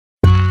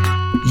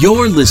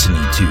You're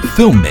listening to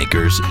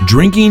Filmmakers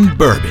Drinking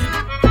Bourbon.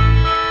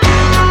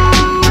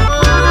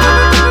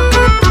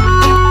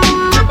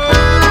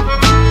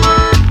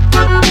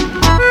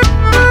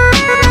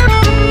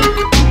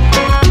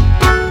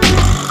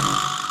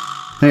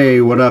 Hey,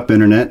 what up,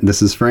 Internet?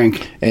 This is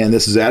Frank. And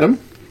this is Adam.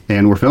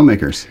 And we're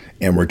filmmakers.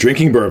 And we're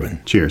drinking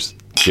bourbon. Cheers.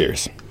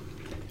 Cheers.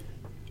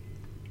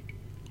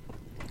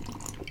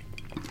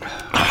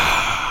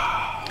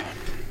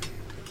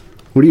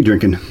 What are you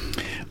drinking?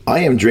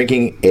 I am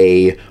drinking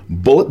a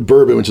Bullet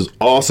Bourbon, which is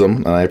awesome,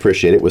 and I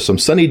appreciate it, with some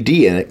Sunny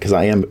D in it, because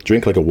I am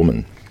drink like a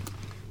woman.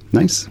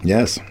 Nice.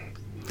 Yes.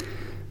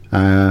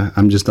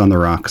 I'm just on the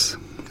rocks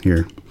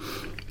here.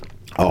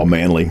 Oh,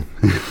 manly.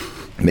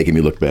 Making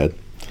me look bad.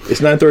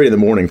 It's 9:30 in the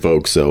morning,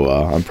 folks, so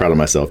I'm proud of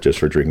myself just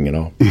for drinking it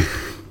all.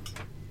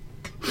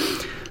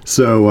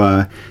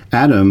 So,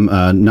 Adam,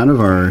 none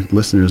of our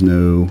listeners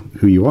know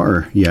who you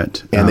are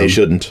yet. And they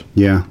shouldn't.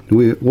 Yeah,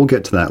 we'll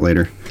get to that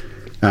later.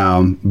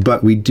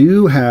 But we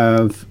do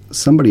have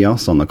somebody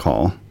else on the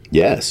call.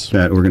 Yes.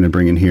 That we're going to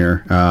bring in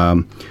here.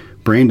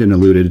 Brandon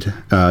alluded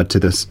to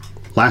this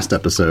last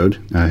episode.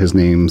 His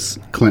name's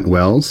Clint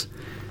Wells.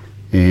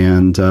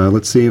 And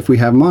let's see if we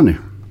have him on.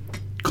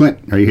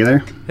 Clint, are you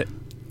there?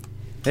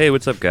 Hey,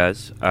 what's up,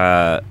 guys?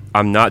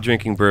 I'm not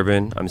drinking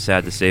bourbon, I'm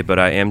sad to say, but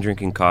I am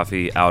drinking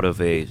coffee out of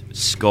a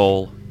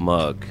Skull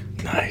mug.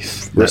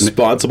 Nice.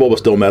 Responsible, but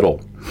still metal.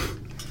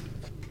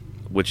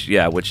 Which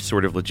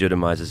sort of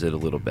legitimizes it a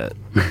little bit.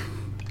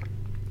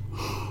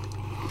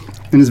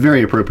 And it's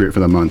very appropriate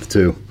for the month,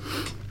 too.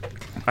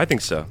 I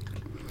think so.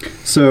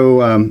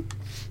 So,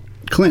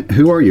 Clint,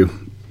 who are you?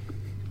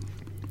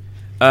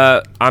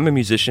 I'm a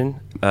musician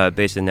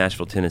based in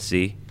Nashville,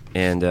 Tennessee,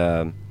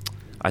 and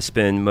I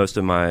spend most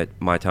of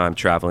my time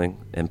traveling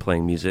and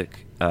playing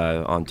music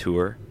on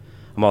tour.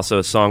 I'm also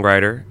a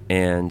songwriter,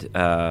 and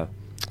I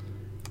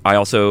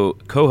also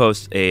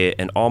co-host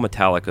an all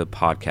Metallica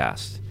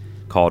podcast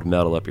called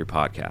Metal Up Your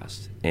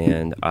Podcast.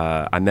 And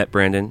I met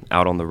Brandon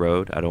out on the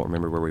road. I don't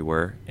remember where we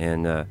were.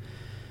 And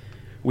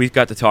we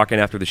got to talking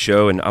after the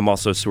show, and I'm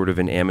also sort of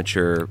an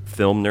amateur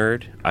film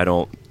nerd. I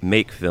don't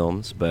make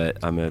films, but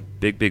I'm a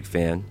big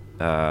fan,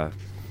 a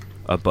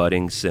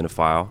budding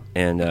cinephile.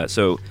 And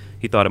so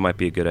he thought it might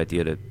be a good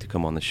idea to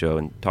come on the show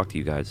and talk to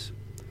you guys.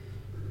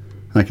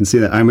 I can see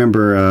that. I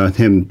remember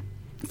him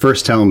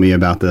first telling me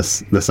about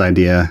this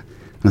idea.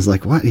 I was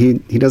like, what? He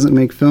doesn't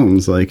make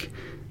films. Like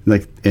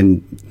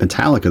in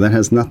Metallica, that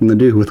has nothing to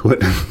do with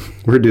what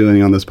we're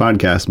doing on this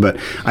podcast. But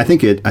I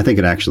think it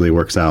actually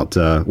works out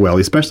well,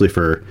 especially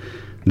for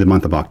the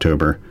month of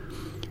October,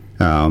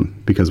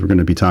 because we're going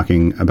to be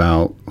talking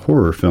about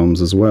horror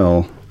films as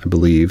well, I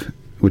believe,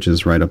 which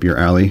is right up your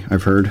alley,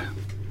 I've heard.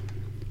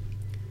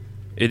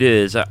 It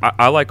is.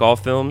 I like all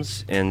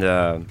films, and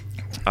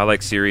I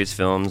like serious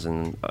films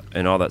and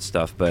all that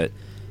stuff. But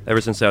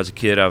ever since I was a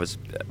kid, I was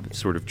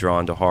sort of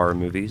drawn to horror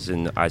movies,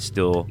 and I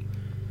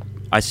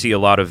see a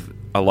lot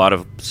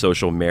of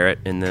social merit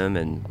in them,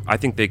 and I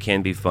think they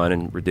can be fun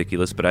and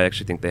ridiculous. But I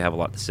actually think they have a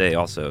lot to say,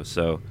 also.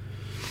 So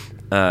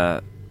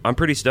I'm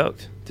pretty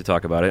stoked to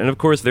talk about it. And of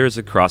course, there's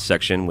a cross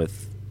section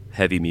with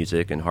heavy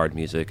music and hard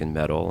music and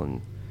metal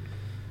and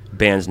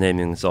bands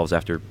naming themselves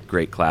after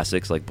great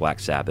classics like Black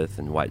Sabbath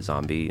and White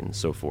Zombie and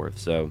so forth.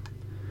 So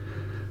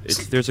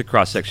there's a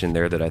cross-section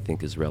there that I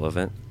think is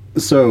relevant.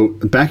 So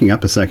backing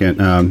up a second,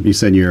 you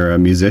said you're a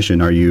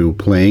musician. Are you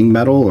playing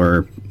metal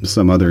or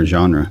some other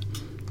genre?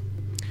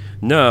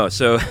 No,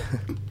 so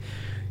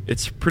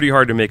it's pretty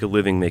hard to make a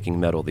living making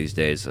metal these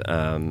days.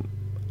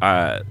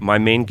 My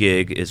main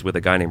gig is with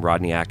a guy named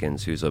Rodney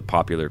Atkins, who's a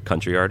popular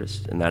country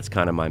artist, and that's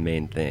kind of my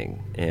main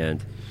thing.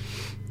 And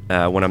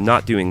when I'm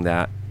not doing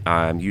that,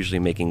 I'm usually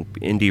making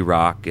indie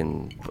rock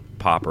and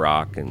pop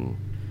rock, and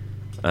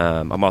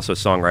I'm also a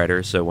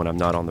songwriter. So when I'm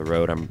not on the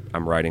road,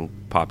 I'm writing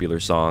popular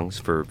songs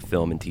for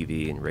film and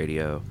TV and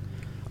radio.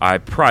 I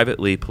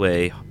privately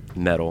play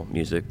metal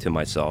music to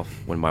myself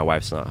when my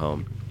wife's not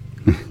home.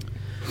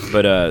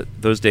 But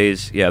those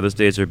days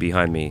are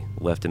behind me,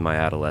 left in my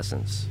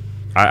adolescence.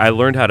 I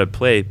learned how to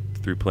play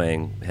through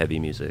playing heavy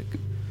music,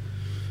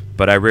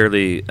 but I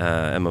rarely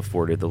am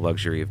afforded the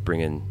luxury of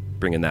bringing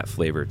that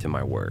flavor to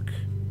my work.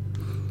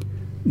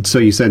 So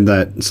you said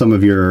that some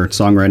of your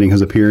songwriting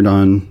has appeared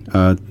on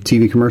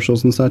TV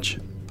commercials and such?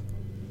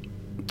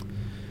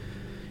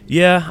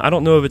 Yeah, I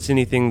don't know if it's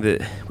anything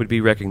that would be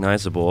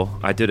recognizable.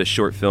 I did a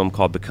short film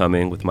called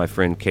Becoming with my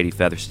friend Katie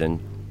Featherston,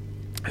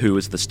 who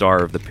is the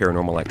star of the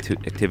Paranormal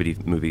Activity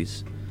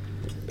movies.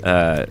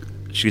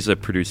 She's a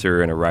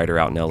producer and a writer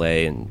out in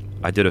L.A., and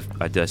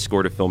I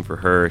scored a film for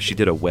her. She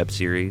did a web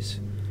series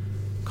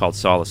called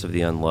Solace of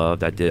the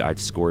Unloved. I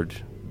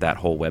scored that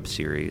whole web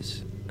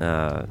series.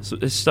 So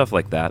it's stuff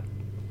like that.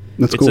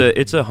 That's cool.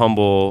 It's a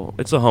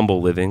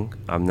humble living.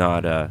 I'm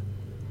not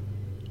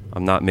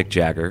Mick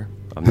Jagger.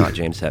 I'm not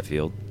James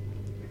Hetfield.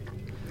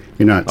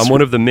 You're not. I'm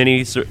one of the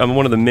many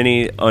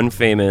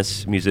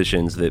unfamous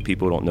musicians that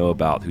people don't know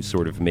about who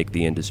sort of make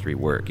the industry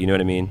work. You know what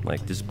I mean?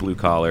 Like this blue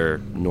collar,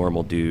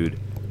 normal dude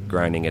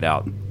grinding it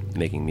out,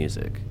 making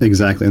music.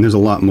 Exactly, and there's a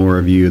lot more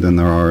of you than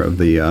there are of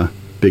the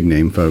big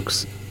name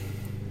folks.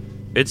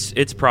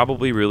 It's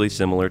probably really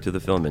similar to the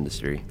film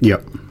industry.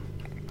 Yep.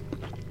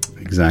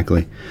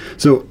 Exactly.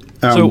 So,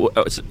 So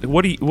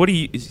what do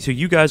you? So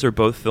you guys are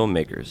both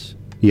filmmakers.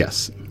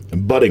 yes. A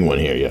budding one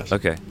here, yes.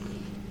 Okay.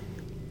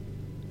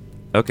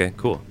 Okay.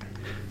 Cool.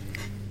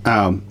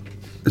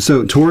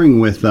 So touring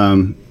with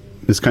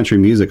this country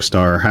music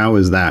star, how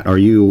is that? Are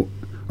you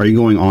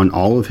going on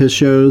all of his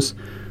shows,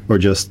 or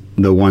just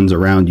the ones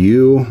around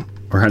you,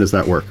 or how does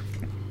that work?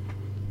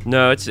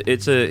 No,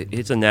 it's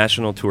a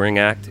national touring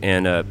act,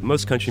 and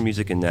most country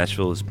music in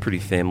Nashville is pretty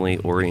family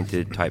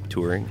oriented type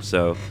touring.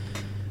 So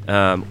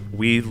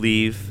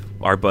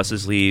our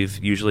buses leave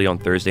usually on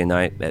Thursday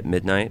night at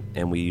midnight,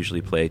 and we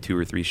usually play 2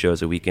 or 3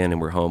 shows a weekend, and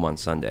we're home on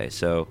Sunday.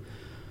 So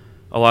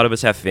a lot of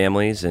us have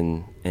families,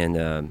 and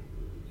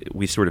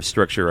we sort of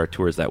structure our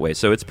tours that way.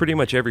 So it's pretty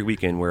much every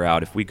weekend we're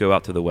out. If we go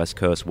out to the West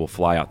Coast, we'll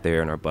fly out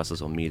there, and our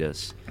buses will meet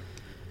us.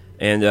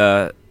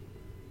 And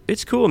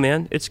it's cool,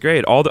 man. It's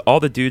great. All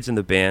the dudes in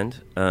the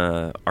band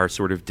are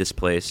sort of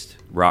displaced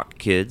rock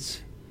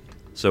kids,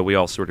 so we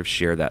all sort of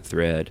share that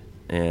thread.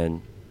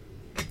 And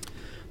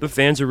the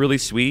fans are really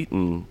sweet,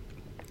 and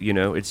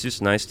it's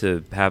just nice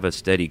to have a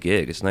steady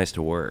gig. It's nice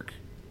to work.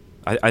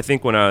 I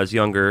think when I was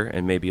younger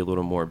and maybe a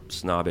little more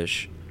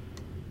snobbish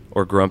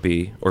or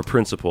grumpy or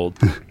principled,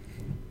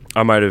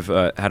 I might have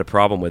had a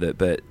problem with it.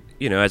 But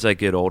as I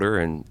get older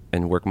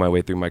and work my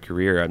way through my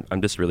career,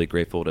 I'm just really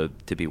grateful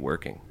to be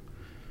working.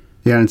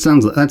 Yeah, and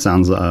that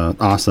sounds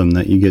awesome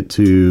that you get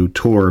to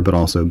tour but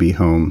also be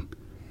home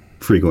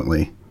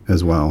frequently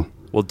as well.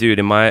 Well, dude,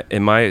 in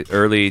my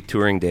early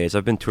touring days,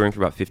 I've been touring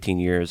for about 15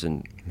 years,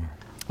 and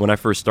when I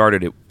first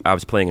started, I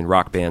was playing in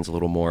rock bands a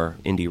little more,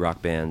 indie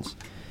rock bands,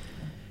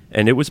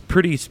 and it was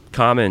pretty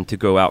common to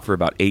go out for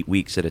about 8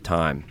 weeks at a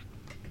time,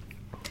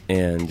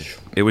 and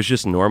it was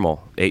just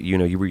normal. You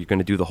were going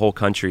to do the whole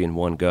country in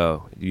one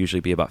go. It'd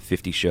usually be about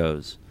 50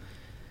 shows,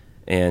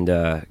 and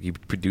you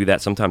do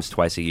that sometimes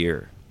twice a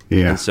year.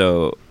 Yeah. And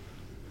so,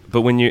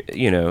 but when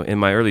in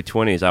my early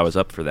 20s, I was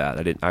up for that.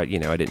 I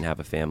didn't have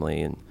a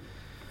family, and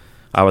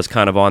I was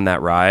kind of on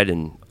that ride,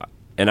 and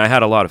I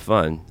had a lot of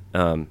fun.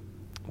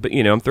 But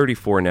I'm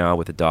 34 now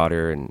with a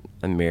daughter, and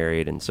I'm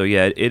married, and so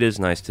yeah, it is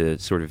nice to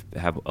sort of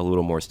have a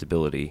little more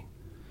stability,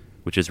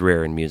 which is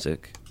rare in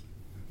music.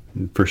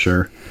 For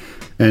sure.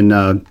 And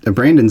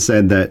Brandon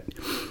said that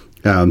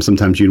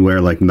sometimes you'd wear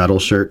like metal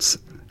shirts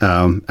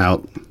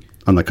out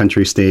on the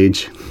country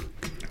stage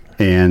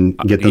and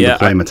get them to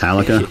play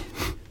Metallica.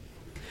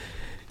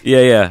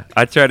 Yeah.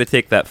 I try to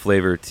take that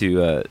flavor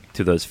to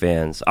those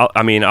fans.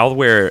 I'll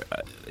wear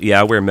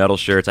metal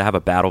shirts. I have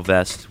a battle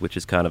vest, which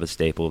is kind of a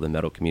staple of the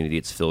metal community.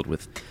 It's filled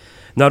with,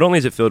 not only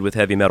is it filled with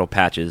heavy metal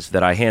patches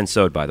that I hand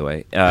sewed, by the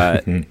way.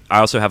 I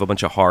also have a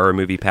bunch of horror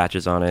movie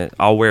patches on it.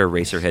 I'll wear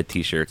Eraserhead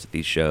t-shirts at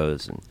these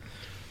shows, and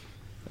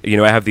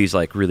I have these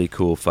like really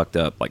cool fucked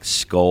up like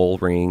skull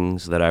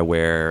rings that I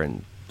wear,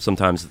 and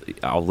sometimes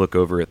I'll look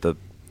over at the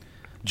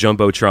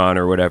Jumbotron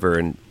or whatever,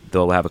 and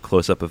they'll have a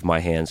close-up of my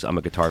hands. I'm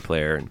a guitar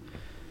player, and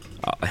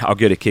I'll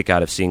get a kick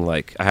out of seeing,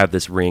 like, I have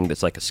this ring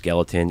that's like a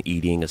skeleton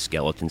eating a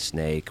skeleton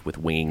snake with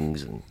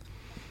wings, and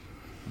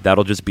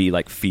that'll just be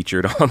like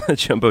featured on the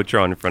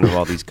Jumbotron in front of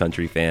all these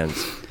country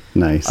fans.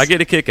 Nice. I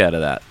get a kick out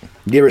of that.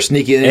 You ever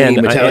sneak in any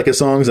Metallica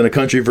songs in a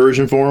country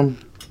version for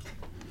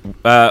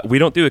them? We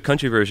don't do a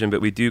country version,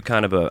 but we do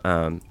kind of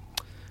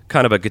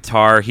a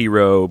Guitar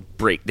Hero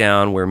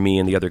breakdown where me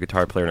and the other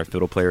guitar player and our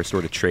fiddle player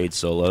sort of trade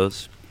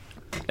solos.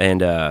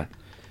 And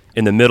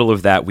in the middle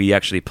of that, we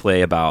actually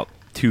play about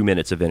 2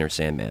 minutes of Enter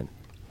Sandman.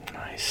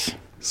 Nice.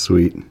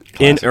 Sweet.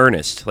 Classic. In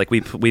earnest. Like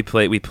we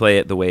play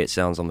it the way it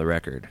sounds on the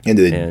record. And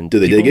do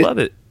they dig it? Love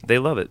it. They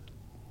love it.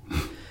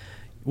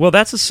 Well,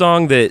 that's a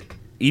song that,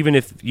 even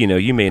if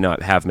you may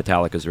not have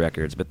Metallica's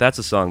records, but that's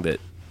a song that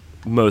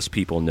most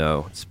people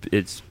know.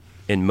 It's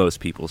in most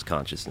people's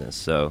consciousness.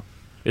 So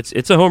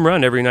it's a home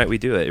run every night we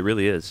do it. It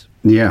really is.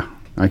 Yeah,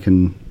 I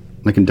can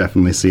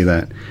definitely see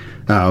that.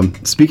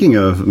 Speaking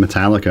of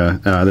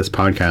Metallica, this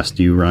podcast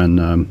you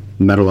run,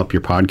 Metal Up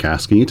Your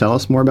Podcast. Can you tell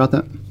us more about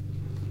that?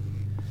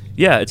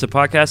 Yeah, it's a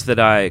podcast that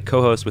I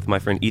co-host with my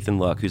friend Ethan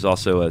Luck, who's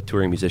also a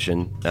touring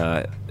musician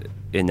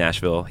in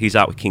Nashville. He's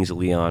out with Kings of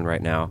Leon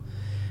right now.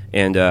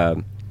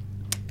 And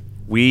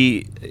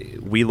we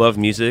love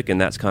music, and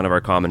that's kind of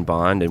our common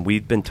bond. And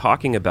we've been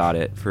talking about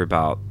it for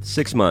about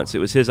 6 months. It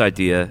was his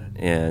idea,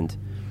 and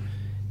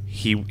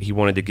he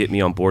wanted to get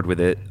me on board with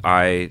it.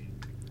 I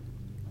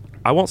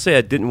won't say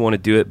I didn't want to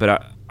do it,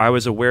 but I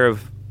was aware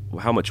of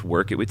how much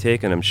work it would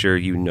take, and I'm sure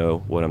you know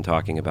what I'm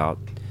talking about,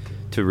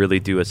 to really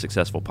do a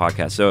successful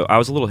podcast. So I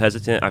was a little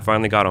hesitant. I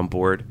finally got on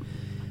board,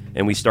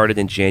 and we started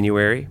in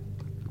January,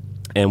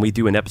 and we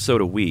do an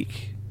episode a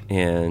week,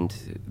 and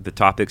the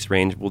topics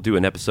range. We'll do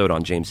an episode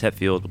on James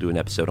Hetfield. We'll do an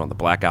episode on the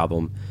Black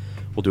Album.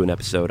 We'll do an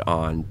episode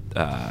on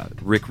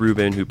Rick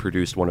Rubin, who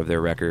produced one of their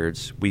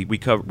records. We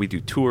do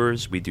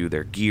tours. We do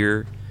their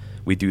gear.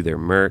 We do their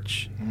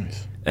merch.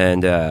 Nice.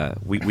 And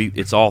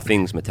it's all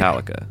things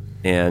Metallica.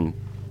 And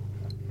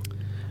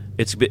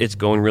It's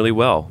going really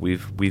well.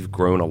 We've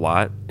grown a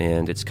lot,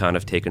 and it's kind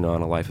of taken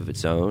on a life of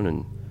its own,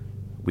 and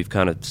we've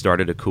kind of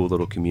started a cool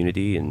little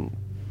community, and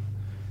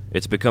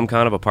it's become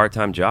kind of a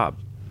part-time job.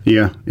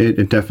 Yeah,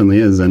 it definitely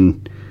is,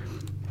 and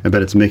I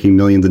bet it's making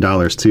millions of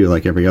dollars too,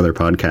 like every other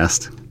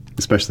podcast,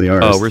 especially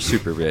ours. Oh, we're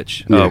super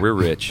rich. Yeah. Oh, we're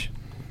rich.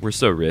 We're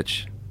so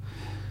rich.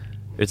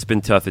 It's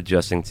been tough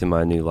adjusting to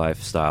my new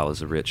lifestyle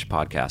as a rich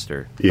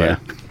podcaster. Yeah.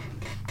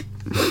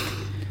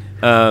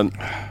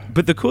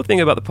 But the cool thing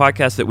about the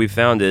podcast that we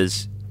found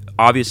is,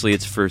 obviously,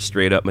 it's for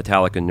straight-up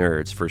Metallica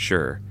nerds, for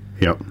sure.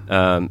 Yep.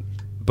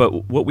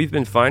 But what we've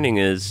been finding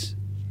is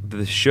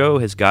the show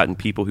has gotten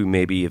people who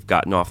maybe have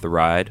gotten off the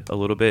ride a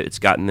little bit. It's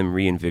gotten them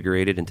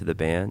reinvigorated into the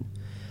band.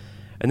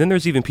 And then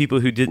there's even people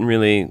who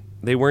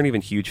they weren't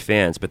even huge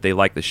fans, but they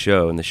like the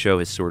show, and the show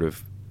has sort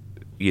of,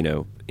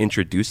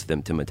 introduced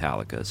them to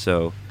Metallica.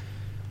 So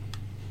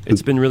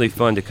it's been really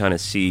fun to kind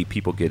of see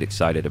people get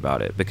excited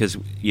about it because,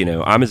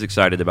 I'm as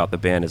excited about the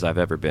band as I've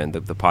ever been.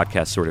 The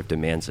podcast sort of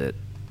demands it.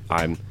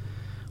 I'm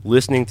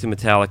listening to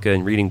Metallica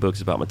and reading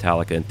books about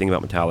Metallica and thinking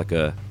about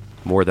Metallica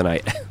more than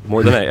I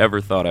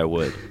ever thought I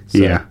would. So.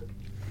 Yeah.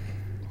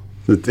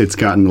 It's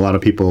gotten a lot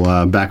of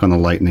people back on the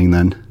Lightning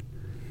then.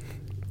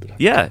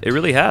 Yeah, it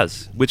really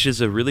has, which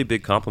is a really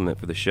big compliment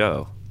for the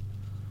show.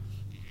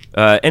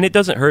 And it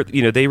doesn't hurt.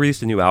 They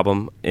released a new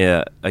album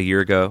a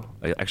year ago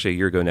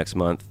next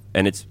month,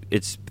 and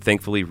it's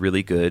thankfully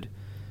really good.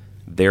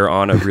 They're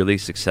on a really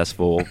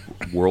successful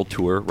world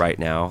tour right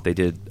now. They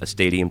did a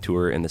stadium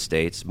tour in the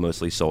States,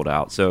 mostly sold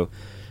out. So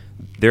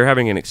they're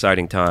having an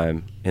exciting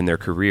time in their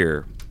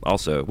career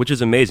also, which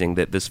is amazing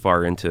that this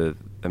far into,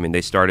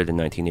 they started in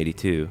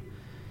 1982.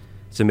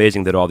 It's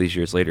amazing that all these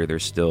years later they're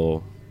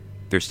still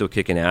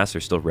kicking ass,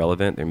 they're still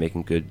relevant, they're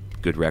making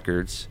good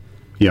records.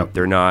 Yep.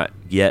 They're not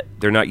yet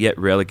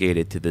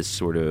relegated to this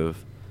sort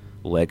of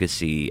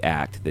legacy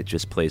act that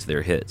just plays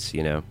their hits,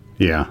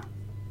 Yeah.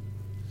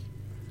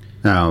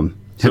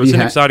 So it's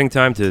an exciting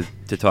time to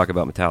talk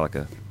about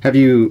Metallica. Have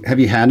you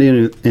had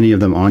any of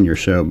them on your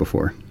show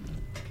before?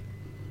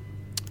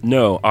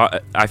 No,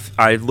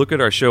 I look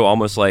at our show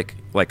almost like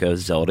a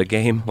Zelda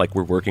game, like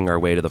we're working our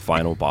way to the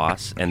final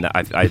boss, and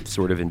I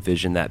sort of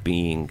envision that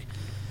being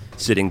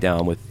sitting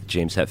down with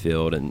James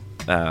Hetfield,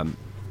 and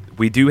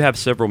we do have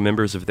several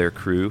members of their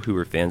crew who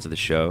are fans of the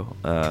show.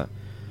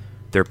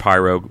 Their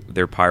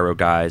pyro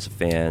guy's a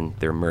fan,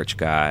 their merch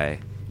guy,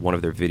 one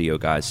of their video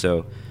guys.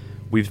 So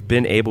we've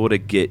been able to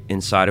get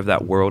inside of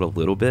that world a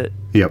little bit.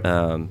 Yep.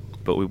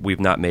 But we've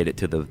not made it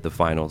to the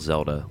final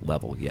Zelda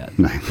level yet.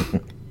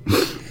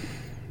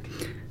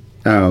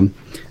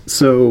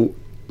 So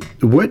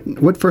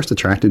what first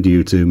attracted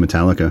you to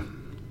Metallica?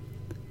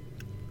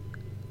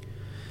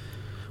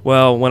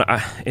 Well,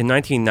 in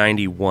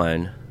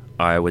 1991,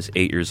 I was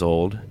 8 years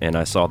old, and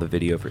I saw the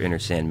video for Enter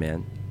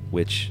Sandman,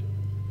 which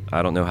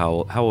I don't know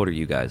how old are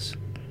you guys?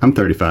 I'm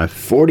 35.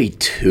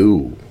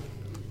 42.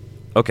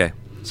 Okay,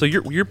 so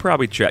you're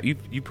probably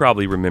you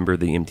probably remember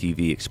the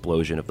MTV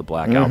explosion of the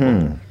Black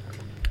Album.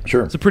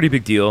 Sure, it's a pretty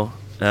big deal.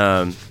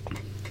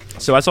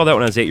 So I saw that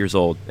when I was 8 years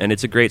old, and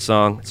it's a great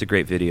song. It's a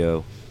great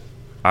video.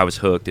 I was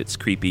hooked. It's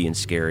creepy and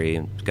scary,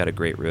 and it's got a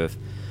great riff.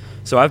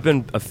 So I've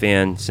been a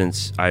fan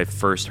since I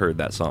first heard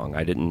that song.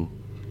 I didn't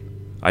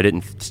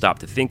stop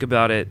to think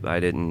about it. I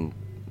didn't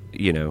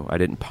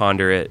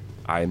ponder it.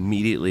 I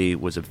immediately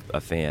was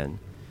a fan.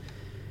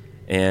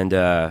 And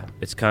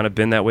it's kind of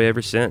been that way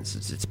ever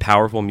since. It's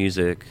powerful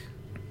music.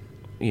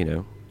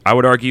 I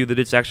would argue that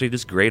it's actually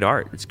just great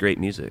art. It's great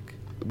music,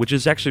 which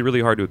is actually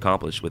really hard to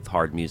accomplish with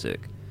hard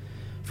music.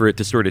 For it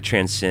to sort of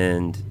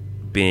transcend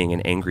being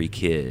an angry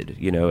kid,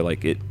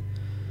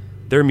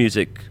 their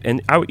music,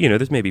 and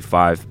there's maybe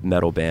 5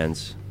 metal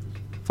bands,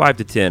 5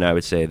 to 10, I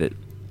would say,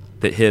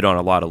 that hit on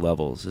a lot of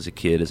levels as a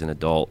kid, as an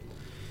adult,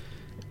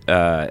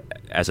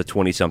 as a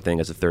 20-something,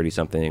 as a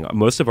 30-something.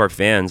 Most of our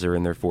fans are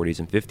in their 40s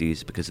and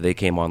 50s because they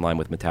came online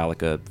with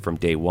Metallica from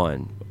day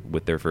one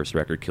with their first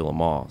record, Kill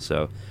 'Em All.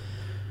 So,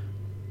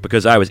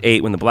 because I was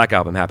 8 when the Black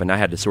Album happened, I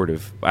had the sort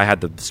of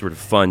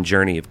fun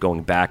journey of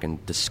going back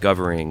and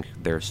discovering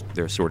their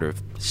sort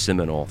of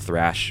seminal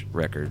thrash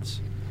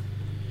records.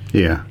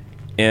 Yeah.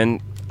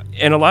 And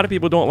a lot of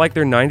people don't like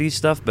their 90s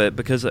stuff, but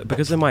because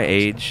of my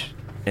age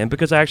and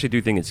because I actually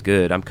do think it's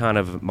good, I'm kind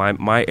of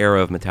my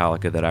era of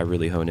Metallica that I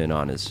really hone in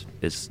on is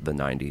the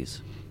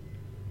 90s.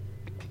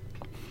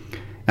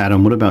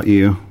 Adam, what about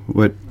you?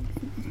 What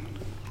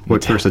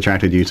first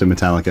attracted you to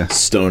Metallica?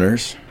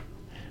 Stoners.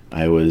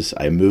 I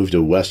moved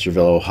to Westerville,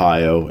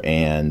 Ohio,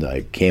 and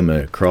I came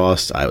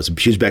across. I was a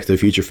huge Back to the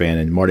Future fan,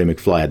 and Marty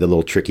McFly had the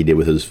little trick he did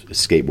with his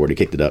skateboard. He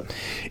kicked it up,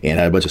 and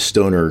I had a bunch of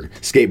stoner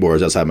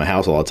skateboarders outside my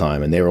house all the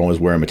time, and they were always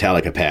wearing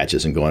Metallica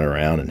patches and going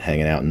around and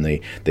hanging out. And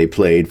they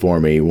played for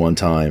me one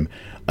time,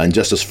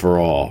 "Injustice for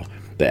All."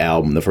 The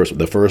album, the first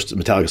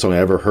Metallica song I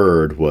ever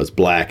heard was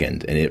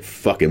Blackened, and it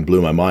fucking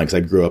blew my mind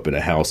because I grew up in a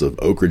house of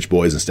Oak Ridge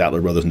Boys and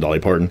Statler Brothers and Dolly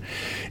Parton,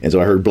 and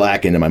so I heard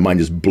Blackened and my mind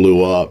just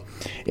blew up.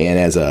 And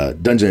as a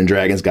Dungeons and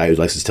Dragons guy who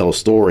likes to tell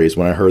stories,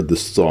 when I heard the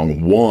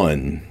song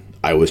One,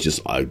 I was just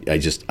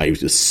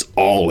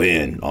all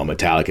in on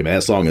Metallica. Man,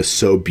 that song is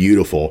so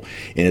beautiful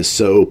and it's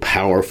so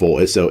powerful.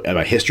 It's so, I'm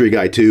a history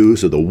guy too,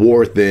 so the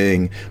war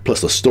thing,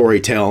 plus the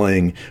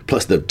storytelling,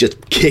 plus the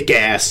just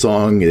kick-ass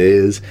song it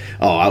is.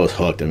 Oh, I was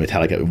hooked. And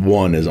Metallica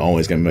 1 is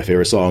always going to be my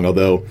favorite song,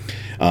 although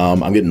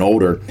I'm getting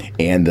older,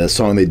 and the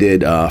song they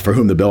did, For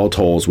Whom the Bell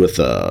Tolls, with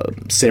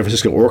San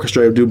Francisco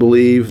Orchestra, I do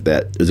believe,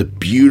 that is a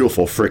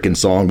beautiful freaking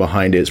song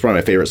behind it. It's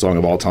probably my favorite song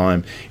of all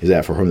time, is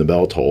that For Whom the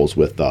Bell Tolls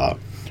with the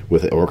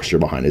orchestra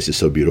behind it. It's just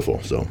so beautiful.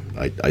 So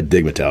I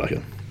dig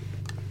Metallica.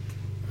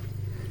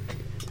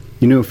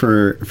 You know,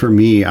 for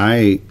me,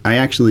 I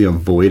actually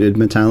avoided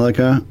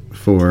Metallica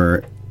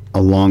for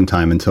a long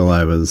time until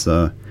I was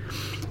in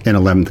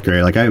 11th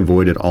grade. Like, I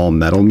avoided all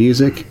metal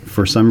music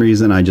for some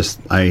reason.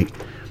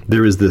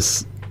 There was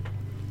this,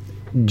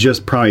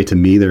 just probably to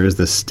me, there is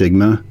this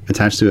stigma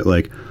attached to it,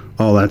 like,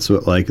 oh, that's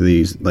what, like,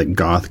 these, like,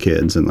 goth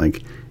kids and,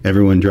 like,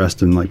 everyone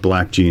dressed in, like,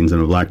 black jeans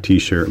and a black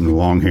t-shirt and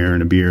long hair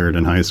and a beard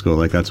in high school,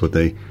 like, that's what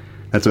they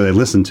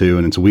listen to,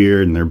 and it's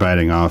weird, and they're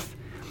biting off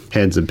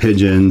heads of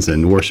pigeons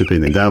and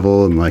worshiping the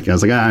devil, and, like, I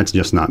was like, it's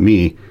just not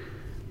me.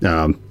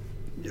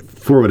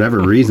 For whatever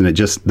reason,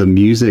 the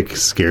music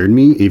scared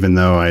me, even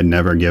though I had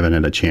never given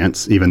it a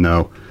chance, even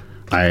though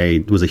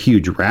I was a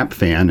huge rap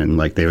fan, and,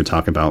 like, they would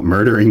talk about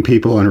murdering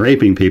people and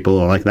raping people,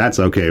 like, that's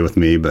okay with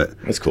me, but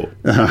that's cool.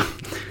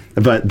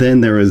 But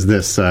then there was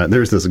this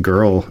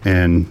girl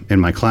in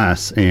my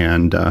class,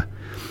 and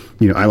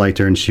I liked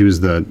her, and she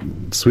was the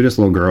sweetest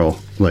little girl,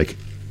 like,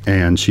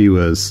 and she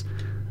was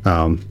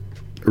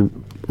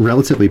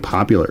relatively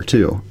popular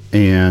too,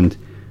 and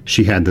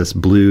she had this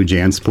blue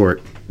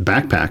JanSport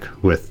backpack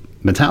with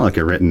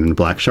Metallica written in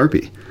black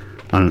Sharpie.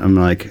 I'm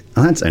like,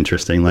 oh, that's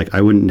interesting. Like,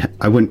 I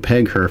wouldn't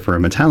peg her for a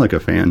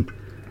Metallica fan.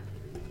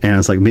 And I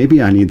was like,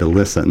 maybe I need to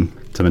listen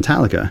to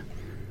Metallica.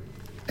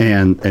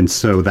 And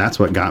so that's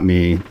what got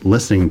me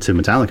listening to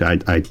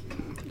Metallica. I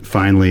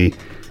finally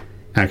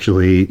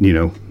actually,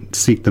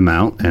 seeked them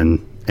out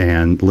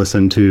and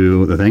listened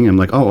to the thing. I'm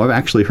like, oh, I've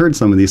actually heard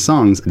some of these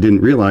songs. I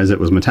didn't realize it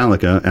was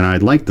Metallica, and I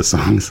liked the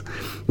songs.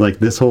 Like,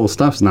 this whole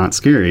stuff's not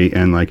scary.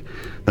 And, like,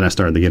 then I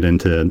started to get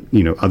into,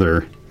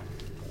 other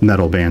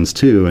metal bands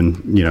too,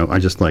 and I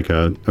just like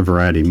a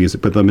variety of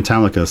music, but the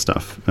Metallica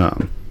stuff I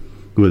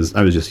was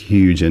just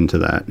huge into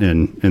that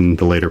in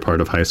the later part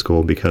of high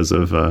school because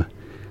of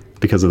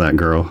that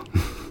girl.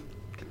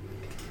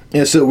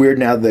 Yeah, it's so weird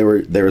now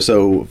that they were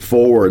so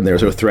forward and they were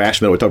so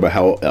thrash metal. We talk about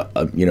how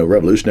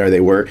revolutionary they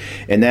were,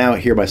 and now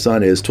here my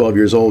son is 12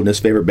 years old and his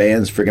favorite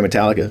band's friggin'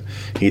 Metallica.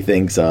 He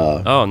thinks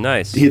oh,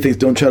 nice. He thinks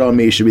 "Don't Tread on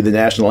Me" should be the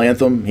national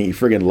anthem. He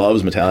friggin'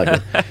 loves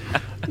Metallica.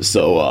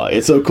 So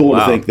it's so cool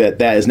to think that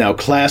is now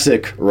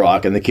classic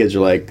rock, and the kids are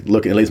like,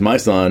 look, at least my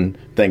son,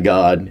 thank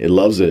God, it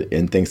loves it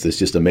and thinks it's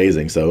just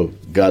amazing. So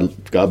God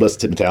bless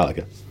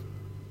Metallica.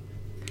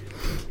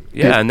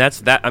 Yeah, and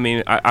that's that. I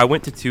mean, I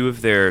went to 2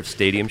 of their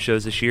stadium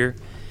shows this year,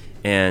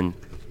 and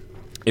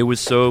it was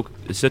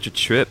such a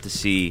trip to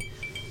see.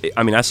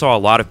 I mean, I saw a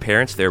lot of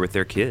parents there with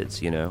their kids,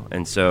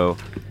 and so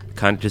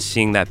kind of just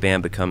seeing that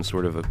band become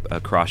sort of a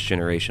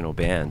cross-generational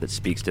band that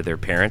speaks to their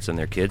parents and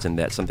their kids, and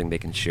that's something they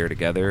can share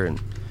together, and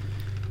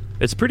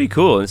it's pretty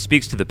cool, and it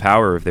speaks to the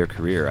power of their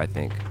career, I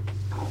think.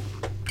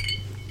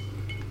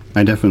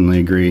 I definitely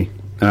agree.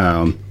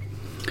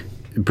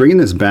 Bringing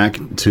this back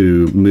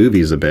to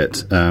movies a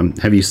bit,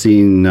 have you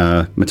seen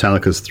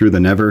Metallica's Through the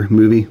Never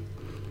movie?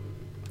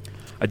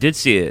 I did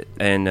see it,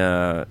 and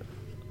I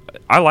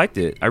liked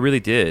it. I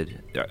really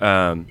did.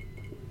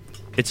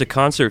 It's a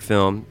concert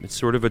film. It's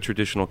sort of a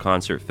traditional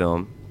concert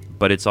film,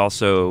 but it's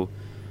also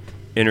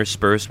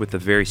interspersed with a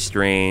very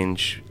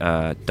strange,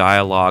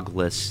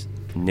 dialogue-less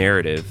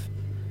narrative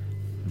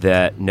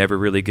that never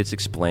really gets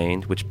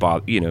explained, which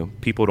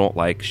people don't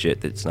like shit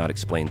that's not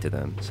explained to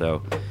them.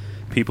 So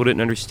people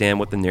didn't understand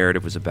what the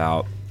narrative was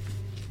about.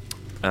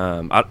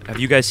 Have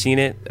you guys seen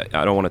it?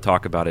 I don't want to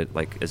talk about it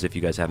like as if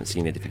you guys haven't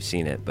seen it if you've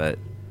seen it, but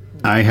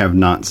I have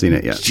not seen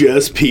it yet.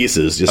 Just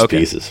pieces.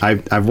 Pieces.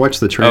 I've watched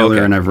the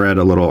trailer and I've read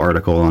a little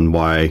article on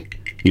why,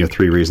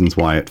 3 reasons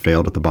why it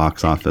failed at the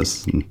box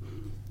office. And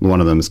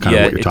one of them is kind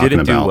of what you're talking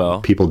about.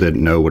 Well. People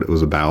didn't know what it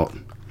was about.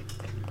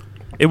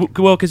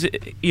 Because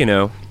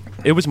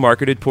it was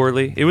marketed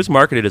poorly. It was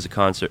marketed as a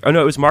concert. Oh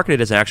no, it was marketed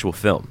as an actual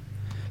film.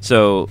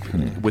 So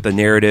with a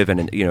narrative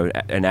and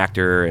an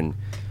actor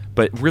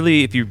but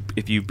really if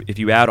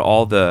you add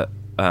all the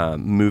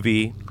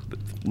movie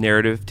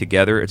narrative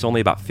together, it's only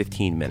about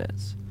 15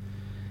 minutes,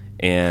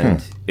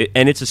 and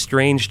it's a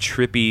strange,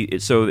 trippy.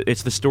 So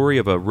it's the story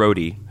of a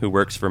roadie who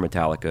works for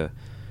Metallica,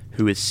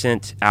 who is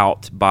sent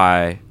out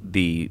by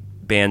the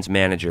band's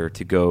manager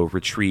to go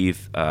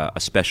retrieve a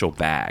special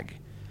bag,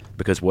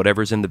 because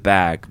whatever's in the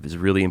bag is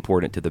really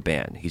important to the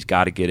band. He's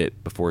got to get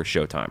it before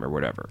showtime or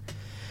whatever.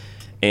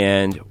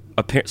 And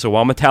so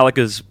while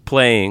Metallica's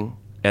playing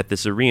at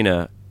this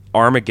arena,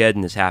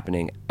 Armageddon is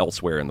happening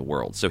elsewhere in the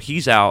world. So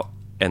he's out,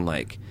 and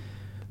like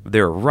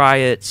there are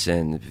riots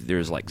and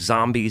there's like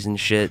zombies and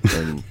shit,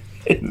 and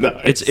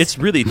nice. it's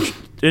really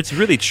it's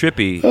really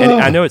trippy,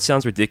 and I know it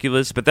sounds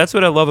ridiculous, but that's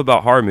what I love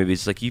about horror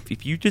movies. Like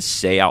if you just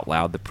say out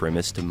loud the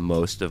premise to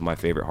most of my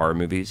favorite horror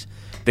movies,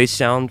 they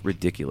sound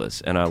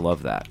ridiculous, and I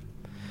love that.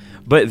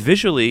 But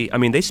visually, I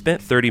mean, they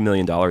spent $30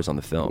 million on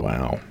the film.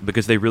 Wow!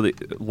 Because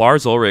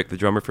Lars Ulrich, the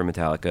drummer for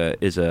Metallica,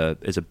 is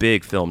a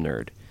big film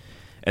nerd,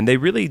 and they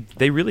really,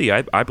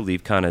 I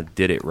believe, kind of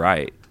did it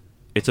right.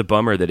 It's a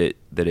bummer that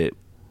it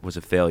was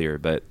a failure,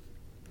 but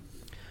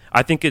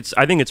I think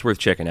it's worth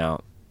checking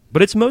out.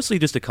 But it's mostly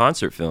just a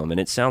concert film, and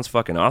it sounds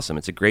fucking awesome.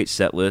 It's a great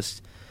set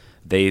list.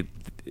 They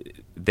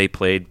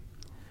played.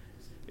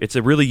 It's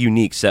a really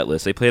unique set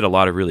list. They played a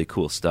lot of really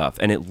cool stuff,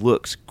 and it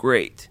looks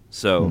great.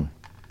 So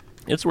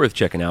it's worth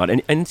checking out.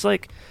 And it's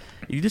like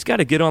you just got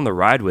to get on the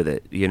ride with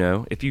it. You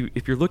know, if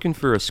you're looking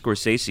for a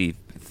Scorsese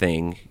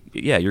thing,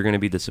 yeah, you're going to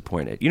be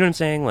disappointed. You know what I'm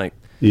saying? Like,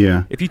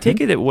 yeah, if you take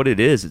it at what it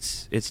is,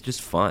 it's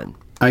just fun.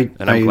 I'm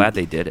glad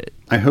they did it.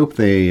 I hope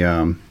they.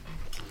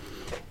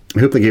 I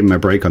hope they gave him a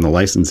break on the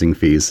licensing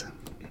fees.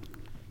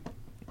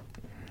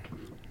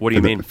 What do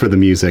you mean? For the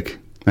music.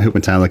 I hope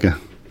Metallica.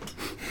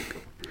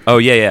 Oh,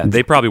 yeah.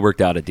 They probably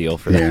worked out a deal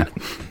for that.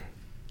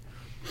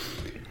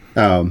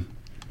 Yeah.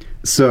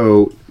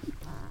 So,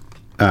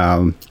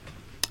 I'm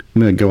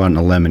going to go on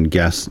a limb and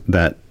guess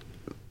that,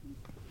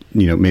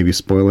 maybe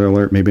spoiler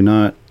alert, maybe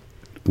not.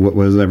 What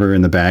was ever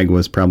in the bag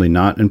was probably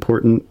not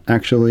important,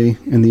 actually,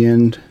 in the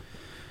end.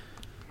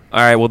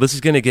 All right, well, this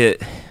is going to get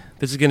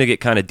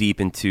kind of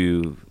deep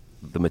into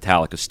the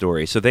Metallica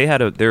story. So they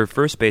had their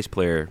first bass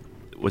player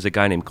was a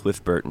guy named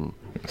Cliff Burton,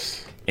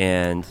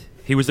 and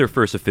he was their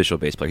first official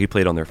bass player. He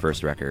played on their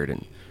first record,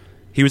 and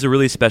he was a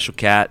really special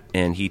cat,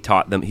 and he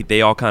taught them.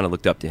 They all kind of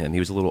looked up to him. He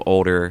was a little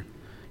older.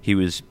 He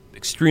was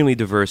extremely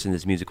diverse in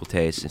his musical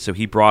taste, and so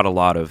he brought a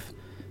lot of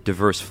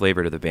diverse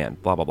flavor to the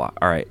band, blah, blah, blah.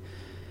 All right.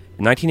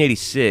 In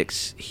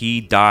 1986,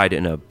 he died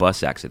in a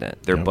bus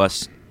accident. Their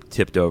bus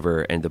tipped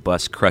over, and the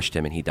bus crushed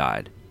him, and he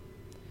died.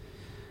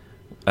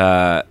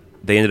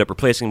 They ended up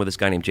replacing him with this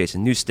guy named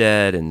Jason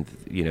Newsted, and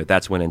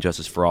that's when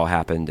Injustice for All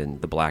happened, and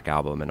the Black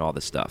Album, and all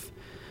this stuff.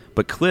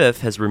 But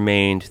Cliff has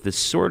remained this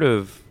sort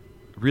of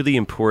really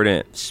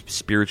important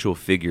spiritual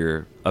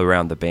figure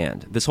around the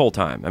band this whole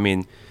time. I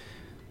mean,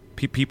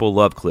 people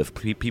love Cliff.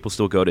 People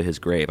still go to his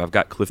grave. I've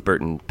got Cliff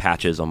Burton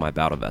patches on my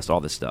battle vest,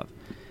 all this stuff.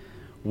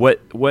 What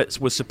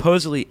was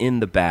supposedly in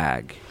the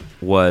bag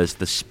was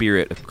the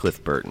spirit of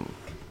Cliff Burton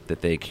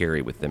that they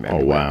carry with them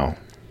everywhere. Oh, wow.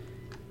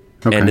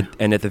 Okay.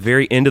 And at the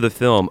very end of the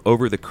film,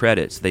 over the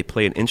credits, they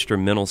play an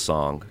instrumental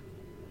song,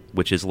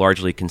 which is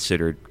largely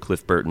considered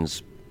Cliff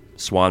Burton's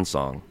swan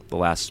song, the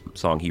last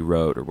song he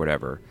wrote or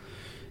whatever,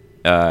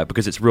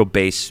 because it's real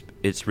bass.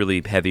 It's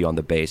really heavy on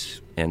the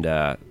bass, and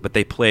but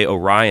they play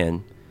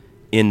Orion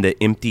in the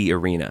empty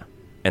arena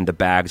and the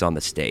bags on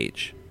the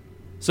stage.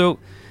 So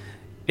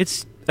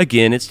it's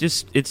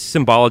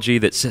symbology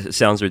that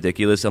sounds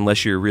ridiculous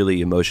unless you're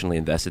really emotionally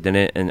invested in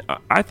it, and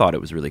I thought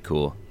it was really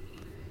cool.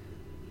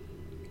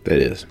 It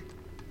is.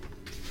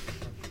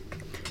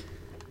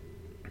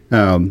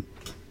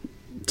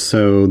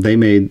 So they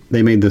made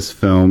this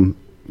film.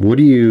 What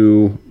are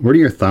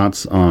your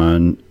thoughts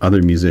on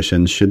other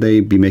musicians? Should they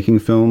be making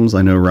films?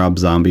 I know Rob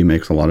Zombie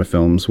makes a lot of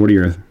films. What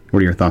are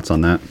your thoughts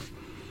on that?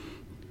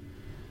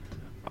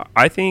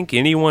 I think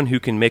anyone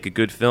who can make a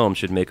good film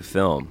should make a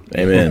film.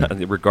 Amen.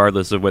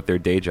 Regardless of what their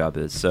day job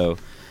is. So,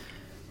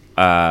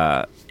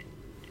 the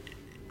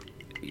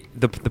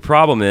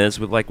problem is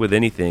with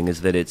anything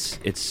is that it's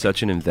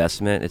such an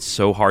investment. It's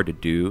so hard to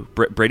do.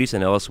 Brady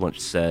St. Ellis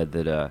once said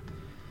that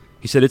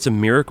he said it's a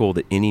miracle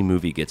that any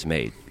movie gets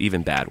made,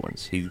 even bad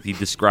ones. He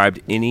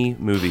described any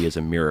movie as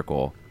a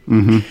miracle,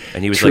 and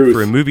he was like,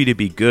 for a movie to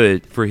be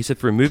good,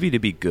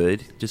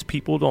 just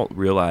people don't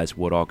realize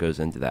what all goes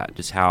into that,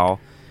 just how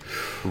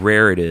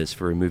rare it is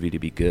for a movie to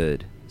be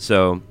good.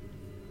 So,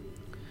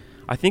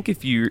 I think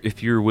if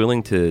you're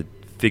willing to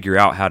figure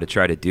out how to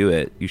try to do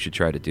it, you should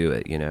try to do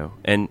it,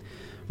 And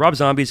Rob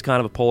Zombie's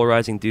kind of a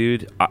polarizing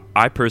dude.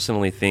 I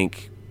personally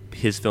think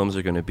his films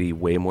are going to be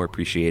way more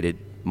appreciated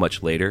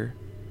much later.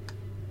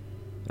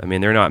 I mean,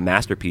 they're not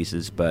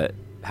masterpieces, but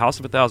House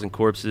of a Thousand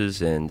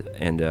Corpses and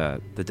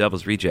The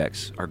Devil's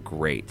Rejects are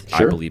great.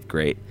 Sure. I believe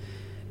great.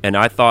 And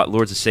I thought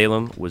Lords of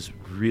Salem was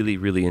really,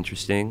 really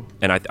interesting.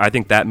 And I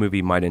think that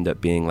movie might end up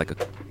being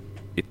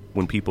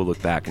when people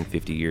look back in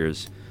 50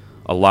 years,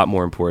 a lot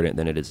more important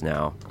than it is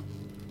now.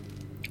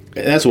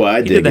 That's why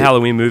I did the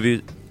Halloween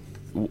movie.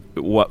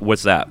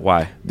 What's that?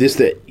 Why? This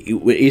that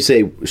you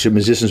say, should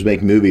musicians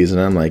make movies? And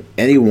I'm like,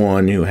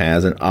 anyone who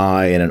has an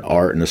eye and an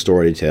art and a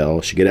story to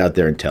tell should get out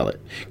there and tell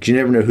it, because you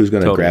never know who's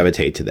going to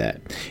gravitate to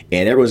that.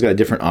 And everyone's got a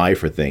different eye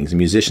for things. And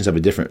musicians have a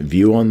different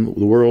view on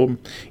the world, and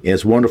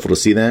it's wonderful to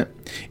see that.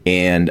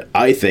 And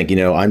I think,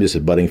 I'm just a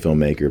budding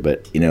filmmaker,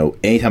 but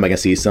anytime I can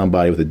see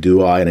somebody with a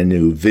new eye and a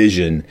new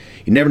vision,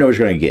 you never know what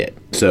you're going to get.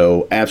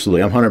 So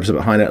absolutely, I'm 100%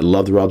 behind it. I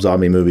love the Rob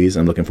Zombie movies.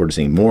 I'm looking forward to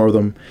seeing more of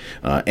them.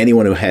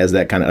 Anyone who has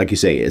that kind of, like you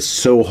say, it's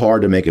so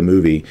hard to make a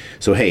movie.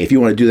 So hey, if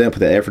you want to do that, put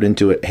that effort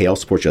into it, hey, I'll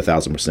support you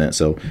 1,000%.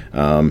 So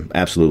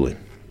absolutely.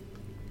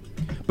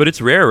 But it's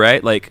rare,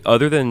 right? Like,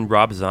 other than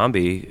Rob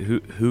Zombie,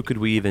 who could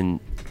we even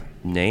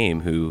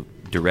name who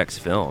directs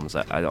films?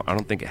 I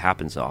don't think it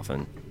happens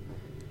often.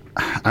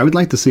 I would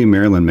like to see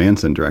Marilyn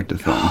Manson direct a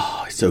film.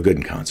 Oh, he's so good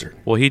in concert.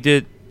 Well,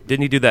 didn't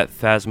he do that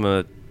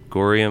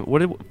Phantasmagorium?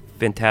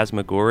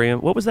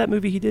 What was that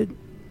movie he did?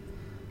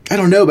 I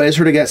don't know, but I just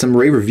heard he got some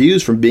rave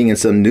reviews from being in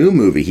some new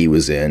movie he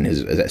was in.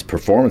 His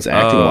performance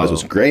acting-wise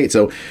was great.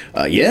 So,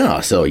 I'm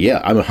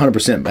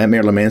 100%. That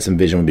Marilyn Manson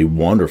vision would be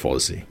wonderful to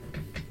see.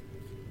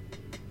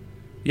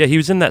 Yeah, he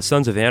was in that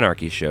Sons of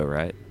Anarchy show,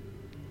 right?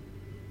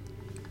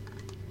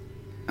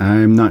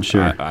 I'm not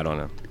sure. I don't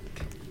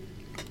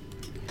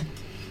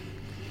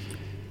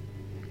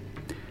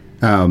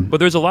know. But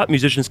there's a lot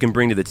musicians can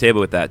bring to the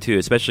table with that, too,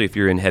 especially if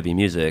you're in heavy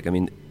music. I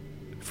mean,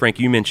 Frank,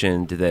 you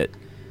mentioned that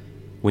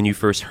when you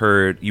first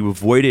heard, you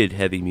avoided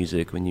heavy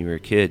music when you were a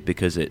kid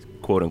because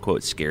it,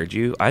 quote-unquote, scared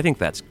you. I think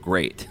that's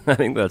great. I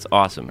think that's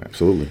awesome.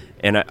 Absolutely.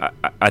 And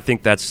I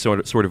think that's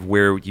sort of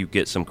where you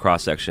get some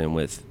cross-section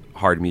with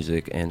hard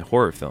music and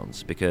horror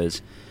films,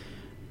 because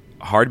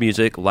hard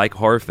music, like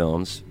horror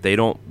films, they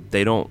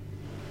don't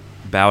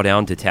bow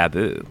down to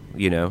taboo.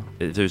 You know,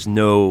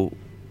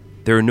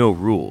 there are no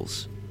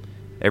rules.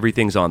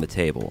 Everything's on the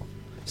table.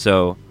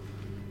 So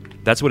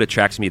that's what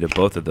attracts me to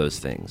both of those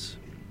things.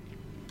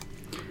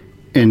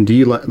 And do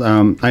you?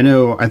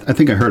 I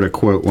think I heard a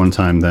quote one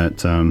time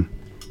that, well,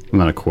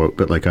 not a quote,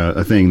 but like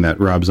a thing that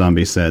Rob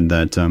Zombie said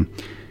that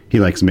he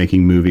likes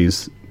making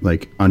movies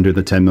like under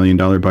the $10 million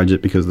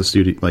budget because the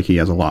studio, like, he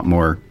has a lot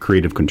more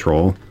creative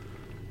control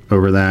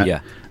over that. Yeah.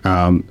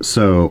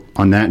 So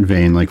on that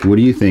vein, like, what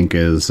do you think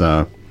is?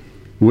 What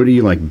do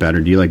you like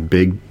better? Do you like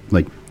big,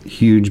 like,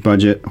 huge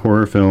budget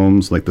horror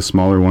films, like the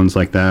smaller ones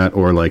like that,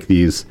 or like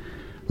these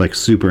like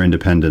super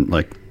independent,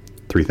 like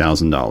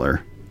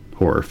 $3,000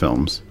 horror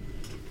films?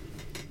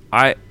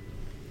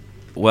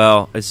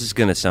 Well, this is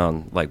gonna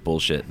sound like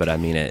bullshit, but I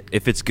mean it.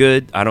 If it's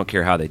good, I don't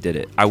care how they did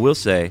it. I will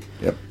say,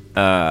 yep.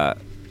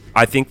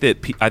 I think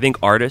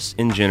artists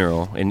in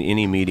general in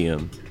any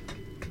medium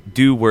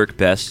do work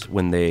best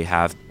when they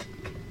have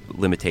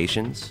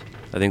limitations.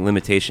 I think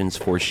limitations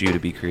force you to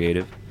be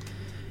creative,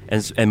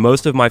 and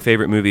most of my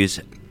favorite movies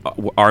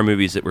are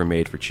movies that were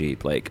made for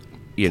cheap. Like,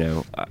 you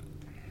know,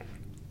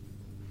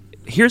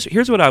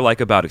 here's what I like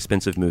about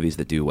expensive movies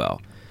that do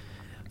well.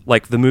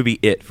 Like the movie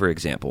It, for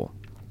example,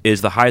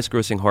 is the highest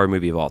grossing horror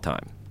movie of all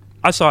time.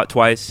 I saw it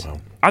twice.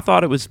 Wow. I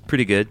thought it was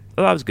pretty good.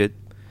 I thought it was good.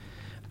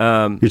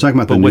 You're talking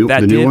about the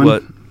new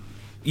one?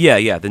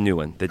 Yeah, the new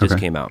one that just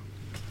came out.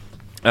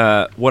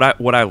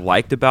 What I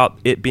liked about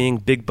it being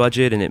big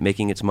budget and it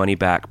making its money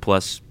back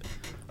plus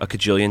a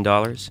kajillion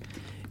dollars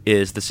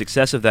is the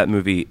success of that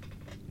movie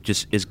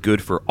just is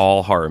good for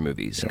all horror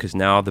movies, because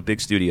now the big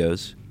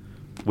studios,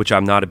 which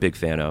I'm not a big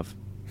fan of,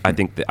 I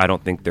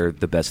don't think they're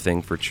the best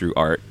thing for true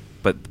art.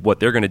 But what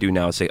they're going to do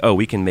now is say, oh,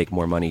 we can make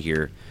more money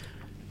here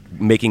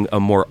making a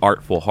more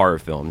artful horror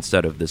film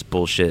instead of this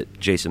bullshit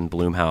Jason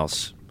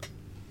Blumhouse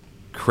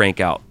crank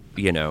out,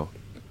 you know,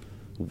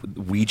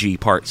 Ouija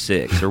Part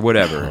 6 or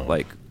whatever.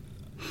 Like,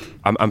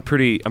 I'm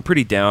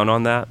pretty down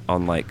on that,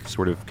 on like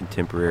sort of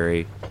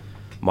contemporary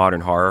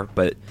modern horror,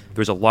 but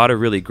there's a lot of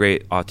really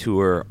great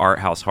auteur art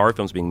house horror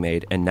films being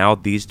made, and now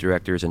these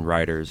directors and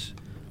writers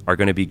are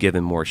going to be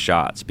given more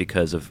shots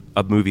because of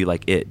a movie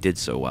like It did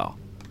so well.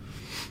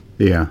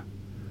 Yeah.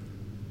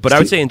 But I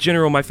would say in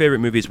general my favorite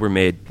movies were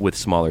made with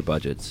smaller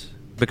budgets,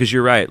 because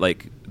you're right,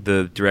 like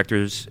the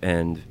directors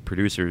and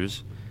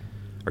producers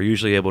are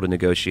usually able to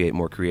negotiate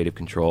more creative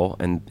control,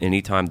 and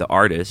anytime the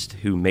artist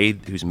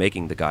who's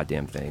making the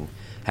goddamn thing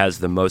has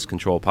the most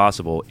control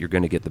possible, you're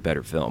going to get the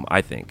better film,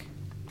 I think.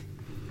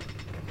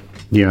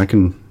 Yeah, I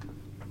can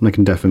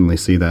definitely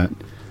see that.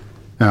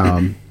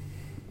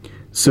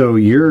 So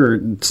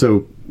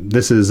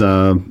this is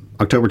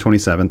October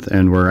 27th,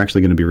 and we're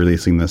actually going to be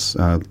releasing this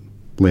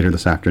later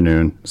this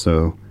afternoon.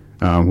 So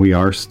we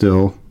are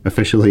still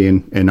officially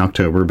in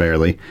October,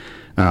 barely.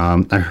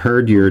 I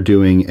heard you're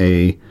doing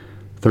a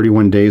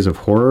 31 Days of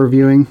Horror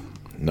viewing.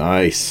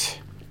 Nice.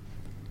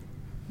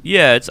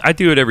 Yeah, I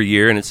do it every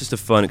year, and it's just a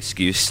fun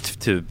excuse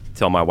to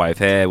tell my wife,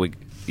 hey,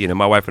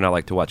 my wife and I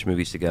like to watch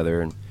movies together,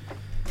 and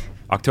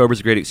October's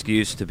a great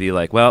excuse to be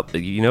like, well,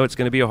 it's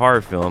going to be a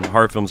horror film.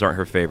 Horror films aren't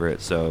her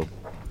favorite, so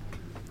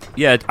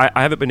yeah,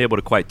 I haven't been able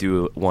to quite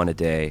do one a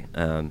day.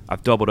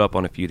 I've doubled up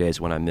on a few days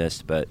when I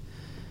missed, but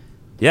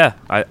yeah,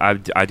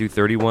 I do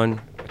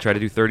 31. I try to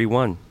do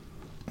 31.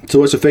 So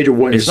what's your favorite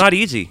one? It's not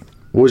easy.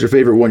 What was your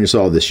favorite one you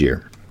saw this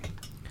year?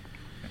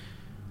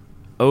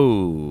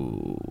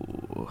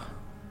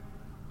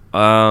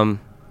 I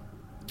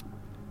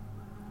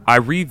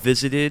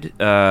revisited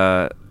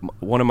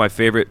one of my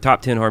favorite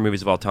top 10 horror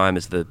movies of all time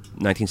is the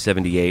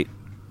 1978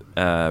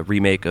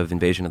 remake of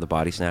Invasion of the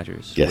Body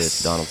Snatchers. Yes.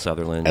 With Donald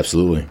Sutherland.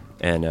 Absolutely.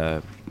 And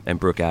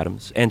Brooke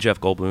Adams and Jeff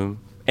Goldblum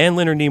and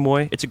Leonard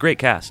Nimoy. It's a great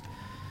cast.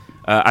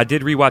 I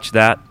did rewatch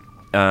that.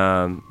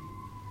 I'm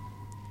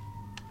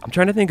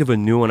trying to think of a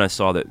new one I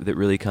saw that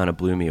really kind of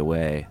blew me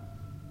away.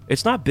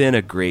 It's not been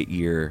a great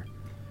year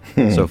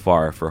so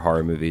far for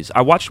horror movies.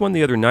 I watched one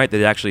the other night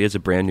that actually is a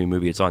brand new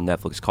movie. It's on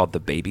Netflix called The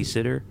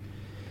Babysitter.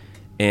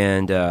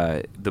 And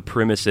the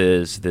premise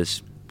is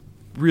this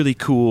really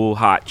cool,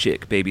 hot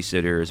chick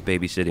babysitter is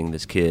babysitting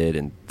this kid,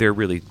 and they're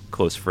really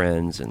close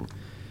friends, and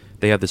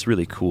they have this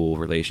really cool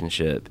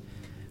relationship.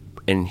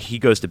 And he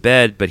goes to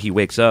bed, but he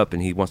wakes up,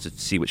 and he wants to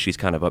see what she's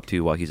kind of up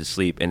to while he's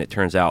asleep. And it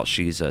turns out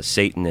she's a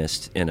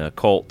Satanist in a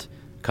cult,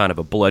 kind of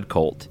a blood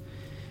cult.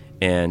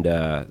 And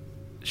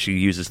she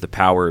uses the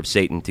power of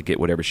Satan to get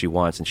whatever she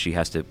wants, and she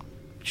has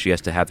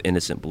to have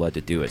innocent blood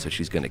to do it, so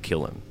she's going to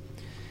kill him.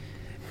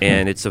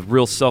 And it's a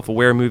real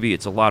self-aware movie.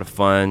 It's a lot of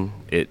fun.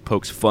 It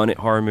pokes fun at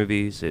horror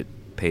movies. It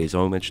pays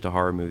homage to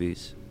horror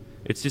movies.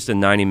 It's just a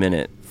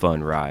 90-minute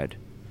fun ride.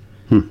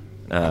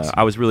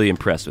 I was really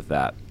impressed with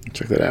that.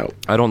 Check that out.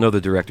 I don't know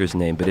the director's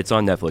name, but it's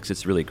on Netflix.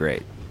 It's really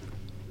great.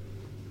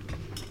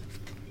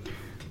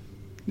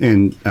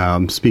 And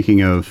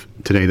speaking of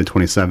today, the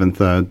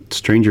 27th,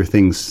 Stranger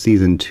Things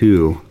Season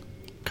 2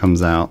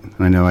 comes out. And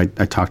I know I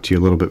talked to you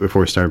a little bit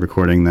before we started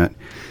recording that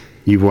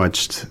you've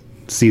watched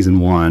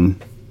Season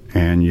 1,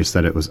 and you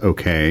said it was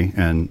okay,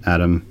 and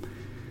Adam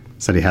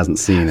said he hasn't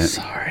seen it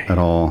at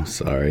all.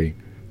 Sorry.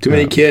 Too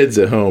many kids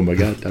at home.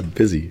 I'm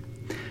busy.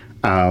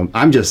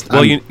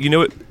 You know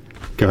what?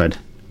 Go ahead.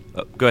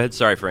 Go ahead.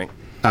 Sorry, Frank.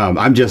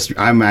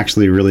 I'm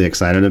actually really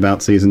excited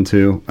about Season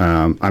 2.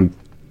 I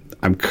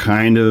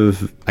kind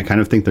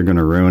of think they're going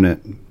to ruin it,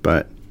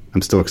 but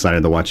I'm still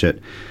excited to watch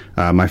it.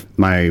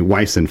 My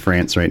wife's in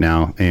France right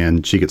now,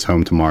 and she gets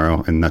home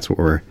tomorrow, and that's what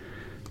we're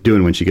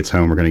doing when she gets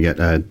home. We're going to get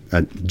a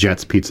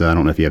Jets pizza. I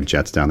don't know if you have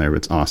Jets down there, but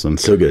it's awesome.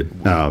 So good.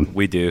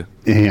 We do.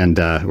 And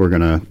we're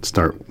going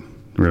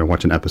to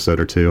watch an episode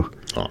or two.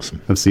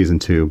 Awesome. Of Season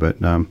 2, but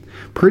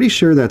pretty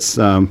sure that's,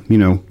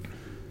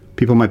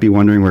 people might be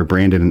wondering where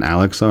Brandon and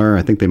Alex are.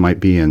 I think they might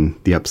be in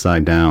the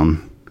Upside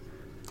Down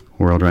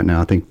world right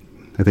now. I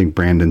think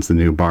Brandon's the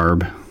new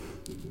Barb.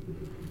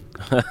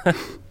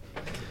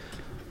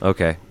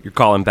 Okay. You're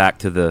calling back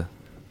to the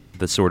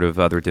sort of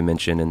other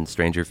dimension in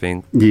Stranger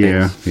Things?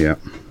 Yeah.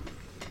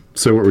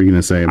 So what were you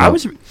going to say about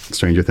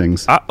Stranger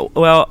Things? I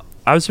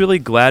was really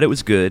glad it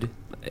was good.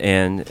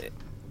 And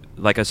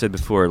like I said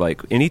before,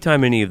 like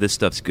anytime any of this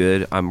stuff's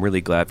good, I'm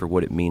really glad for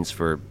what it means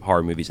for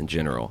horror movies in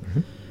general. Mm-hmm.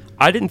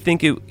 I didn't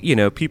think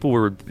it,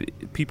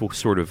 people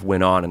sort of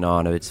went on and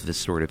on. It's this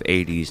sort of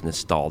 80s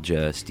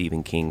nostalgia,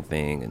 Stephen King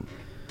thing. And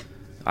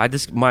I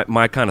just,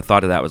 my kind of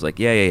thought of that was like,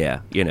 yeah.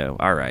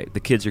 All right.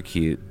 The kids are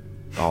cute.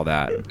 All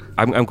that.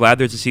 I'm glad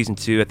there's a Season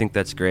 2. I think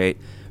that's great.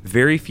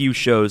 Very few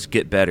shows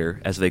get better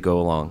as they go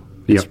along.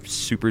 It's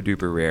super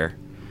duper rare.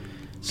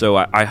 So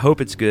I hope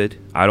it's good.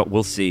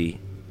 We'll see.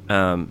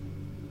 And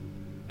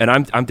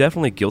I'm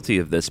definitely guilty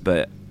of this,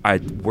 but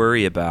I'm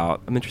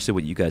interested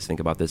what you guys think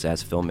about this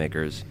as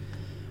filmmakers.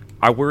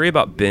 I worry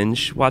about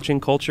binge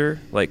watching culture.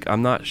 Like,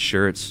 I'm not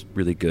sure it's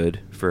really good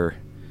for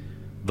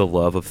the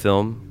love of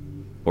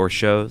film or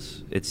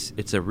shows.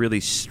 It's a really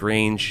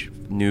strange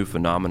new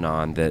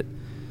phenomenon that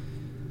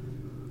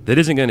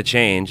isn't going to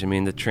change. I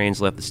mean, the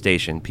train's left the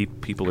station.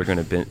 People are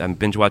going to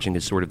binge watching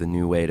is sort of the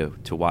new way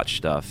to watch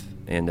stuff.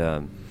 And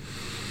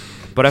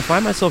but I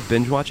find myself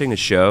binge watching a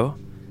show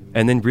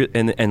and then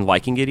and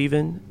liking it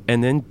even,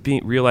 and then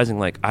realizing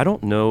like I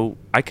don't know,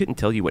 I couldn't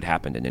tell you what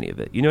happened in any of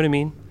it. You know what I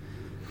mean?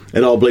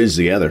 It all blends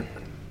together.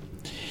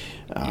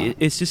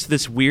 It's just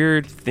this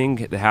weird thing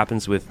that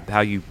happens with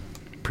how you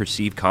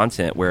perceive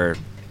content, where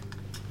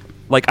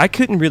like I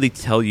couldn't really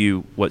tell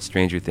you what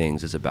Stranger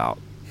Things is about.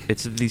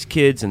 It's these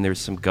kids, and there's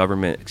some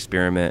government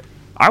experiment.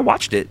 I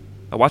watched it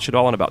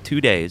all in about 2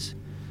 days,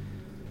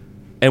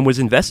 and was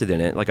invested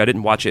in it. Like, I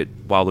didn't watch it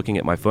while looking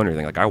at my phone or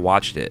anything. Like, I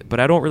watched it, but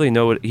I don't really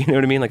know what, you know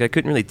what I mean? Like, I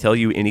couldn't really tell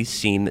you any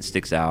scene that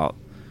sticks out.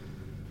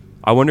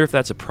 I wonder if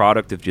that's a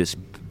product of just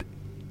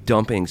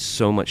dumping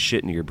so much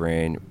shit into your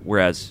brain,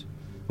 whereas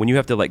when you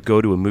have to, like,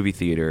 go to a movie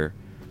theater,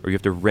 or you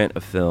have to rent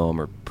a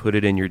film, or put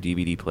it in your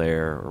DVD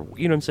player, or,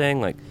 you know what I'm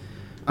saying? Like,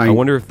 I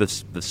wonder if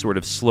the sort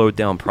of slowed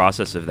down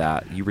process of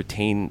that, you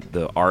retain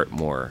the art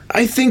more.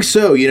 I think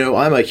so.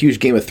 I'm a huge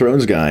Game of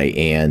Thrones guy,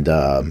 and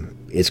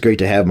it's great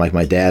to have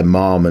my dad,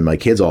 mom, and my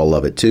kids all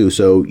love it too.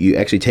 So you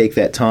actually take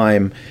that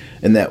time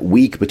and that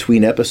week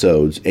between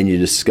episodes, and you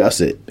discuss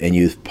it, and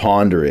you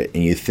ponder it,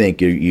 and you think,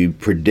 you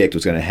predict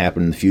what's going to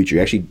happen in the future.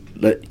 You actually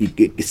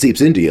it seeps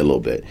into you a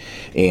little bit,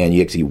 and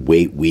you actually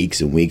wait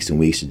weeks and weeks and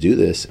weeks to do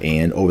this.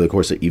 And over the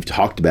course that you've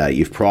talked about it,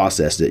 you've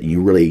processed it, and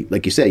you really,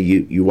 like you said,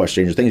 you watch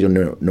Stranger Things, you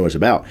don't know what it's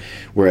about.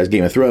 Whereas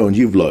Game of Thrones,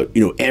 you've looked,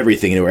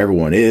 everything, where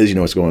everyone is,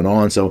 what's going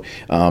on. So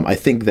I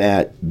think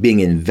that being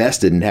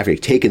invested and having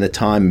taken the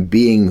time,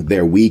 being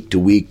there week to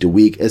week to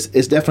week, is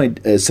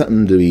definitely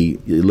something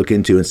to look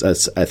into.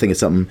 I think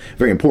it's something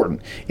very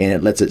important, and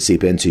it lets it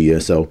seep into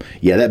you. So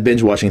yeah, that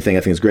binge watching thing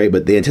I think is great,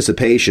 but the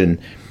anticipation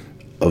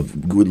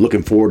of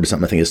looking forward to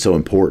something I think is so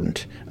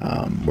important.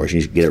 Whereas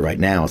you get it right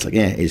now, it's like,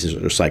 it's just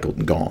recycled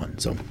and gone.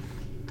 So,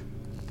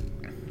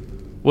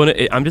 well,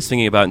 I'm just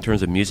thinking about in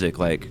terms of music.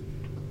 Like,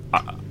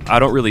 I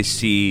don't really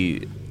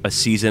see a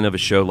season of a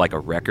show like a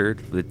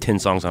record, with 10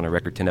 songs on a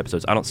record, 10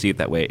 episodes. I don't see it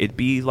that way. It'd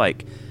be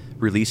like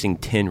releasing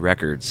 10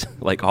 records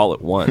like all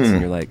at once,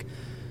 and you're like,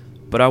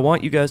 but I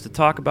want you guys to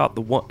talk about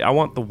the one. I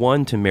want the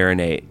one to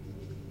marinate,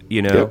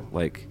 you know, Yep.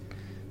 like.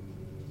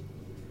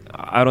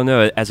 I don't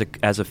know. As a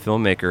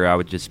filmmaker, I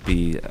would just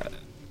be,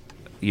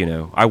 you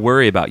know, I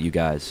worry about you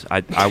guys.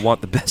 I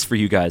want the best for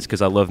you guys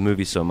because I love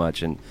movies so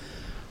much. And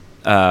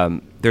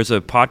there's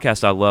a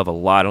podcast I love a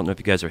lot. I don't know if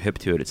you guys are hip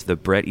to it. It's the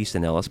Bret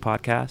Easton Ellis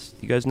podcast.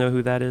 You guys know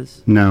who that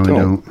is? No, I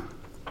don't.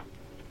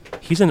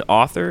 He's an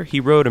author. He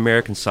wrote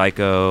American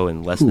Psycho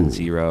and Less Than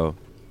Zero.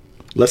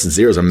 Less Than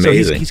Zero is So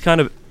amazing.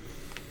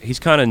 he's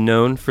kind of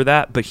known for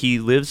that, but he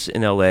lives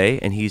in LA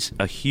and he's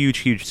a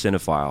huge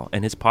cinephile.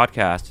 And his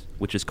podcast,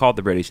 which is called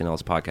the Bret Easton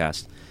Ellis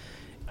Podcast,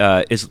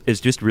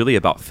 is just really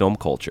about film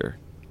culture.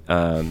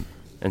 And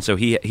so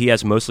he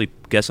has mostly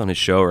guests on his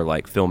show are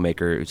like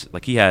filmmakers.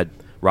 Like he had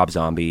Rob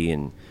Zombie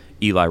and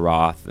Eli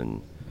Roth,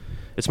 and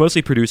it's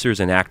mostly producers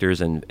and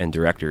actors and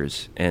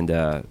directors.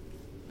 And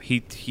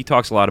he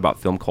talks a lot about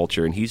film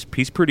culture, and he's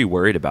pretty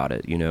worried about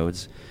it. You know,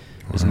 is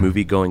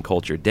movie going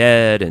culture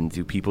dead, and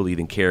do people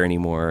even care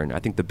anymore? And I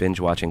think the binge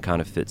watching kind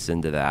of fits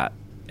into that.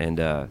 And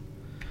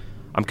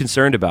I'm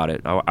concerned about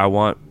it. I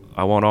want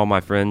all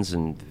my friends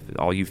and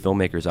all you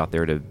filmmakers out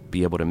there to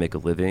be able to make a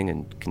living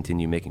and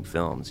continue making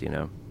films, you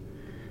know.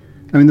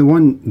 I mean, the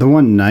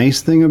one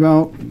nice thing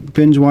about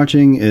binge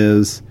watching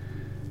is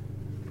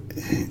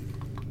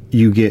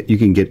you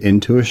can get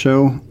into a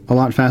show a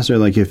lot faster.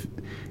 Like if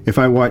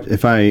I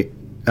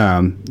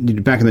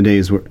back in the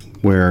days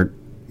where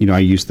you know, I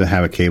used to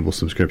have a cable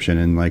subscription,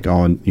 and like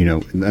you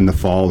know, in the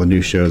fall the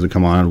new shows would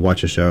come on. I'd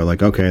watch a show,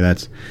 like, okay,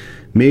 that's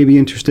maybe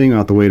interesting. I'll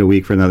have to wait a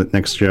week for the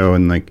next show,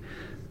 and like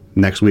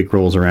next week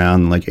rolls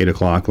around, like 8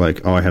 o'clock, like,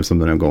 oh, I have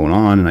something going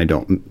on, and I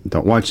don't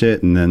watch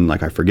it, and then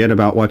like I forget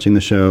about watching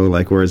the show.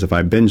 Like, whereas if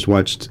I binge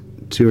watched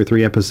 2 or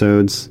 3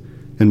 episodes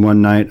in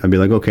one night, I'd be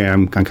like, okay,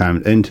 I'm kind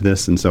of into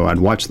this, and so I'd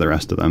watch the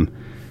rest of them.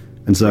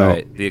 And so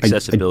right, the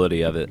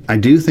accessibility of it. I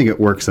do think it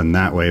works in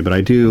that way, but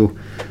I do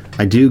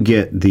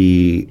get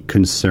the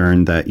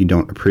concern that you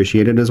don't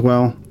appreciate it as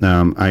well.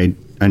 I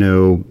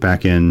know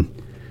back in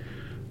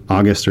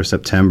August or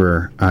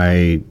September,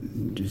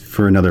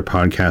 for another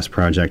podcast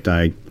project,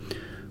 I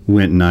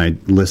went and I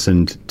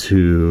listened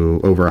to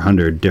over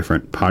 100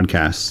 different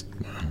podcasts,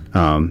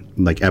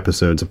 like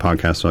episodes of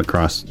podcasts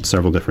across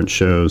several different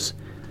shows,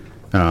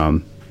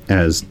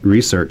 as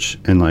research,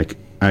 and like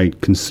I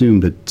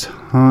consumed a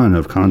ton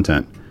of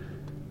content.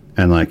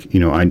 And like, you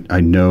know,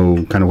 I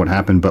know kind of what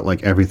happened, but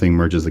like everything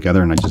merges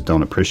together, and I just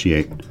don't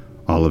appreciate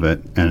all of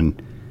it.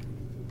 And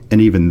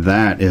even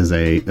that is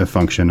a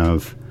function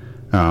of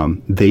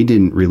they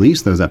didn't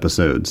release those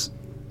episodes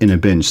in a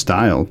binge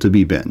style to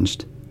be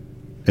binged.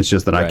 It's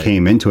just that I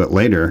came into it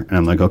later, and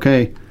I'm like,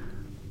 okay,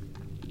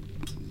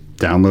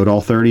 download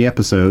all 30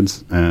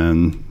 episodes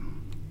and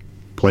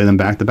play them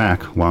back to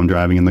back while I'm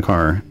driving in the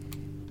car.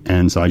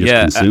 And so I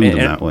just consumed them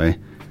that way.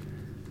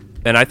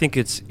 And I think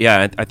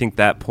I think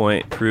that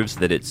point proves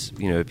that it's,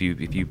 you know, if you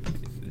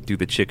do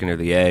the chicken or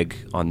the egg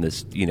on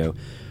this, you know,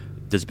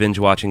 does binge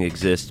watching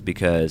exist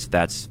because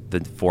that's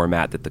the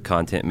format that the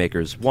content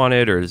makers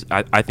wanted, or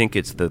I think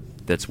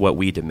that's what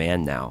we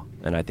demand now,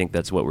 and I think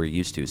that's what we're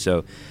used to.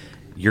 So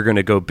you're going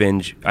to go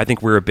binge. I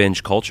think we're a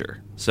binge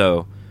culture,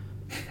 so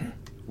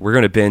we're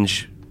going to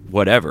binge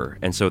whatever.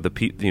 And so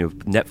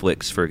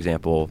Netflix, for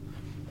example,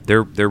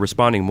 they're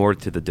responding more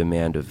to the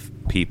demand of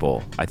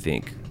people, I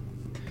think.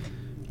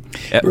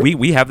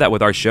 We have that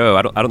with our show.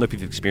 I don't know if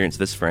you've experienced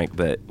this, Frank,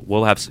 but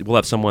we'll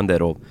have someone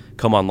that'll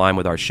come online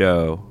with our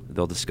show.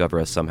 They'll discover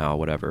us somehow,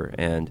 whatever,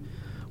 and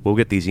we'll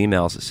get these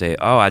emails that say,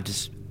 "Oh, I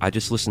just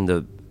listened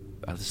to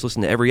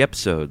every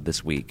episode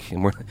this week,"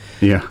 and we're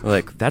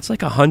like, "That's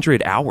like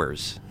 100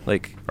 hours.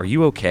 Like, are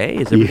you okay?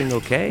 Is everything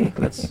okay?"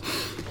 That's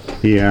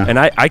And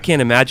I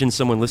can't imagine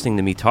someone listening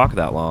to me talk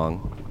that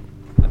long.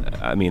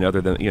 I mean,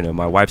 other than, you know,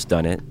 my wife's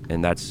done it,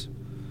 and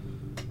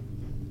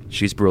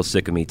she's real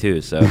sick of me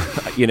too, so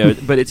you know.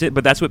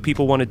 But that's what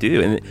people want to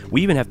do, and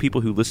we even have people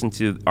who listen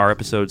to our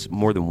episodes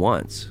more than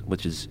once,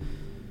 which is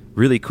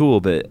really cool.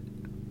 But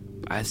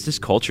it's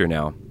just culture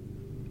now.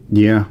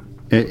 Yeah,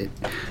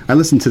 I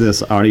listened to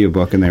this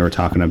audiobook, and they were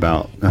talking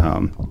about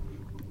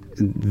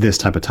this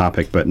type of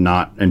topic, but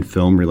not in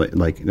film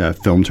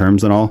film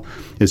terms at all.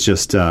 It's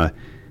just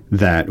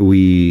that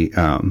we,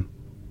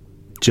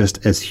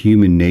 just as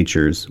human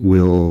natures,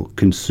 will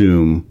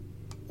consume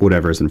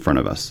whatever's in front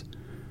of us.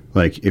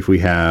 Like, if we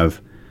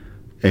have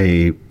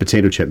a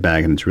potato chip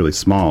bag and it's really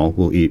small,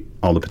 we'll eat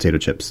all the potato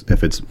chips.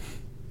 If it's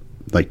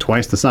like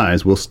twice the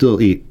size, we'll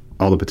still eat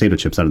all the potato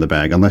chips out of the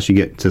bag, unless you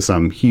get to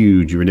some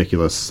huge,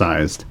 ridiculous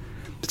sized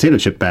potato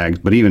chip bags.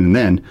 But even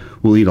then,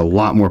 we'll eat a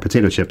lot more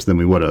potato chips than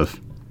we would have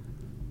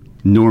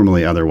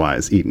normally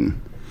otherwise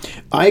eaten.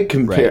 I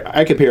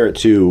compare it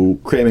to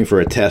cramming for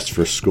a test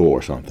for school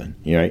or something.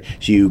 You know, right?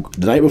 So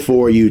the night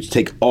before, you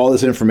take all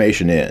this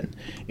information in,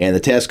 and the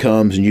test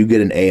comes and you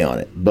get an A on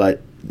it.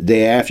 But the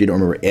day after, you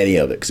don't remember any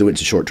of it because it went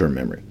to short-term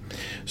memory.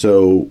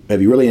 So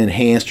have you really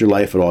enhanced your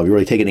life at all? Have you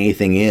really taken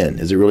anything in?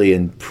 Has it really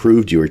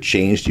improved you or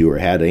changed you or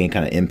had any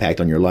kind of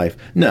impact on your life?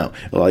 No.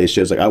 A lot of these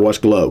shows, like I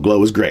watched Glow. Glow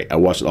was great. I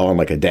watched it all in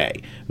like a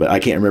day. But I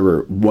can't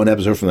remember one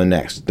episode from the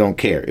next. Don't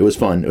care. It was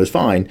fun. It was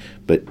fine,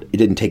 but it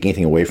didn't take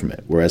anything away from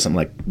it. Whereas something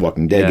like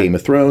Walking Dead, Game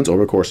of Thrones,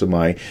 over the course of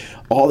my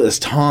all this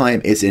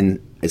time,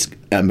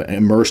 I'm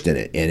immersed in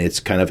it, and it's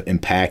kind of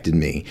impacted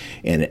me,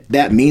 and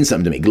that means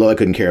something to me. Glow, I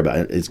couldn't care about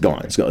it. It's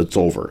gone. It's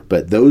over.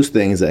 But those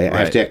things that I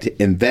have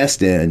to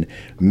invest in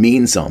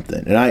mean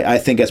something, and I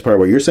think that's part of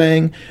what you're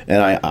saying,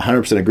 and I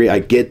 100% agree. I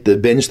get the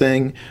binge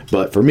thing,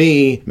 but for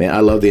me, man,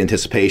 I love the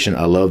anticipation.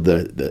 I love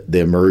the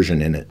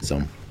immersion in it.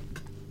 So,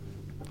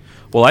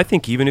 well, I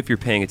think even if you're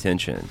paying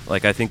attention,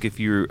 like I think if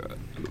you're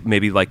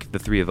maybe like the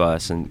three of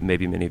us and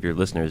maybe many of your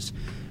listeners,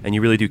 and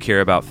you really do care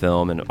about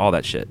film and all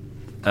that shit,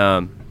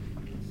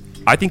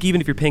 I think even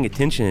if you're paying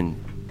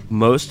attention,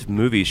 most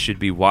movies should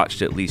be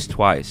watched at least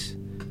twice.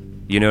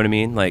 You know what I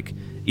mean? Like,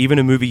 even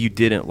a movie you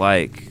didn't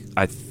like,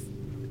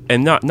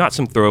 and not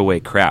some throwaway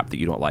crap that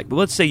you don't like, but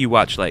let's say you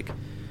watch,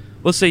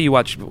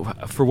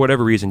 for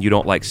whatever reason, you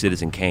don't like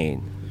Citizen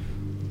Kane.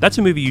 That's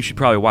a movie you should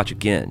probably watch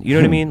again. You know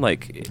what I mean?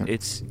 Like,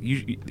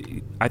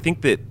 I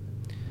think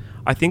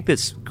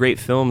that great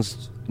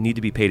films need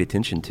to be paid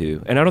attention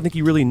to, and I don't think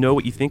you really know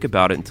what you think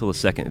about it until a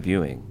second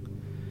viewing.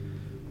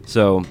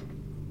 So...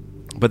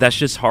 But that's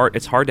just hard.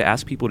 It's hard to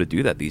ask people to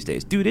do that these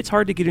days. Dude, it's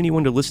hard to get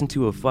anyone to listen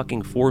to a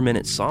fucking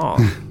 4-minute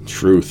song.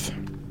 Truth.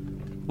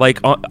 Like,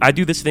 I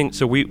do this thing.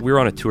 So we're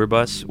on a tour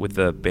bus with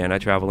the band I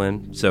travel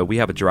in. So we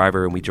have a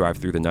driver, and we drive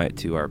through the night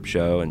to our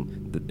show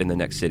and in the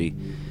next city.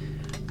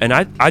 And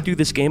I do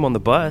this game on the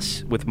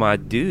bus with my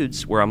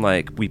dudes where I'm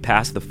like, we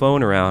pass the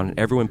phone around,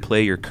 everyone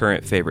play your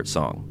current favorite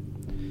song.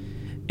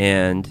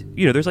 And,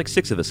 there's like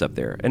 6 of us up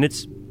there. And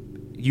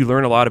you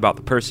learn a lot about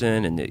the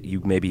person, and you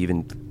maybe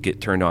even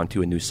get turned on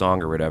to a new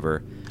song or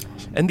whatever.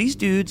 And these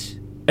dudes,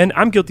 and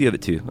I'm guilty of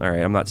it too, all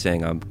right, I'm not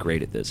saying I'm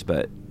great at this,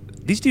 but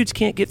these dudes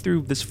can't get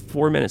through this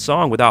 4-minute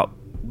song without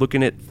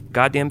looking at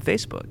goddamn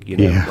Facebook,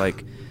 Yeah.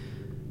 Like,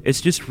 it's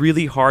just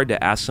really hard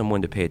to ask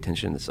someone to pay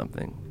attention to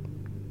something.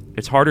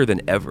 It's harder than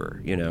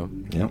ever, Yep.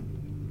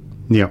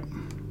 Yep.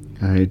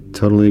 I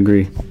totally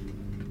agree.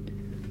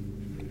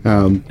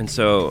 And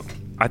so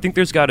I think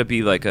there's got to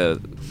be like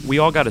we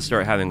all got to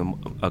start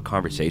having a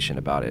conversation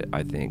about it,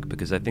 I think,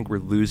 because I think we're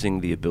losing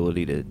the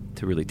ability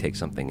to really take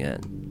something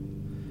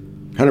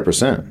in.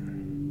 100%.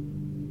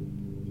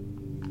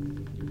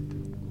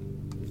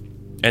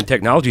 And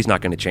technology's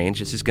not going to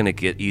change. It's just going to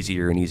get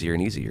easier and easier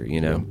and easier,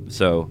 Yeah.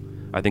 So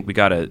I think we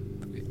got to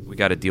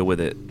deal with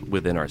it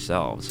within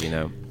ourselves,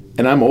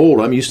 And I'm old.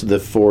 I'm used to the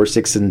 4,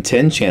 6, and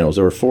 10 channels.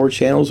 There were 4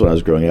 channels when I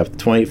was growing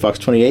up. Fox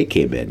 28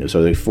 came in.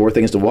 So there were 4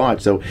 things to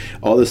watch. So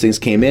all those things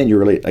came in. You're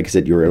really, like I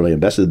said, you were really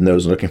invested in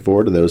those and looking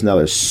forward to those. Now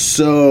there's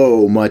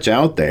so much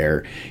out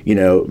there.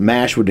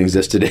 MASH wouldn't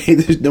exist today.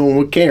 No one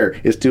would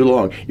care. It's too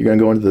long. You're going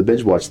to go into the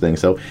binge watch thing.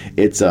 So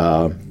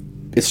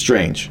it's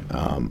strange.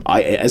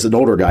 As an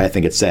older guy, I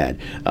think it's sad.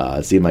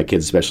 Seeing my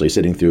kids, especially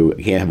sitting through,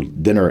 can't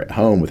have dinner at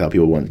home without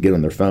people wanting to get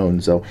on their phone.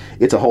 So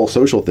it's a whole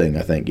social thing.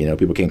 I think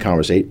people can't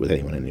conversate with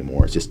anyone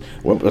anymore. It's just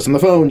what's on the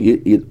phone.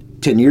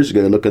 10 years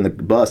ago, they look on the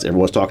bus,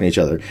 everyone's talking to each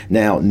other.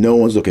 Now, no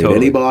one's looking at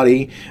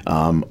anybody.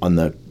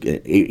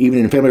 Even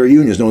in family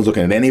reunions, no one's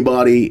looking at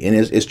anybody, and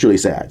it's truly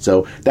sad.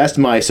 So that's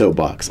my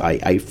soapbox. I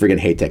friggin'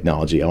 hate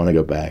technology. I want to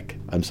go back.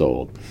 I'm so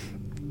old.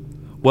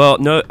 Well,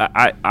 no,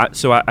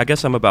 I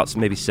guess I'm about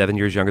maybe 7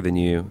 years younger than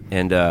you,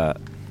 and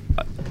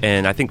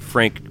I think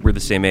Frank, we're the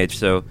same age.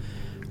 So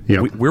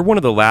Yep. we're one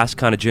of the last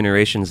kind of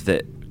generations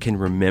that can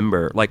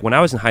remember. Like when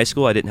I was in high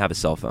school, I didn't have a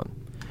cell phone.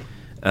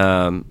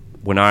 I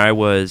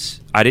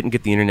didn't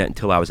get the internet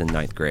until I was in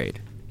 9th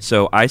grade.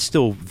 So I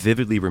still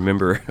vividly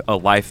remember a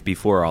life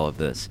before all of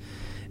this,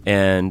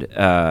 and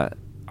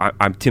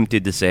I'm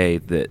tempted to say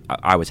that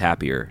I was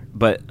happier,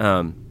 but.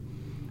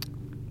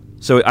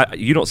 So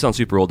you don't sound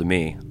super old to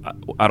me.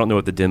 I don't know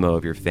what the demo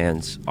of your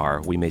fans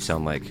are. We may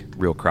sound like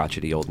real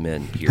crotchety old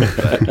men here.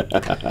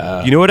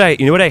 But you know what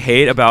I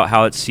hate about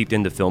how it's seeped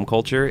into film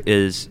culture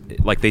is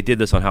like they did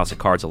this on House of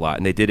Cards a lot,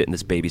 and they did it in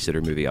this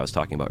Babysitter movie I was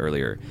talking about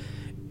earlier.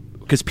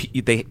 Because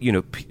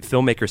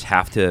filmmakers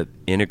have to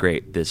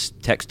integrate this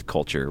text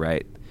culture,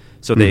 right?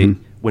 So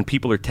when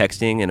people are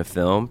texting in a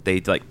film,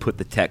 they like put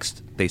the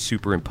text, they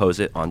superimpose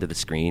it onto the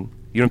screen.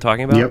 You know what I'm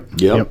talking about?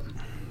 Yep.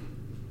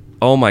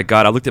 Oh my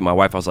God, I looked at my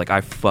wife, I was like,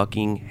 I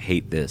fucking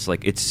hate this.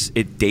 Like,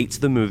 it dates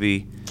the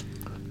movie.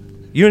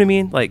 You know what I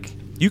mean? Like,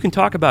 you can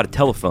talk about a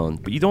telephone,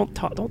 but you don't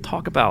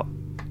talk about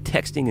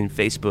texting and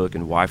Facebook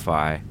and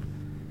Wi-Fi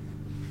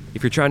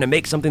if you're trying to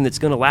make something that's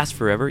going to last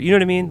forever. You know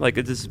what I mean? Like,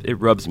 it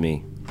rubs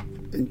me.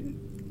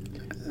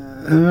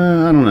 I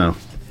don't know.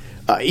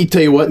 You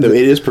tell you what, though,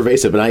 it is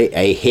pervasive, and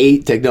I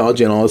hate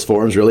technology on all its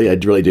forms, really. I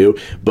really do.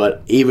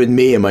 But even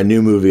me in my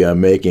new movie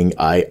I'm making,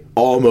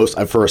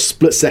 for a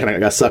split second, I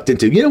got sucked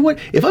into, you know what?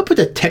 If I put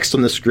the text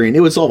on the screen,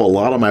 it would solve a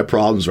lot of my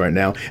problems right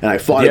now. And I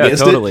fought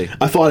against it.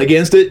 I fought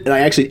against it,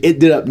 and it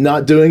ended up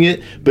not doing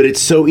it, but it's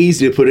so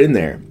easy to put in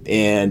there.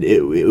 And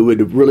it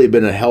would have really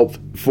been a help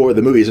for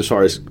the movies as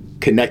far as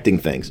connecting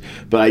things,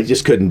 but I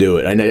just couldn't do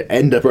it. I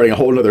ended up writing a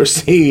whole other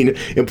scene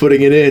and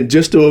putting it in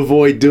just to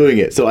avoid doing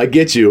it. So I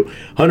get you,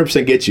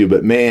 100% get you,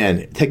 but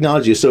man,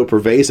 technology is so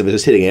pervasive, it's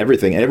just hitting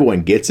everything, and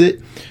everyone gets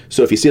it.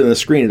 So if you see it on the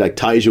screen, it like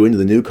ties you into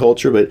the new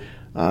culture, but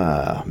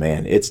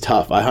man, it's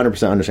tough. I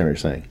 100% understand what you're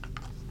saying.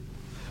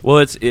 Well,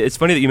 it's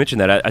funny that you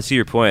mentioned that. I see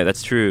your point.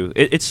 That's true.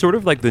 It's sort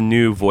of like the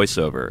new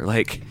voiceover.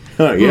 Like,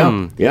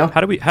 yeah.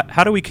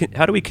 How do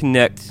we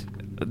connect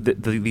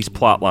these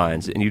plot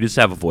lines? And you just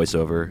have a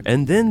voiceover,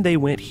 and then they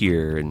went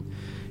here, and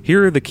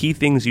here are the key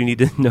things you need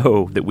to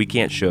know that we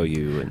can't show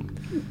you.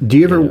 And do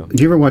you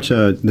ever watch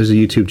there's a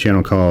YouTube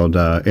channel called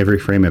Every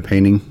Frame a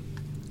Painting?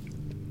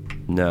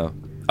 No.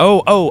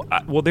 Well,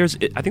 I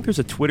think there's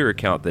a Twitter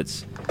account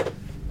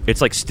it's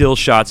like still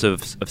shots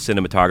of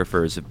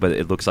cinematographers, but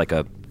it looks like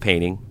a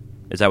painting.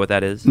 Is that what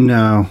that is?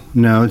 No.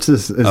 It's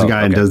this a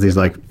guy who does these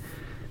like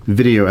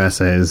video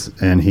essays,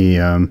 and he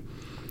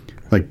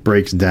like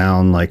breaks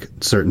down like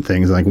certain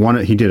things. Like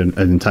he did an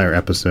entire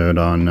episode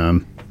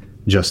on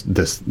just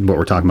this, what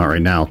we're talking about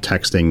right now,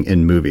 texting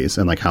in movies,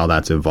 and like how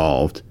that's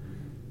evolved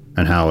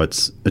and how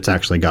it's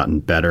actually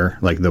gotten better.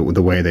 Like the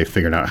way they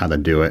figured out how to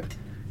do it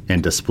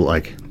and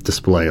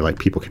display like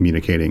people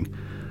communicating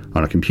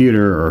on a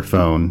computer or a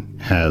phone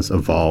has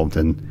evolved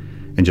and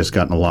just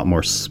gotten a lot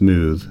more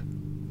smooth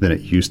than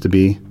it used to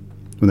be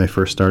when they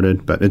first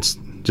started. But it's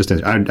just,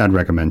 I'd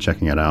recommend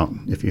checking it out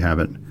if you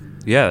haven't.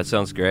 Yeah, that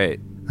sounds great.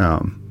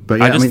 But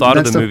yeah, I just thought that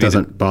of the stuff movie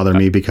doesn't bother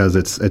me because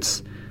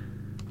it's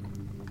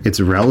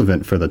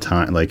relevant for the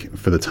time,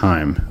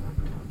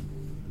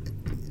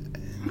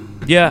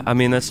 Yeah, I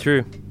mean, that's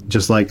true.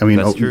 Just like, I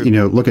mean, look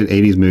at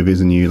 80s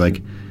movies and you're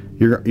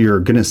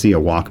going to see a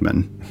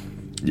Walkman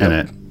in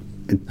it.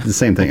 It's the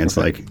same thing. It's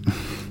like,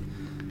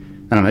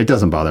 I don't know, it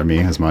doesn't bother me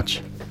as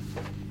much.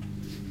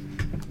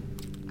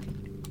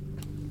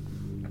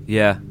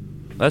 Yeah,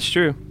 that's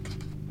true.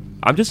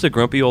 I'm just a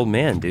grumpy old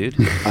man, dude.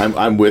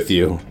 I'm with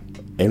you,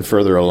 and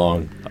further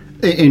along.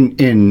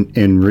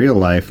 In real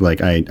life,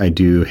 like I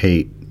do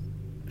hate.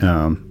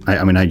 I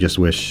almost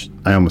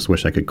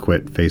wish I could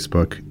quit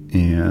Facebook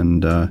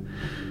and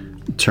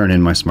turn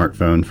in my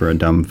smartphone for a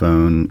dumb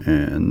phone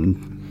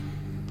and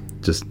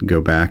just go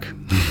back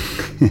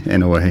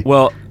in a way.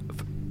 Well,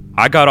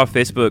 I got off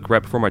Facebook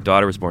right before my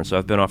daughter was born, so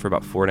I've been off for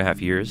about 4.5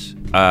 years.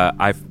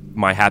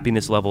 My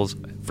happiness levels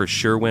for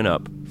sure went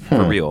up,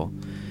 for real.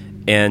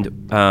 And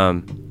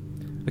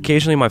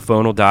occasionally my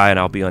phone will die and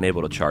I'll be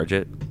unable to charge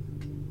it.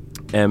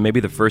 And maybe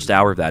the first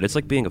hour of that, it's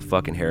like being a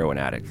fucking heroin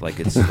addict.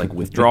 Like, it's like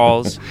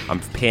withdrawals, I'm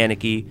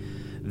panicky.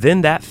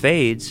 Then that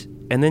fades,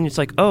 and then it's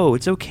like, oh,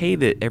 it's okay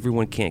that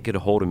everyone can't get a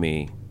hold of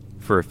me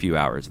for a few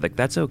hours. Like,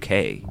 that's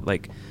okay.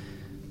 Like,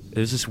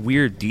 there's this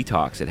weird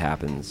detox that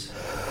happens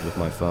with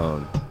my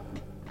phone.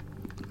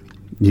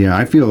 Yeah,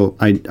 I feel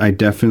I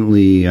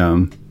definitely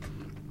I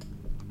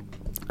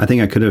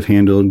think I could have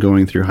handled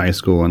going through high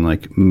school in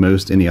like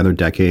most any other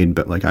decade,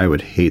 but like I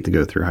would hate to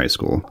go through high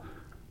school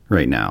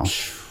right now.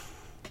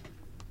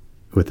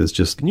 With this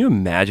just... Can you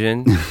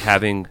imagine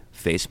having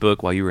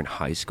Facebook while you were in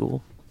high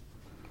school?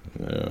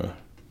 Yeah.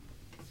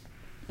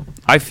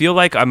 I feel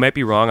like I might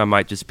be wrong. I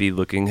might just be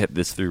looking at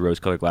this through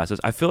rose-colored glasses.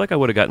 I feel like I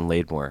would have gotten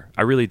laid more.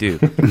 I really do.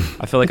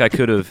 I feel like I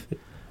could have.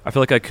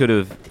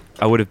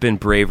 I would have been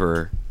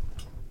braver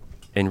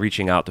in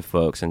reaching out to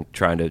folks and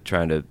trying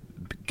to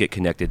get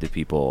connected to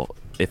people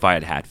if I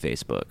had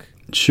Facebook.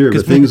 Sure,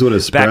 but things would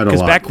have spread a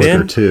lot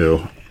quicker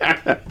too.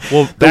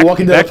 Well, the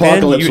Walking Dead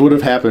apocalypse would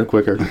have happened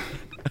quicker.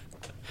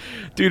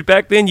 Dude,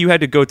 back then you had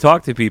to go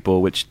talk to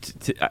people, which,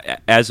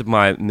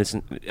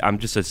 I'm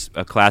just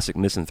a classic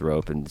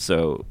misanthrope, and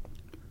so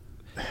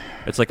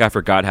it's like I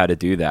forgot how to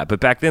do that. But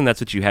back then,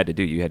 that's what you had to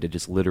do. You had to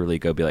just literally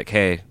go be like,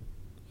 hey,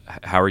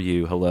 how are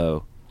you?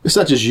 Hello. It's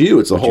not just you.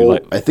 It's the whole,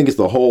 I think it's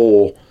the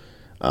whole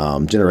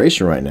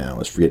generation right now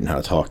is forgetting how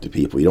to talk to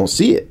people. You don't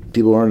see it.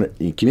 People aren't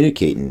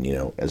communicating,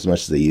 as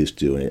much as they used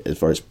to, and as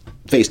far as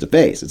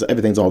face-to-face.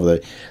 Everything's all over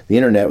the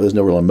internet. There's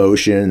no real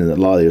emotion, and a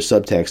lot of their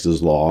subtext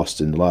is lost,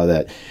 and a lot of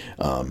that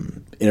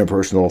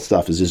interpersonal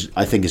stuff is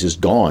just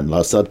gone. A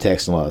lot of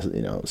subtext and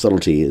a lot of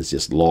subtlety is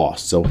just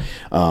lost. So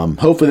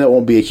hopefully that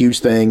won't be a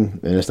huge thing,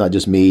 and it's not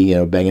just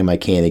me banging my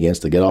can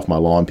against to get off my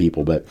lawn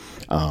people, but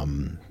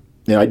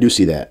I do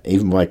see that.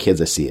 Even with my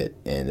kids, I see it,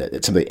 and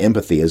it's something.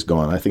 Empathy is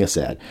gone. I think it's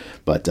sad,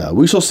 but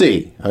we shall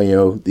see.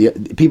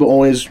 The people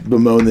always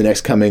bemoan the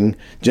next coming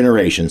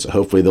generation, so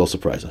hopefully they'll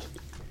surprise us.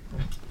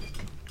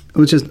 It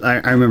was just I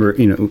remember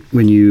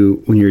when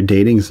you're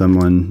dating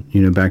someone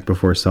back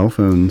before cell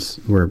phones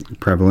were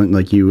prevalent,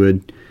 like you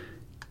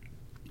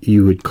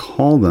would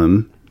call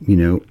them,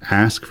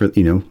 ask for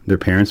their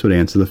parents would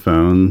answer the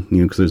phone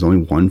because there's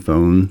only one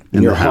phone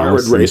in your the heart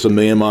house, would race a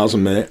million miles a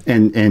minute,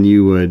 and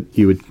you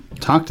would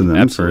talk to them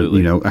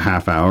Absolutely. for a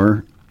half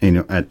hour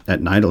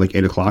at night at like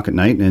 8 o'clock at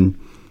night, and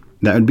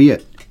that would be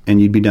it,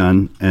 and you'd be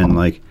done, and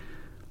like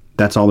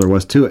that's all there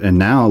was to it. And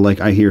now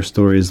like I hear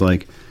stories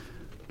like,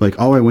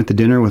 oh, I went to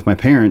dinner with my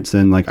parents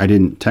and like I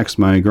didn't text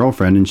my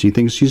girlfriend and she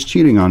thinks she's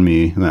cheating on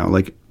me now.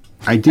 Like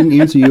I didn't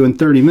answer you in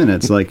 30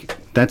 minutes. Like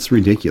that's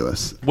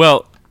ridiculous.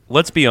 Well,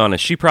 let's be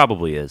honest. She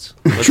probably is.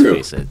 Let's True.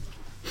 face it.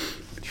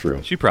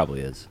 True. She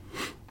probably is.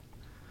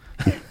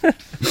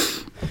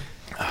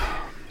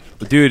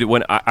 Dude,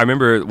 when I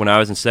remember when I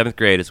was in 7th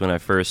grade is when I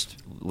first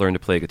learned to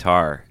play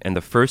guitar, and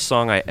the first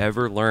song I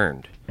ever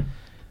learned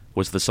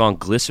was the song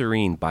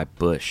 "Glycerine" by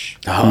Bush.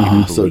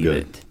 Oh, so Believe good.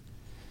 it.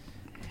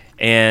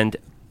 And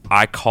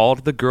I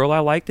called the girl I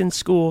liked in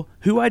school,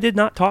 who I did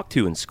not talk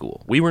to in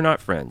school. We were not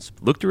friends.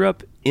 Looked her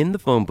up in the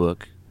phone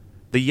book,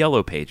 the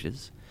yellow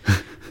pages,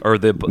 or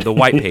the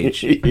white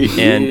page,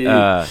 and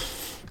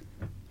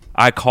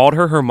I called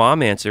her. Her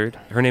mom answered.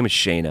 Her name is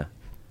Shayna.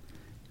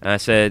 And I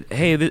said,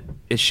 "Hey,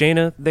 is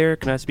Shayna there?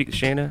 Can I speak to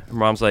Shayna?" Her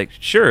mom's like,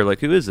 "Sure.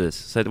 Like, who is this?"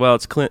 I said, "Well,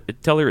 it's Clint.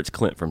 Tell her it's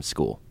Clint from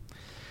school."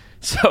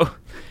 So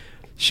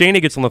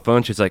Shayna gets on the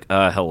phone. She's like,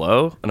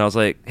 "Hello?" And I was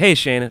like, "Hey,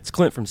 Shayna, it's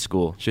Clint from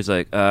school." She's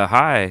like,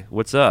 "Hi,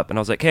 what's up?" And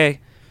I was like, "Hey,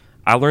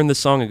 I learned this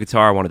song on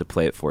guitar. I wanted to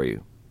play it for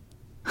you."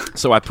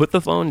 So I put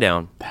the phone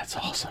down. That's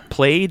awesome.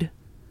 Played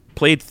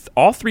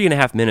all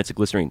 3.5 minutes of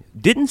Glycerine.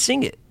 Didn't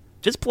sing it.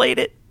 Just played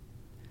it.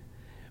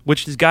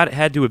 Which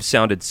had to have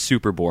sounded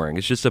super boring.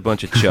 It's just a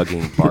bunch of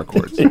chugging bar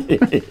chords.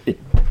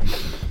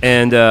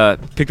 And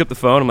picked up the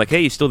phone. I'm like,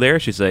 "Hey, you still there?"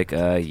 She's like,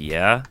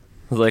 "Yeah."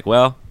 I was like,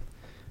 "Well,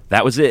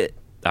 that was it.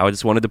 I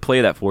just wanted to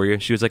play that for you."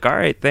 She was like, "All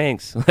right,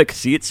 thanks." Like,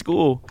 see you at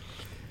school.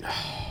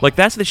 Like,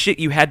 that's the shit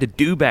you had to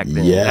do back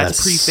then. Yes.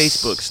 That's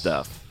pre-Facebook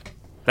stuff.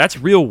 That's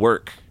real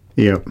work.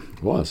 Yep.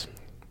 It was.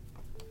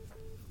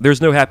 There's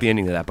no happy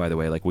ending to that, by the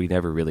way. Like, we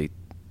never really...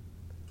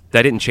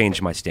 That didn't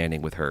change my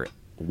standing with her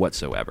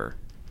whatsoever.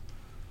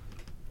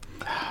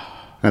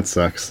 That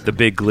sucks. The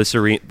big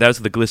Glycerine... That was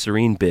the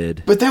Glycerine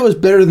bid. But that was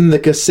better than the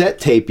cassette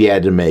tape you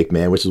had to make,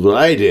 man, which is what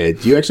I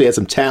did. You actually had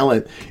some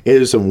talent. It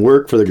was some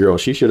work for the girl.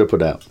 She should have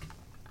put out.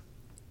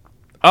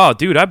 Oh,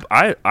 dude,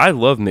 I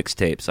love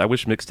mixtapes. I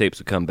wish mixtapes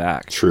would come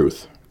back.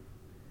 Truth.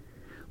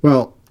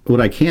 Well,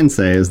 what I can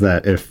say is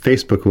that if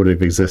Facebook would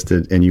have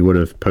existed and you would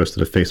have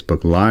posted a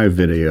Facebook Live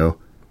video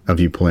of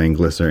you playing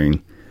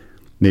Glycerine,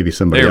 maybe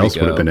somebody There we else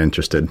would have go. been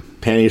interested.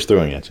 Pennies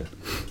throwing at you.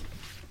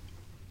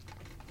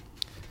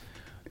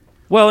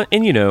 Well,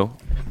 and you know,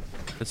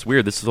 it's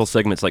weird. This whole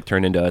segment's like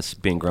turned into us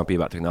being grumpy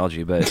about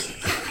technology, but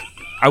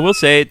I will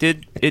say it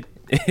did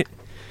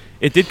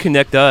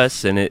connect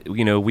us, and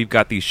we've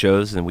got these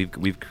shows, and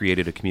we've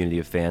created a community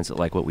of fans that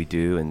like what we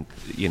do, and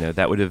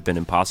that would have been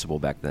impossible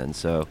back then.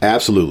 So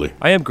Absolutely.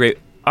 I am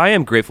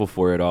grateful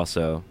for it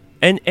also,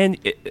 and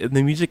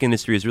the music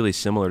industry is really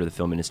similar to the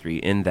film industry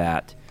in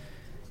that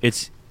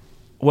it's.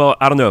 Well,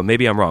 I don't know.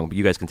 Maybe I'm wrong, but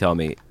you guys can tell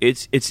me.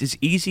 It's as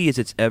easy as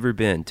it's ever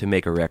been to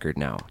make a record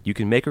now. You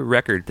can make a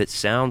record that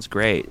sounds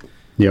great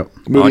Yep.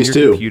 Movies on your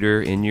too.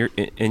 computer in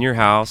your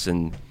house,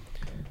 and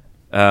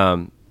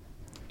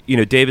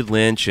David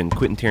Lynch and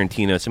Quentin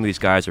Tarantino. Some of these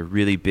guys are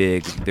really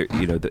big. They're,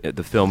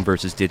 the film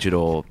versus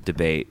digital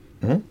debate.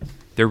 Mm-hmm.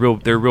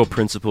 They're real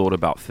principled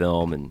about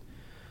film, and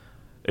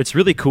it's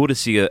really cool to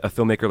see a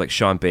filmmaker like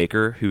Sean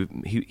Baker, who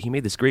he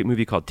made this great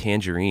movie called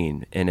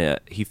Tangerine, and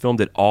he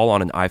filmed it all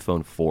on an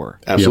iPhone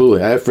 4.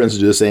 Absolutely. I have friends who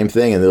do the same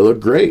thing, and they look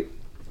great.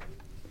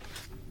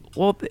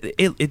 Well,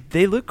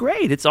 they look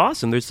great. It's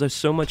awesome. There's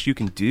so much you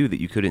can do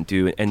that you couldn't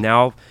do, and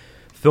now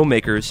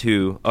filmmakers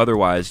who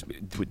otherwise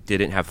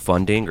didn't have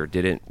funding or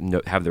didn't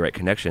have the right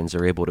connections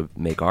are able to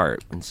make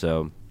art, and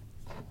so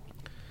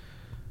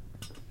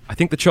I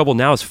think the trouble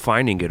now is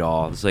finding it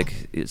all. It's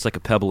like a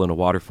pebble in a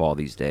waterfall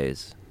these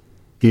days.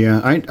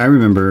 Yeah, I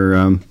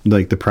remember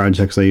like the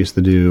projects I used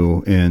to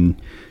do in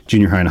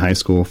junior high and high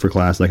school for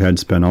class. Like I'd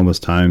spend all this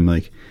time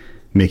like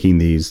making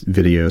these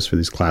videos for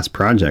these class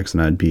projects,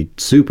 and I'd be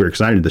super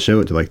excited to show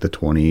it to like the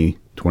 20,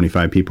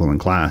 25 people in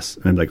class.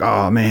 And I'd be like,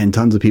 "Oh man,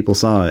 tons of people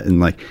saw it." And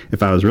like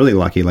if I was really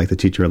lucky, like the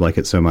teacher would like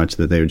it so much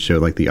that they would show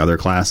like the other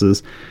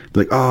classes.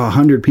 Be like, "Oh,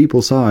 100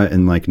 people saw it."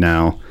 And like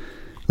now,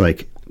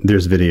 like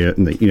there's video,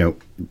 and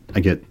I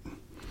get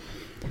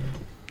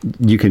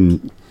you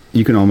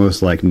can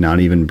almost like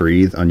not even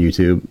breathe on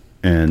YouTube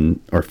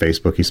or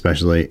Facebook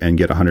especially, and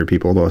get 100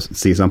 people to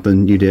see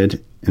something you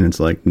did, and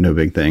it's like no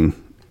big thing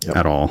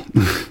at all.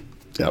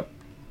 Yep.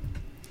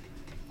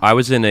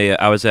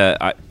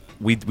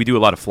 We do a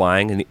lot of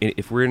flying, and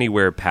if we're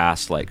anywhere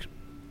past like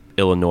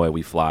Illinois,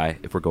 we fly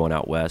if we're going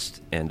out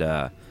west,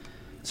 and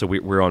so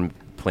we're on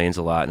planes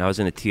a lot. And I was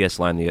in a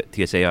TSA line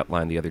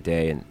the other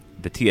day, and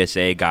the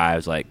TSA guy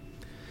was like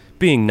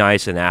being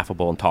nice and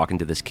affable and talking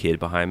to this kid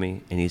behind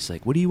me, and he's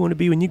like, "What do you want to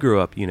be when you grow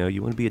up? You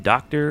want to be a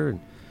doctor?"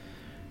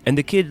 And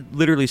the kid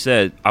literally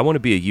said, "I want to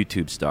be a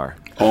YouTube star."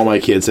 All my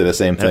kids say the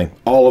same thing.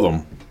 All of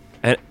them.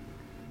 And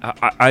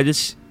I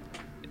just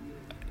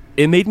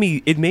it made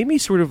me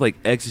sort of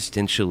like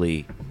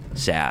existentially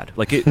sad.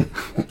 Like it Yep.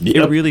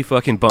 it really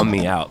fucking bummed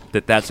me out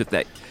that's what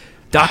that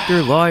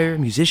doctor, lawyer,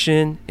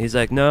 musician. He's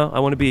like, "No, I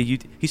want to be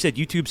he said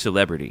YouTube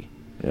celebrity."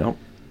 Yep.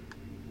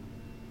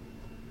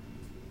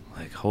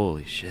 Like,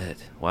 holy shit.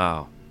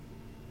 Wow.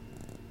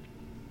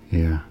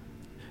 Yeah.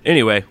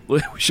 Anyway,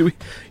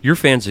 your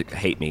fans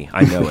hate me.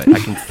 I know it. I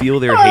can feel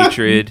their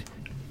hatred.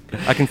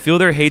 I can feel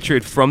their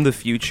hatred from the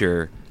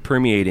future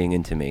permeating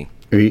into me.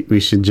 We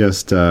should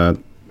just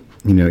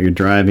you're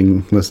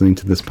driving, listening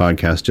to this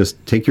podcast,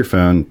 just take your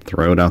phone,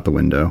 throw it out the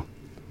window,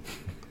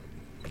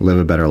 live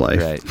a better life.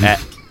 Right.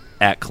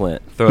 At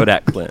Clint. Throw it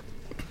at Clint.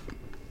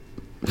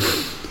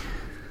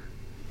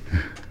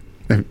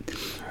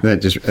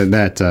 There's a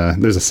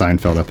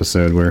Seinfeld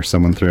episode where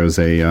someone throws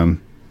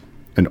an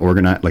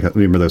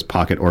remember those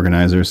pocket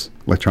organizers,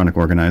 electronic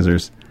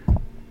organizers,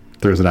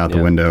 throws it out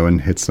the window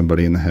and hits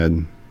somebody in the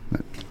head.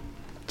 That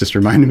just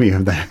reminded me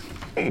of that.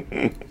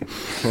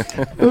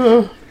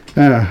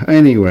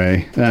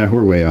 Anyway,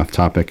 we're way off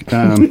topic.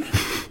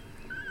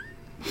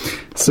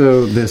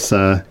 So this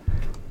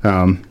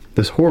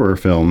horror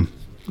film,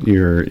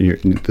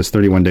 this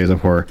 31 Days of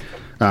Horror.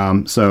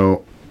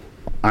 So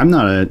I'm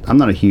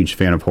not a huge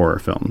fan of horror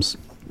films.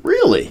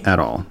 Really? At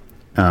all.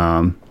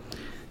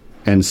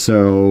 And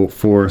so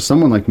for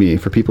someone like me,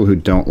 for people who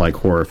don't like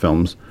horror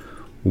films,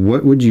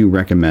 what would you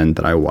recommend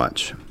that I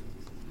watch?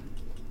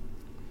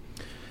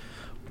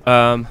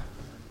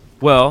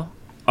 Well,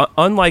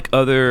 unlike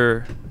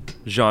other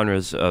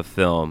genres of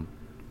film,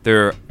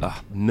 there are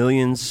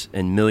millions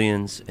and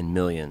millions and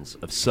millions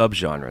of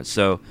subgenres.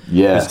 So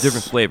yes, it's a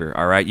different flavor.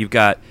 All right, you've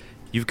got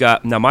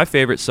now. My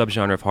favorite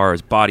subgenre of horror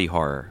is body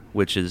horror,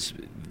 which is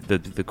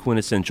the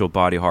quintessential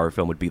body horror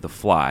film would be The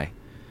Fly.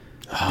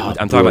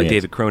 I'm talking about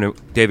David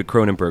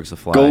Cronenberg's The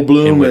Fly.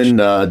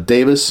 Goldblum and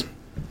Davis.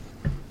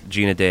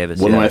 Gina Davis,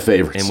 one of my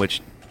favorites. In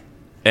which,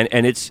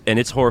 and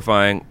it's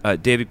horrifying.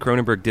 David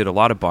Cronenberg did a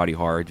lot of body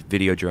horror.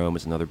 Videodrome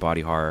is another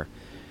body horror.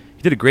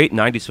 He did a great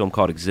 90s film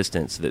called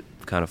Existence that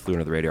kind of flew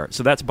under the radar.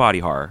 So that's body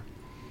horror.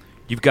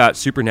 You've got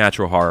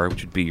supernatural horror,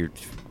 which would be your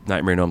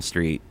Nightmare on Elm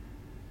Street,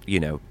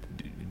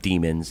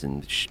 demons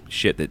and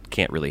shit that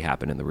can't really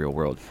happen in the real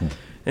world. And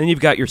then you've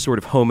got your sort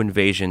of home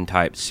invasion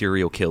type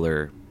serial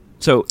killer.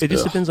 So it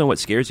just depends on what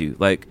scares you.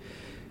 Like,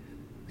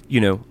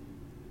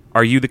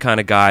 are you the kind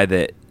of guy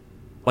that,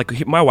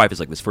 like, my wife is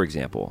like this, for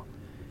example.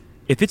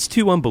 If it's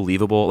too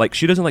unbelievable, like,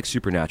 she doesn't like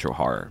supernatural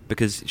horror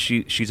because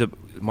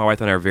my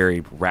wife and I are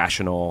very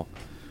rational,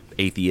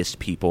 atheist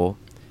people,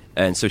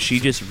 and so she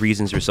just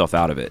reasons herself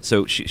out of it.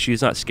 So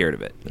she's not scared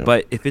of it. Yeah.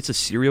 But if it's a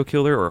serial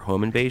killer or a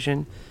home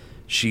invasion,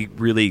 she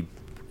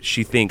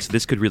thinks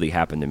this could really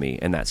happen to me,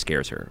 and that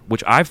scares her,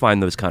 which I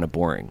find those kind of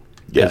boring.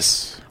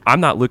 Yes. I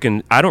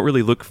don't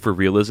really look for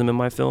realism in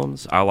my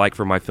films. I like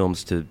for my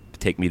films to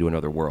take me to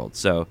another world.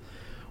 So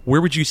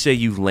where would you say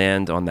you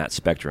land on that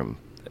spectrum?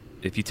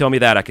 If you tell me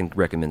that, I can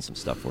recommend some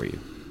stuff for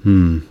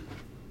you.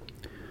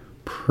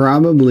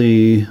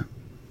 Probably,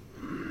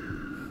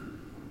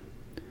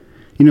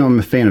 I'm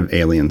a fan of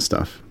alien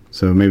stuff.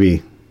 So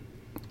maybe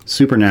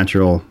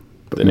supernatural,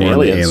 but then more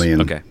aliens.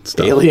 Alien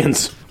stuff.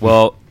 Aliens.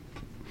 Well,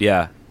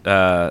 yeah.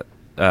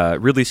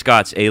 Ridley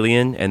Scott's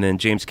Alien, and then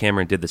James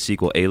Cameron did the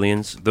sequel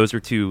Aliens. Those are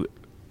two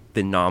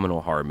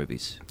phenomenal horror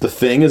movies. The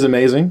Thing is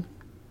amazing.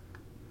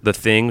 The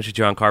Thing, which is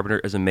John Carpenter,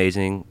 is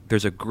amazing.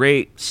 There's a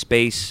great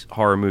space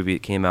horror movie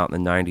that came out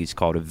in the 90s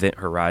called Event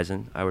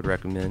Horizon, I would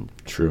recommend.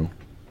 True.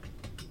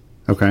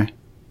 Okay.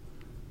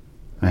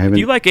 If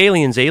you like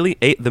aliens,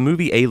 the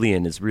movie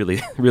Alien is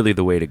really, really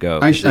the way to go.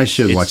 I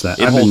should watch that.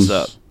 It holds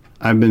up.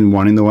 I've been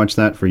wanting to watch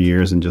that for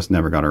years and just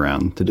never got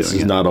around to doing it.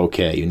 This is not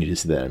okay. You need to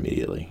see that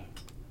immediately.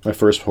 My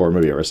first horror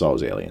movie I ever saw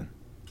was Alien.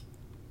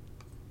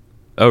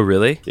 Oh,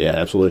 really? Yeah,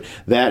 absolutely.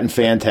 That and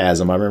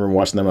Phantasm. I remember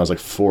watching them when I was like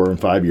 4 and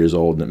 5 years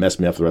old, and it messed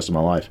me up for the rest of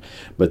my life.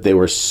 But they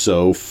were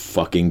so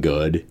fucking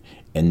good,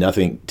 and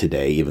nothing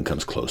today even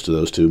comes close to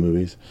those two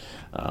movies.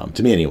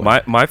 To me,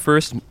 anyway. My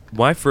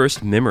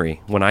first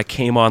memory when I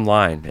came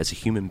online as a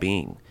human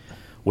being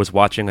was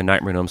watching A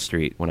Nightmare on Elm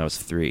Street when I was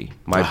 3.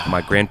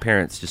 My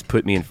grandparents just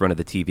put me in front of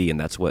the TV, and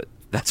that's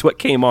what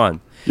came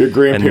on. Your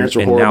grandparents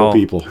were horrible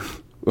people.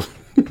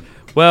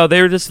 Well,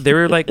 they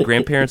were like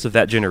grandparents of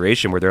that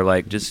generation where they're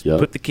like,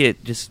 put the kid,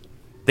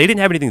 they didn't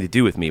have anything to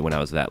do with me when I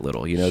was that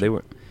little, they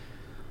were.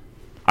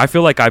 I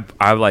feel like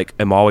I like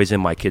am always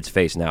in my kid's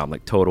face now. I'm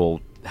like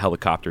total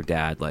helicopter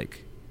dad.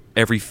 Like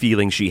every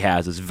feeling she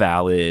has is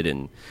valid,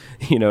 and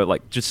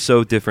like just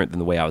so different than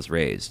the way I was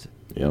raised.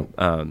 Yeah.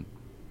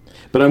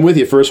 But I'm with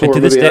you. First horror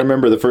movie I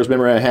remember. The first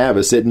memory I have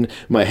is sitting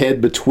my head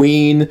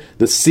between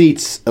the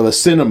seats of a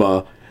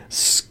cinema,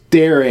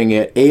 staring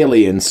at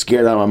aliens,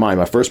 scared out of my mind.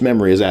 My first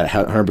memory is that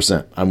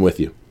 100%. I'm with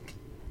you.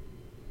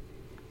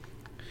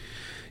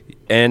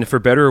 And for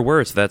better or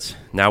worse, that's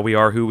now we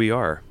are who we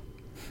are.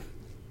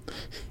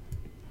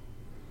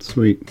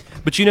 Sweet.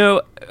 But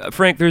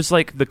Frank, there's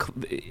like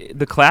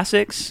the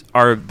classics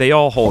they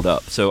all hold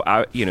up. So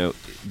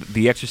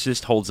The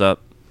Exorcist holds up.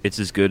 It's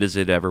as good as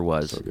it ever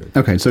was. So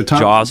okay, so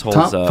Jaws holds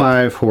top up.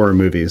 5 horror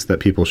movies that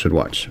people should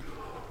watch.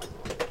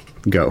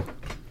 Go.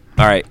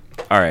 All right.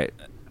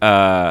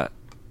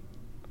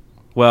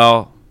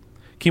 Well,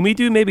 can we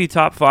do maybe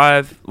top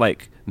 5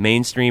 like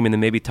mainstream, and then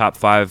maybe top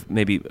 5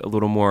 maybe a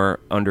little more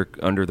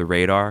under the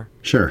radar?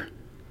 Sure.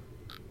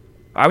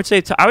 I would say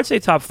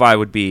top 5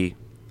 would be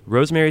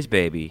Rosemary's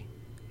Baby,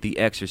 The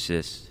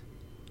Exorcist,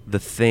 The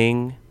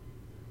Thing,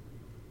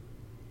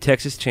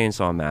 Texas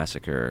Chainsaw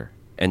Massacre,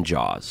 and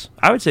Jaws.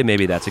 I would say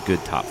maybe that's a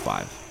good top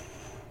 5.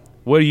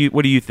 What do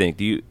you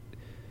think?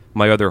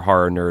 my other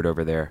horror nerd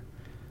over there.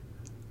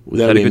 Would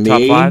Is that a good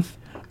top 5?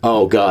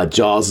 Oh God,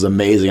 Jaws is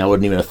amazing. I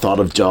wouldn't even have thought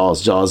of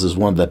Jaws. Jaws is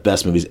one of the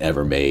best movies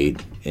ever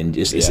made, and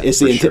just it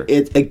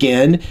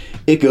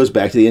goes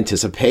back to the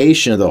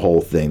anticipation of the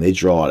whole thing. They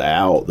draw it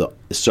out.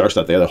 It starts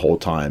out there the whole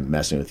time,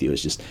 messing with you.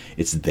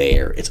 It's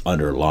there. It's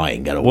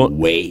underlying. Gotta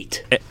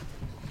wait.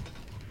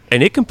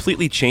 And it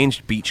completely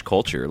changed beach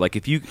culture. Like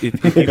if you kind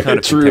of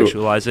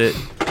contextualize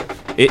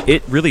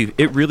it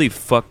really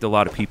fucked a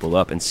lot of people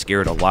up and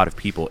scared a lot of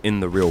people in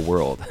the real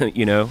world.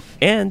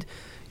 And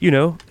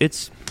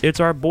it's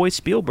our boy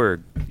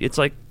Spielberg. It's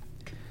like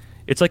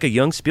a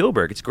young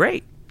Spielberg. It's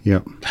great.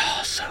 Yep.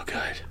 Oh, so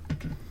good.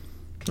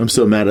 I'm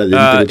so mad I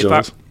didn't get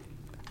Jaws.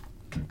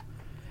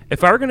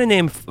 If I were going to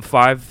name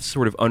 5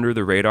 sort of under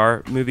the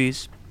radar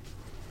movies,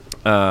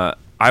 I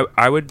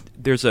would.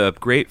 There's a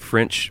great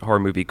French horror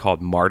movie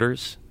called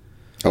Martyrs.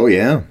 Oh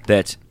yeah.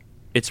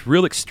 It's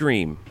real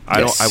extreme.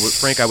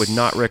 Frank, I would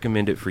not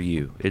recommend it for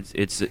you.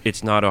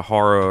 It's not a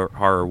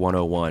horror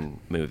 101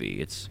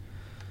 movie.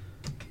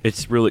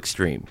 It's real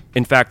extreme.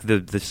 In fact, the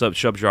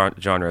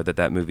subgenre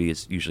that movie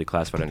is usually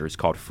classified under is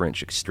called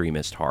French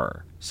extremist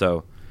horror.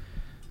 So,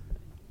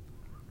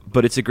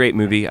 but it's a great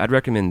movie. I'd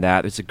recommend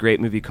that. There's a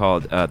great movie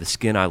called The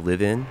Skin I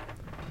Live In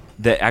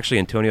that actually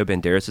Antonio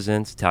Banderas is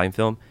in. It's an Italian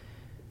film.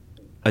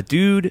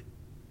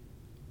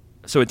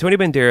 So Antonio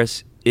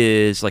Banderas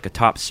is like a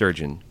top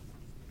surgeon.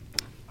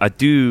 A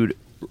dude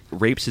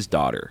rapes his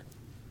daughter,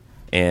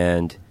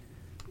 and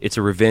it's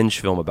a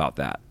revenge film about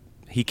that.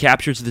 He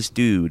captures this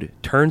dude,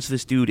 turns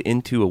this dude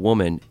into a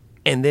woman,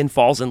 and then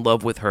falls in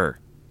love with her.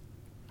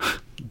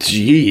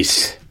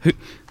 Jeez.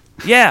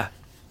 Yeah.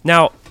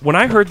 Now, when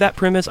I heard that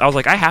premise, I was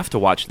like, I have to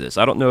watch this.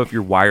 I don't know if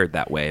you're wired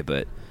that way,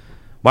 but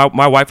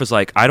my wife was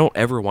like, I don't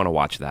ever want to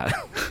watch that.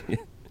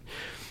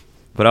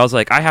 But I was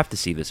like, I have to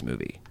see this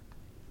movie.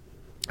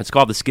 It's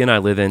called The Skin I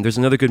Live In. There's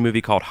another good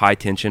movie called High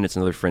Tension. It's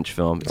another French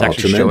film. It's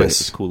actually tremendous. showing at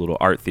this cool little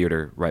art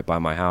theater right by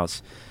my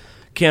house.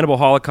 Cannibal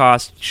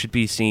Holocaust should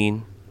be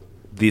seen.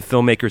 The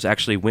filmmakers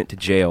actually went to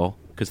jail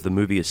because the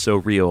movie is so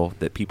real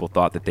that people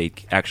thought that they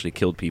actually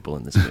killed people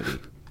in this movie.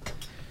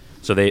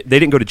 So they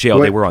didn't go to jail.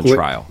 They were on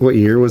trial. What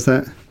year was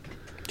that?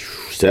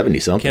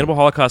 70-something. Cannibal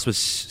Holocaust was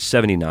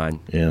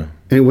 79. Yeah.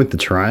 And it went to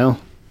trial?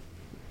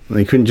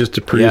 They couldn't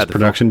just produce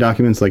production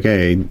documents like,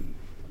 hey,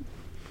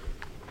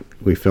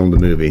 we filmed a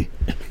movie.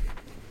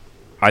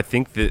 I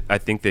think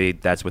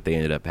that's what they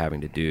ended up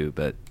having to do,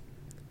 but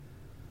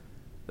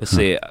let's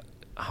see.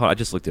 I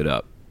just looked it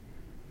up.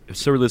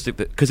 It's so realistic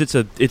because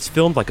it's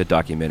filmed like a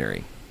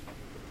documentary.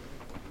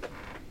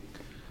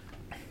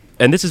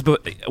 And this is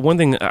one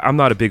thing. I'm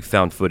not a big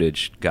found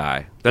footage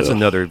guy. That's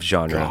another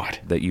genre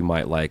that you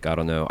might like. I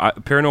don't know.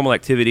 Paranormal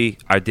Activity,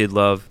 I did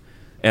love,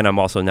 and I'm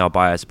also now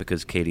biased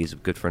because Katie's a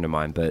good friend of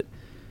mine. But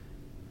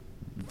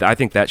I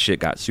think that shit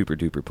got super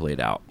duper played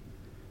out.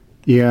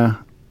 Yeah,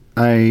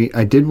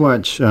 I did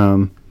watch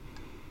Blair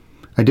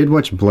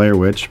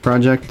Witch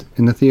Project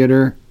in the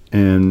theater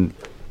and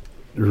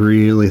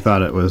really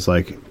thought it was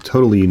like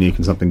totally unique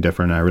and something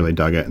different. I really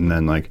dug it, and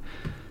then like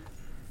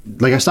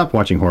I stopped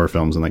watching horror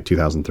films in like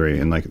 2003,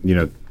 and like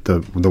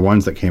the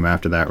ones that came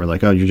after that were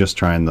like, oh, you're just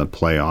trying to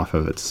play off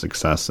of its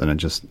success,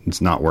 and it's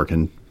not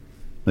working.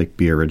 Like,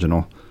 be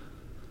original.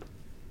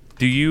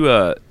 Do you,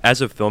 as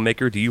a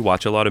filmmaker, do you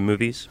watch a lot of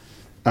movies?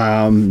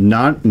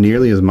 Not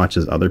nearly as much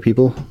as other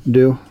people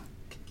do.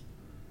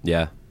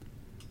 Yeah.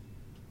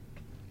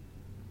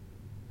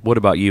 What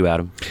about you,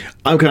 Adam?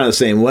 I'm kind of the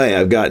same way.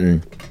 I've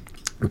gotten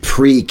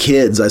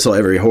pre-kids, I saw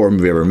every horror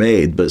movie ever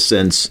made, but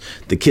since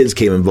the kids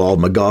came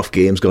involved, my golf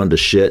game's gone to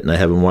shit, and I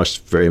haven't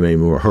watched very many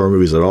more horror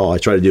movies at all. I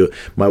try to do it.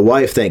 My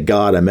wife, thank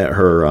God, I met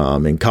her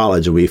in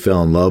college, and we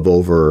fell in love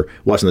over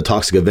watching The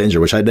Toxic Avenger,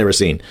 which I'd never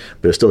seen,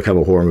 but it's still kind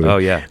of a horror movie. Oh,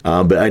 yeah.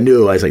 But I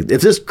knew, I was like,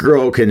 if this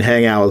girl can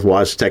hang out with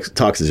watch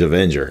Toxic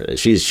Avenger,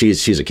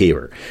 she's a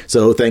keeper.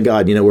 So thank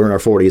God, we're in our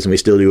 40s, and we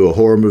still do a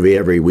horror movie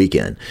every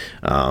weekend.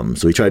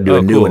 So we try to do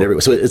a new one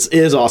every. So it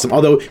is awesome.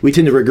 Although we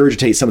tend to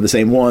regurgitate some of the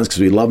same ones because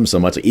we love them so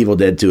much. Like Evil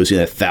Dead 2, I've seen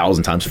it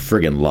 1,000 times.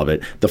 Friggin' love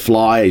it. The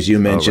Fly, as you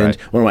mentioned,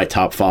 one of my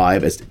top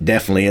 5. It's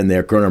definitely in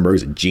there.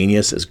 Cronenberg's a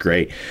genius. It's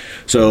great.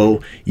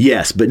 So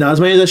yes, but not as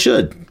many as I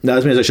should.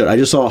 I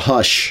just saw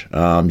Hush,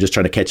 just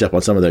trying to catch up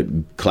on some of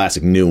the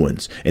classic new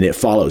ones, and It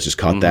Follows. Just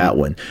caught that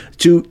one.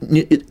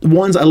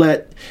 Ones I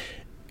let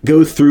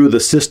go through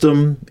the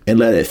system and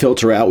let it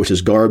filter out, which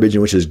is garbage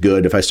and which is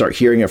good. If I start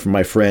hearing it from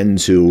my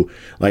friends who,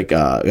 like,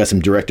 I got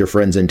some director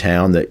friends in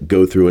town that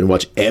go through and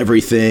watch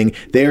everything,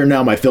 they are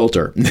now my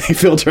filter. They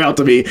filter out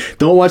to me,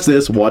 don't watch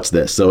this, watch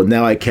this. So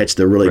now I catch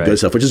the really good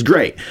stuff, which is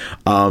great.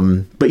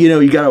 But,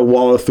 you got to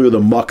wallow through the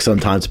muck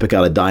sometimes to pick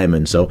out a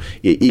diamond. So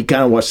you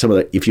kind of watch some of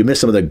the, if you miss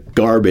some of the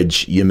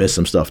garbage, you miss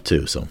some stuff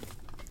too. So.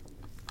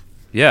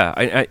 Yeah,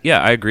 I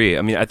agree.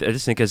 I mean, I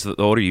just think as the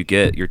older you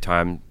get, your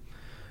time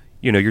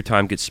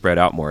gets spread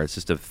out more. It's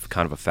just a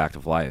kind of a fact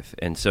of life.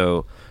 And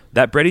so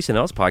that Bret Easton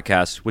Ellis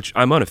podcast, which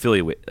I'm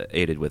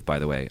unaffiliated with, by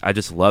the way, I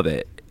just love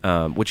it.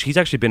 which he's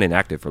actually been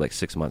inactive for like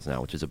 6 months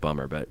now, which is a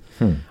bummer. But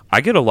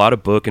I get a lot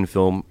of book and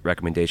film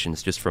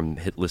recommendations just from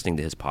listening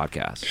to his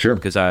podcast. Sure.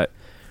 Because I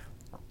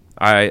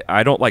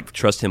don't like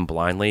trust him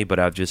blindly, but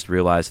I've just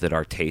realized that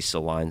our tastes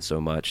align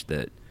so much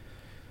that,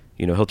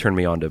 you know, he'll turn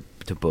me on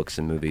to books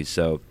and movies.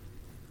 So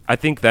I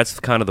think that's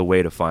kind of the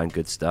way to find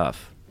good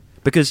stuff.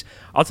 Because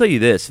I'll tell you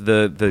this,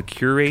 the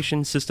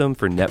curation system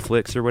for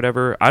Netflix or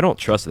whatever, I don't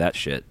trust that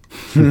shit.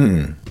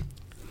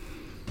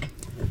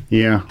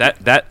 Yeah.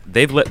 That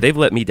they've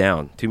let me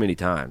down too many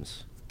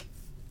times.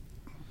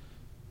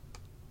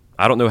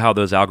 I don't know how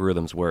those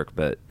algorithms work,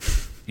 but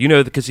you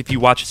know, because if you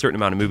watch a certain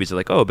amount of movies, they're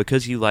like, oh,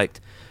 because you liked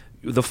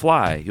The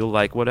Fly, you'll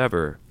like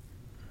whatever.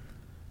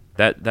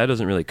 That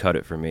doesn't really cut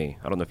it for me.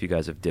 I don't know if you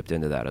guys have dipped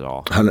into that at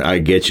all. I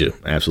get you.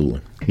 Absolutely.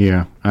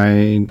 Yeah.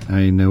 I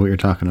know what you're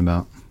talking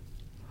about.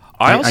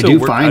 I do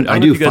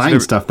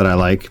find stuff that I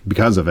like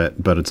because of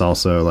it, but it's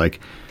also like,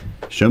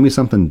 show me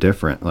something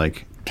different.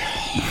 Like,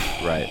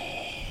 right.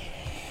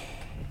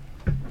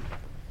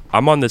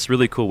 I'm on this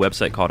really cool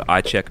website called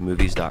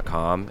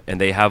iCheckMovies.com, and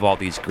they have all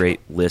these great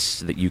lists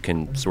that you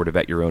can sort of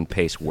at your own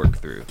pace work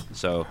through.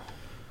 So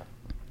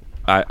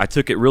I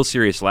took it real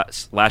serious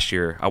last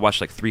year. I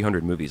watched like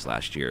 300 movies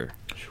last year,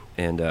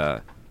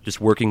 and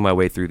just working my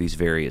way through these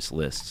various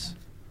lists.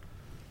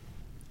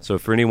 So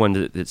for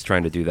anyone that's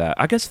trying to do that,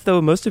 I guess,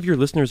 though, most of your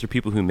listeners are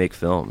people who make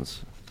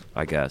films,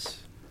 I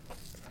guess.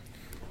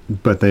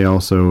 But they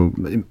also,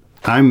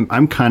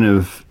 I'm kind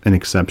of an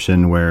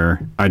exception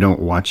where I don't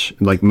watch,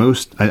 like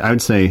most, I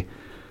would say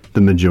the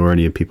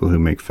majority of people who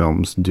make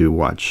films do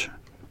watch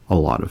a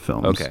lot of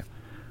films. Okay.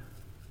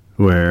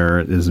 Where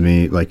is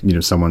me, like, you know,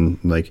 someone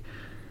like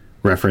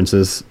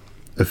references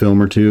a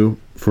film or two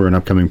for an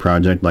upcoming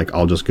project, like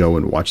I'll just go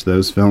and watch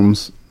those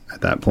films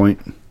at that point.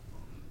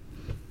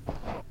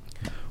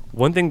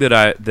 One thing that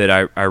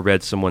I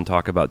read someone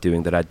talk about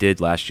doing that I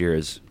did last year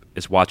is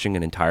watching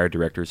an entire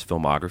director's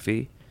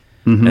filmography.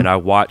 Mm-hmm. And I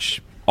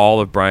watched all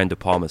of Brian De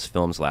Palma's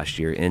films last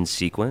year in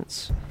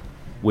sequence,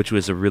 which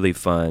was a really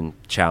fun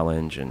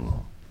challenge, and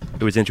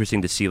it was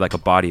interesting to see like a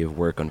body of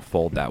work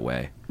unfold that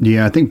way.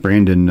 Yeah, I think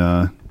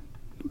Brandon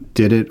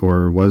did it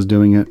or was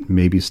doing it,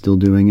 maybe still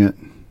doing it.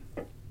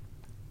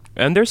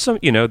 And there's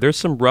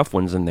some rough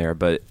ones in there,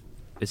 but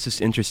it's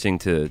just interesting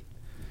to,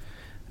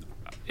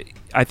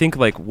 I think,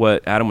 like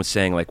what Adam was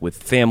saying, like with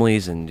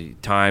families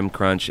and time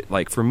crunch,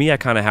 like for me, I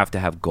kind of have to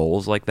have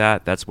goals like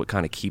that. That's what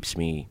kind of keeps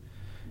me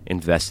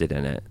invested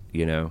in it,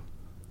 you know?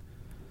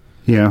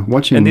 Yeah,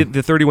 watching... And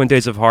the 31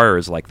 Days of Horror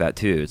is like that,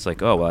 too. It's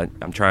like, oh, well,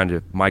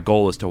 my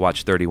goal is to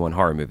watch 31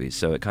 horror movies,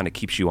 so it kind of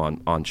keeps you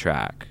on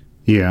track.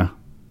 Yeah.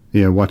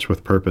 Yeah, watch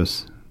with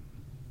purpose.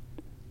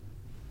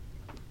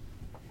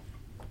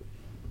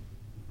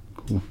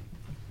 Cool.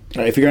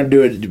 If you're going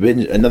to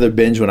do another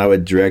binge one, I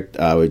would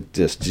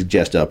just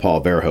suggest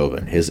Paul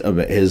Verhoeven.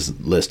 His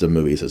list of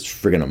movies is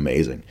friggin'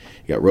 amazing.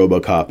 You got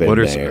RoboCop in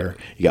there.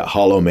 You got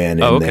Hollow Man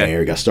in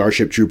there. You got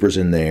Starship Troopers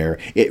in there.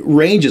 It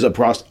ranges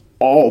across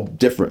all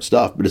different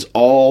stuff, but it's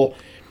all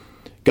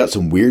got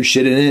some weird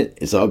shit in it.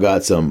 It's all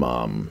got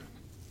some...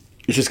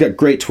 it's just got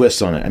great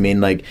twists on it. I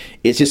mean, like,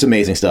 it's just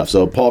amazing stuff.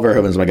 So Paul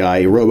Verhoeven's my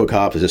guy.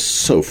 RoboCop is just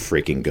so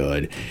freaking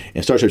good.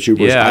 And Starship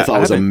Troopers, I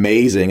thought was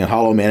amazing. And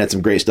Hollow Man had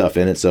some great stuff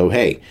in it. So,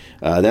 hey,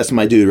 that's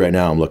my dude right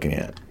now I'm looking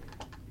at.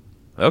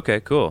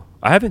 Okay, cool.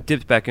 I haven't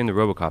dipped back into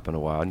RoboCop in a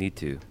while. I need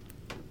to.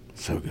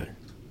 So good.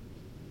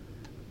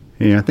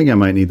 Yeah, I think I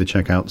might need to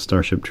check out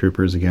Starship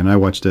Troopers again. I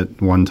watched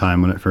it one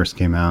time when it first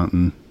came out,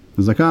 and I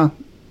was like,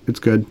 it's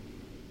good.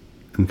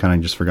 And kind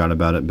of just forgot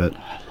about it, but...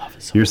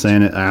 So you're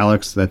saying it,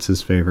 Alex, that's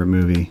his favorite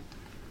movie.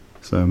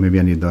 So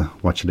maybe I need to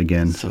watch it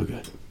again. So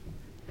good.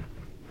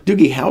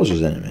 Doogie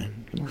Howser's in it,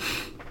 man. Come on.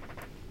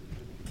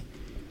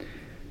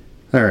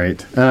 All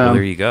right. Well,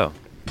 there you go.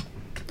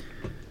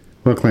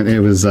 Well, Clint, it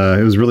was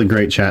really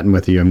great chatting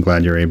with you. I'm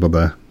glad you're able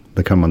to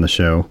come on the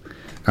show.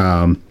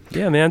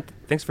 Yeah, man.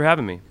 Thanks for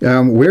having me.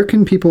 Where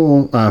can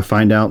people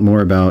find out more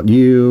about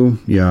you,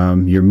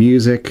 your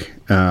music,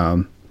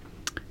 and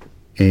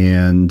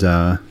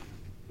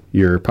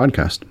your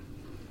podcast?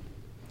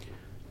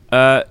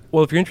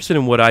 Well, if you're interested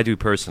in what I do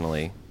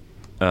personally,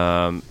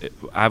 I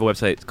have a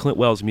website, it's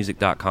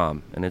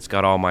clintwellsmusic.com, and it's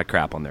got all my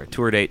crap on there,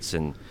 tour dates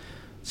and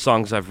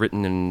songs I've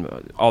written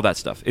and all that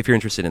stuff, if you're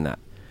interested in that.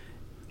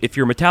 If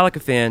you're a Metallica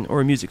fan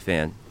or a music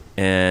fan,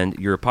 and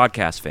you're a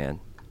podcast fan,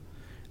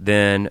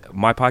 then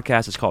my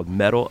podcast is called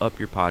Metal Up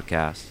Your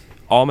Podcast.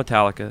 All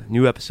Metallica,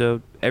 new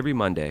episode every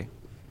Monday.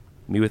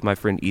 Me with my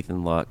friend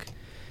Ethan Luck.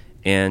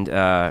 And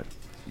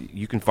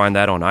you can find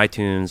that on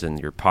iTunes and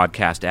your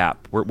podcast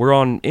app. We're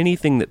on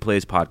anything that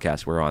plays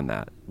podcasts. We're on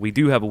that. We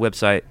do have a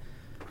website,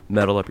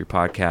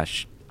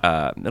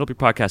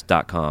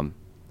 metalupyourpodcast.com,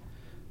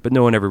 but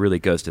no one ever really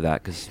goes to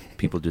that because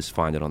people just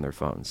find it on their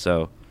phones.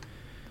 So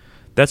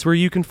that's where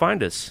you can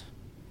find us.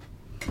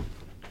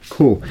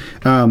 Cool.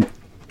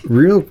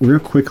 Real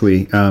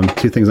quickly,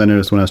 two things I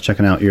noticed when I was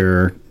checking out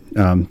your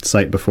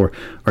site before.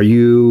 Are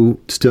you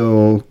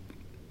still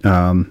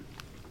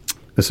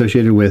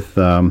associated with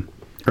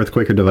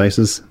Earthquaker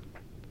Devices?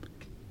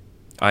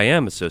 I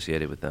am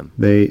associated with them.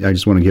 I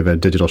just want to give a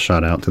digital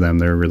shout out to them.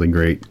 They're really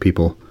great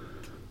people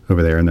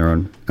over there, and they're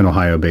an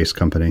Ohio-based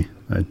company.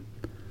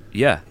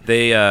 Yeah,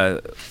 they.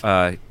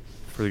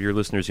 For your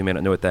listeners who may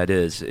not know what that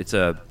is, it's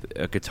a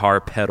guitar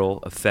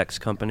pedal effects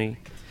company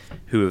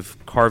who have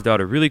carved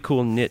out a really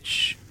cool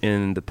niche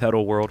in the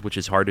pedal world, which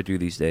is hard to do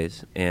these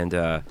days. And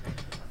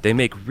they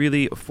make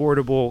really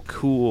affordable,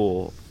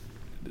 cool,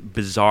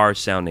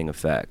 bizarre-sounding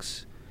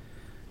effects.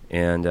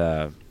 And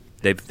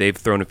they've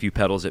thrown a few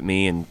pedals at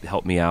me and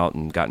helped me out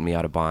and gotten me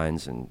out of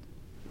binds. And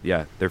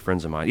yeah, they're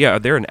friends of mine. Yeah,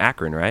 they're in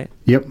Akron, right?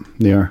 Yep,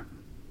 they are.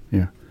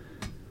 Yeah.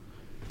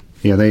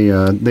 Yeah,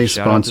 they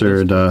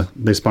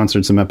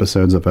sponsored some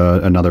episodes of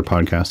another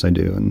podcast I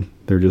do, and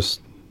they're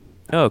just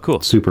cool,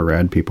 super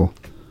rad people.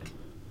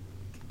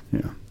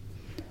 Yeah,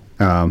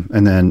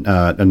 and then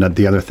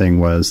the other thing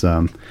was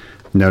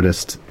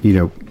noticed. We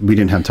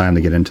didn't have time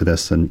to get into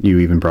this, and you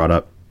even brought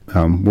up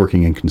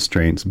working in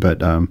constraints,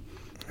 but I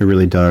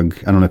really dug.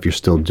 I don't know if you're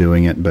still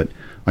doing it, but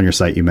on your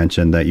site you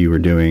mentioned that you were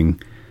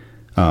doing.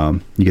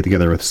 You get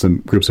together with some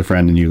groups of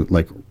friends, and you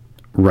like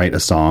write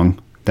a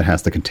song that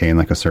has to contain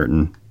like a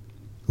certain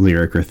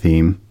lyric or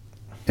theme,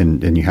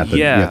 and you have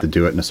to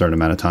do it in a certain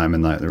amount of time,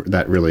 and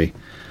that really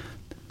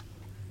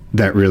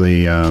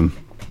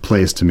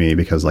plays to me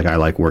because like I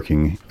like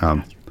working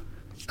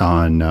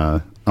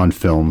on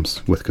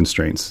films with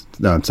constraints,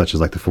 such as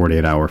like the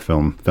 48-hour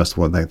film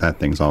festival. That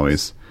thing's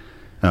always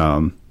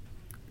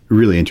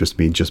really interests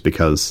me just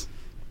because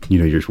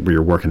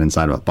you're working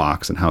inside of a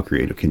box, and how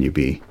creative can you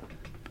be?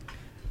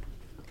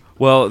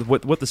 Well,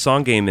 what the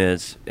song game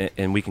is,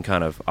 and we can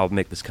I'll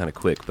make this kind of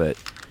quick, but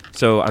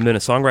so I'm in a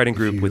songwriting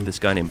group with this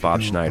guy named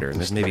Bob Schneider, and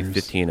there's maybe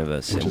 15 of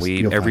us,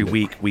 and every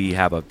week we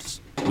have a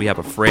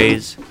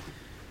phrase,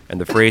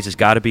 and the phrase has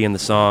got to be in the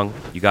song.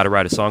 You got to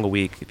write a song a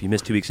week. If you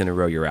miss 2 weeks in a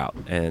row, you're out.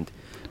 And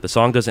the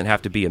song doesn't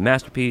have to be a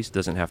masterpiece,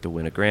 doesn't have to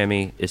win a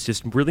Grammy. It's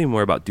just really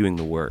more about doing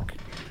the work.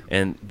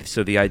 And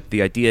so the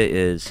idea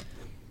is,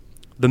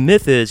 the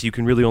myth is you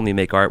can really only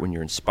make art when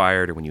you're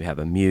inspired or when you have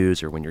a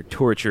muse or when you're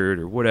tortured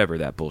or whatever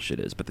that bullshit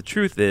is. But the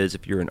truth is,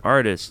 if you're an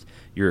artist,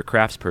 you're a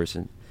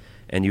craftsperson,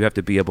 and you have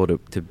to be able to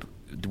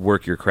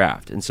work your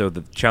craft. And so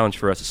the challenge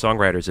for us as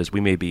songwriters is we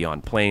may be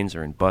on planes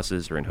or in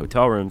buses or in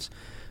hotel rooms,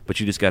 but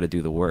you just got to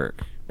do the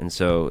work. And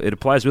so it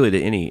applies really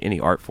to any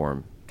art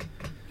form.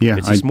 Yeah,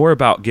 it's just more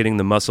about getting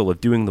the muscle of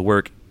doing the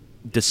work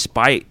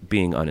despite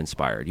being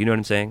uninspired. You know what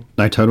I'm saying?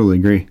 I totally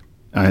agree.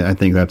 I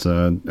think that's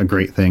a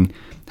great thing.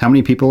 How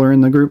many people are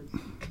in the group?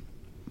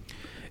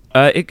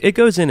 It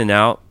goes in and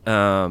out.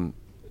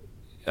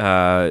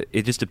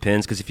 It just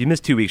depends, because if you miss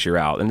 2 weeks, you're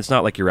out, and it's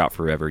not like you're out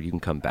forever. You can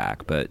come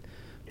back, but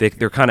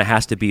there kind of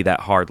has to be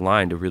that hard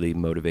line to really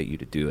motivate you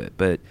to do it.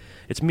 But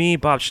it's me,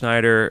 Bob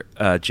Schneider,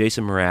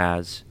 Jason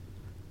Mraz,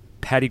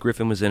 Patty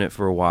Griffin was in it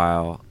for a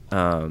while,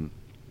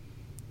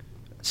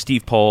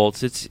 Steve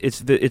Poltz.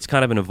 It's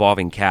kind of an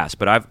evolving cast,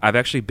 but I've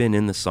actually been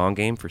in the song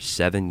game for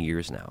 7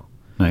 years now.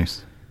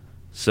 Nice.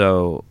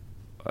 So,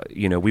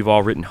 we've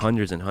all written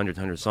hundreds and hundreds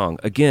of songs.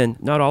 Again,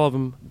 not all of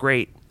them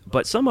great,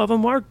 but some of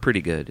them are pretty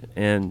good.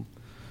 And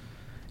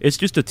it's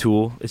just a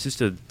tool. It's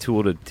just a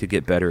tool to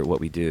get better at what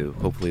we do.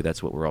 Hopefully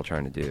that's what we're all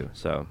trying to do.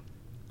 So,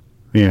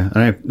 yeah,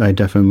 I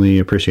definitely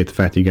appreciate the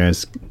fact that you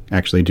guys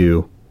actually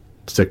do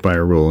stick by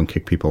a rule and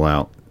kick people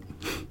out.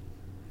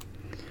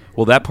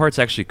 Well, that part's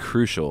actually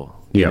crucial.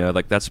 Yeah.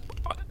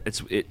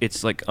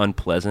 It's like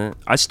unpleasant.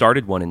 I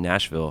started one in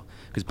Nashville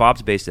because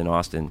Bob's based in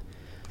Austin.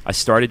 I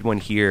started one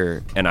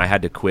here, and I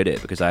had to quit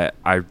it because I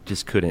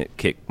just couldn't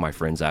kick my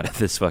friends out of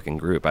this fucking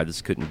group. I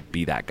just couldn't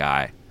be that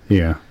guy.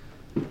 Yeah.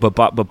 But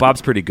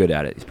Bob's pretty good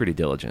at it. He's pretty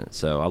diligent,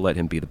 so I'll let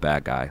him be the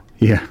bad guy.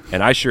 Yeah.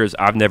 And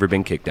I've never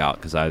been kicked out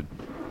because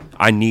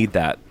I need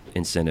that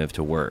incentive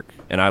to work,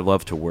 and I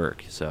love to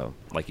work. So,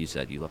 like you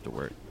said, you love to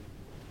work.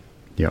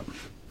 Yep.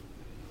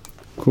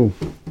 Cool.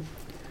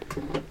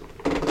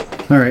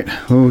 All right.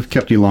 Well, we've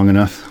kept you long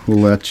enough. We'll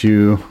let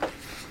you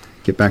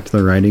get back to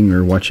the writing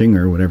or watching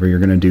or whatever you're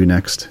going to do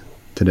next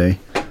today.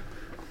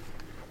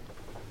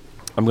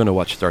 I'm going to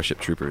watch Starship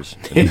Troopers.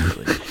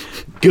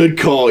 Good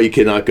call. You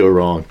cannot go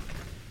wrong.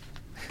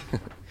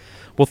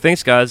 Well,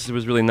 thanks, guys. It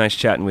was really nice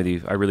chatting with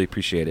you. I really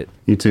appreciate it.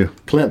 You too.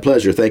 Clint,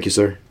 pleasure. Thank you,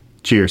 sir.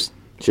 Cheers.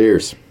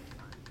 Cheers.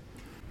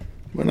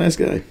 What a nice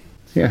guy.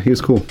 Yeah, he was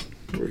cool.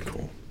 Very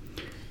cool.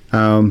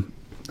 I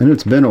know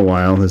it's been a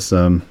while. This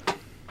kind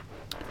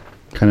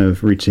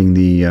of reaching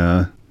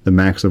the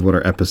max of what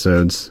our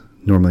episodes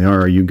normally are.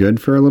 Are you good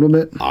for a little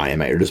bit? I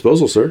am at your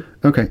disposal, sir.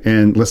 Okay.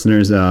 And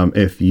listeners,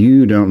 if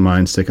you don't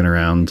mind sticking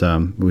around,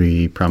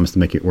 we promise to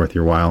make it worth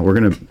your while.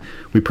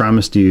 We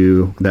promised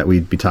you that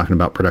we'd be talking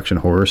about production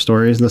horror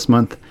stories this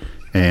month.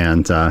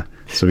 And so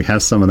we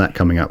have some of that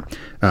coming up.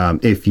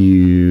 If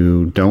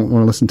you don't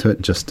want to listen to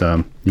it, just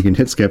you can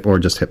hit skip or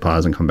just hit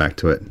pause and come back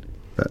to it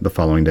the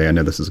following day. I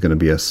know this is going to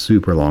be a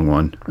super long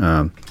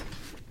one.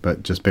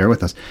 But just bear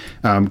with us.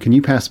 Can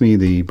you pass me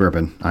the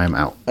bourbon? I am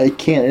out. I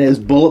can. It is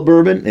bullet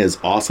bourbon. It is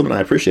awesome, and I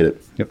appreciate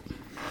it. Yep.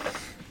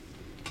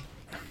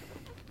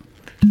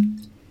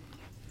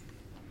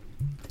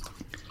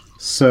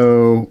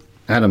 So,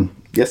 Adam,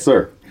 Yes,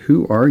 sir.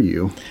 Who are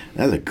you?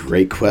 That's a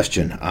great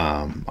question.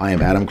 I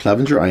am Adam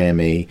Clevenger. I am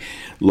a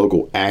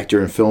local actor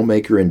and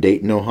filmmaker in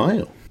Dayton,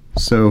 Ohio.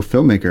 So,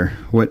 filmmaker,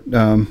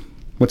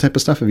 what type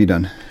of stuff have you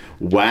done?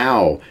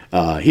 Wow.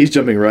 He's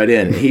jumping right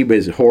in. He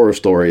does horror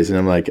stories, and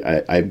I'm like,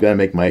 I've got to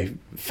make my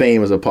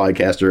fame as a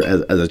podcaster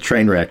as a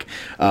train wreck.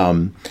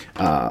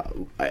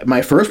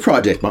 My first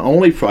project, my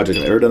only project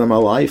I've ever done in my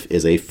life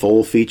is a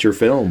full feature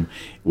film,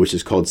 which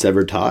is called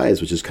Severed Ties,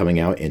 which is coming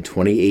out in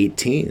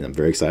 2018. I'm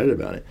very excited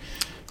about it.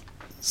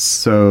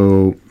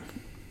 So,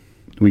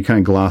 we kind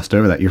of glossed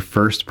over that. Your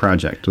first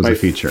project was a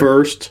feature. My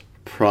first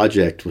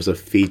project was a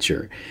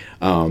feature.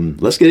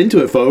 Let's get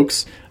into it,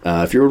 folks.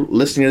 If you're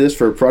listening to this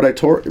for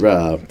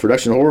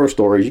production horror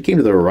stories, you came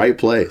to the right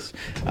place,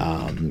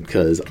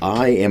 because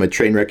I am a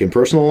train wreck in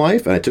personal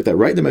life, and I took that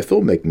right into my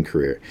filmmaking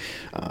career.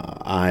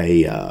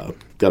 I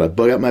got a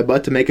bug up my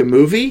butt to make a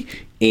movie,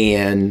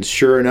 and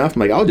sure enough,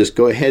 I'm like, I'll just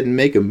go ahead and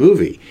make a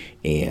movie.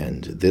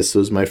 And this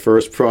was my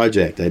first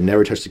project. I'd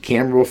never touched a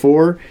camera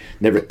before,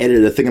 never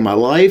edited a thing in my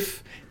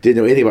life, didn't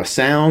know anything about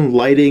sound,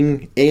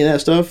 lighting, any of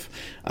that stuff.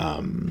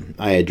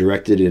 I had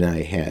directed and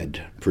I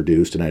had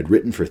produced and I had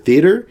written for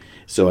theater,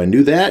 so I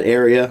knew that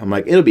area. I'm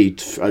like, it'll be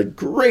a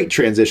great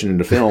transition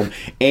into film.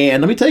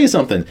 And let me tell you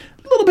something,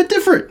 a little bit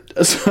different.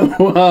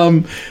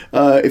 So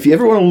if you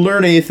ever want to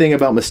learn anything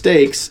about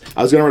mistakes,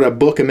 I was going to write a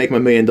book and make my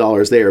 $1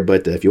 million there,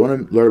 but if you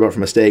want to learn about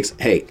from mistakes,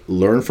 hey,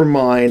 learn from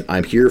mine.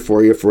 I'm here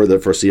for you for the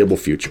foreseeable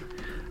future.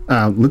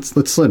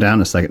 Let's slow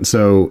down a second.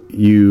 So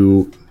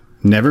you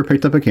never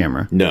picked up a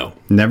camera? No.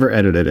 Never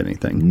edited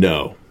anything?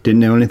 No. Didn't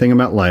know anything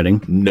about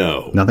lighting?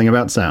 No. Nothing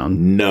about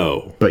sound?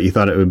 No. But you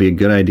thought it would be a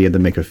good idea to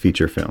make a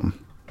feature film?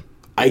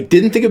 I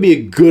didn't think it'd be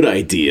a good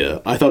idea.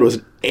 I thought it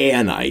was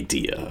an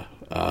idea.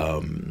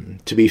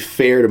 To be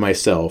fair to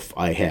myself,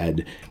 I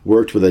had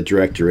worked with a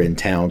director in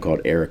town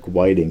called Eric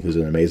Whiting, who's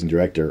an amazing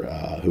director,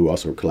 who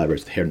also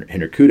collaborates with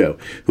Henry Kudo,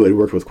 who I'd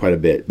worked with quite a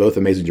bit, both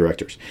amazing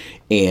directors.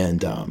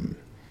 And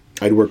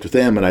I'd worked with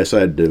them, and I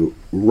decided to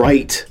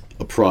write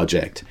a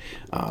project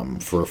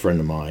for a friend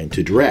of mine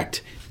to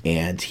direct.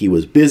 And he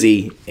was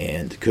busy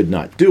and could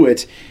not do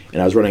it,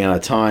 and I was running out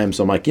of time,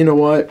 so I'm like, you know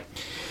what?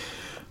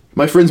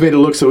 My friends made it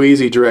look so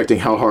easy directing,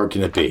 how hard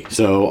can it be?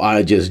 So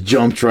I just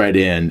jumped right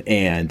in,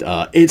 and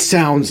it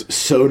sounds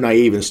so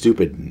naive and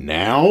stupid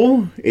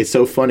now. It's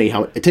so funny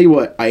how, I tell you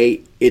what,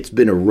 it's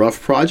been a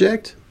rough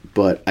project,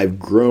 but I've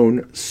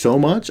grown so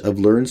much, I've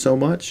learned so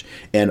much,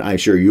 and I'm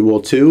sure you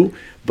will too.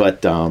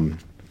 But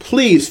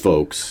please,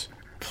 folks,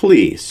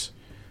 please,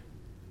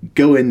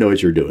 go in and know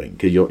what you're doing,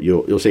 because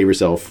you'll save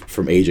yourself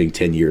from aging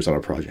 10 years on a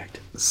project.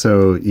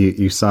 So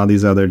you saw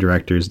these other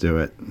directors do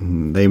it.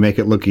 They make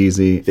it look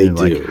easy. They do.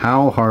 Like,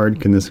 how hard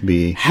can this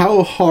be?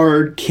 How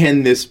hard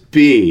can this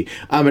be?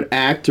 I'm an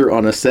actor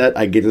on a set.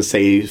 I get to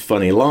say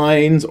funny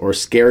lines or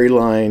scary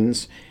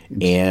lines,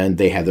 and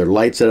they have their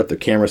light set up, their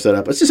camera set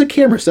up. It's just a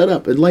camera set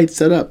up and light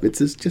set up. It's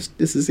just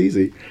this is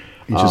easy.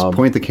 You just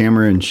point the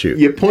camera and shoot.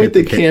 You point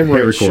the camera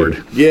and record.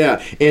 Shoot.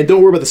 Yeah, and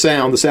don't worry about the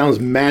sound. The sound's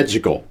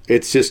magical.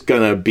 It's just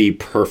going to be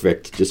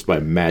perfect just by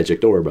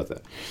magic. Don't worry about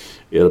that.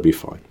 It'll be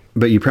fine.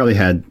 But you probably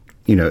had,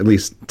 at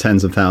least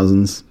tens of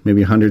thousands,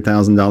 maybe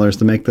 $100,000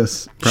 to make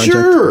this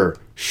project?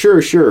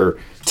 Sure.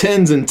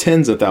 Tens and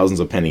tens of thousands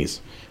of pennies.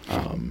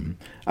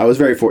 I was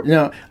very fortunate.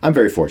 No, I'm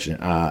very fortunate.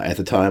 At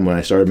the time when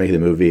I started making the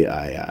movie,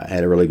 I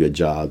had a really good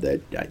job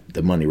that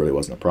the money really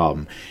wasn't a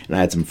problem. And I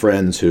had some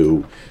friends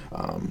who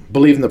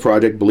believed in the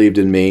project, believed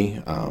in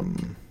me.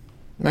 And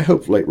I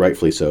hope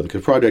rightfully so. The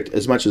project,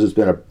 as much as it's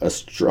been a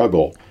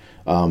struggle,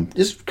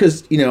 just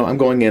because, I'm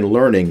going in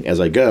learning as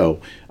I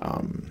go,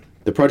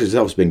 the project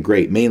itself has been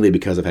great, mainly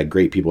because I've had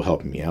great people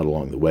helping me out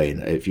along the way.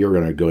 And if you're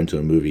going to go into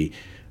a movie,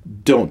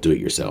 don't do it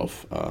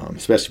yourself,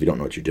 especially if you don't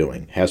know what you're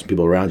doing. Have some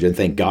people around you, and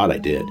thank God I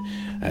did.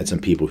 I had some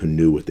people who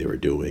knew what they were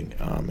doing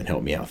and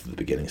helped me out through the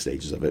beginning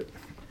stages of it.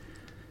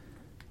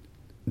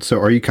 So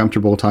are you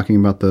comfortable talking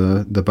about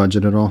the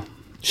budget at all?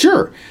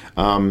 Sure.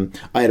 I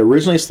had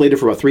originally slated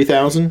for about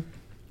 $3,000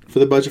 for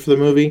the budget for the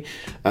movie.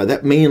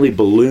 That mainly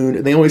ballooned.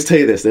 And they always tell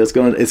you this, that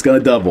it's going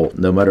to double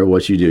no matter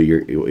what you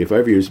do. If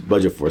whatever you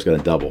budget for, it's going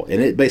to double.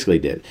 And it basically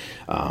did.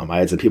 I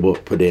had some people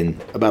put in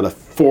about a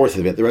fourth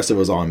of it. The rest of it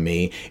was on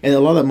me. And a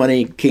lot of that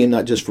money came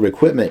not just from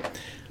equipment,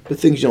 but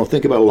things you don't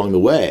think about along the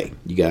way.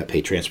 You got to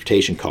pay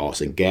transportation costs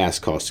and gas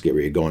costs to get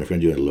where you're going if you're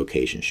going to do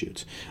location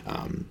shoots.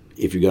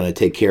 If you're going to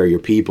take care of your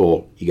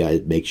people, you got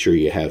to make sure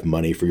you have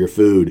money for your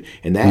food,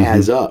 and that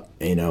adds up.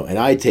 And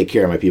I take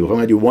care of my people. If I'm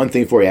going to do one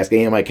thing for you, ask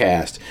any of my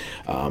cast.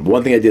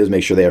 One thing I did is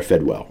make sure they are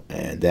fed well,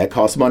 and that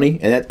costs money,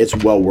 and it's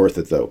well worth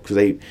it though,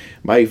 because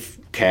my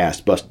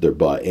cast busted their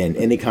butt, and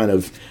any kind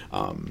of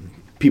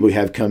people you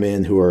have come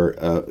in who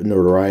are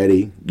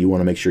notoriety, you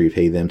want to make sure you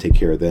pay them, take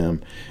care of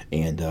them,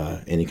 and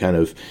any kind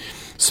of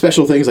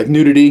special things like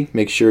nudity,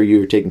 make sure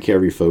you're taking care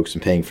of your folks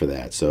and paying for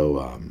that.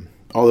 So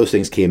all those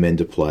things came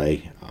into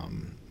play.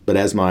 But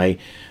and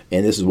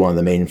this is one of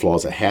the main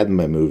flaws I had in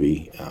my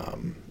movie,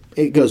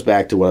 it goes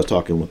back to what I was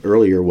talking with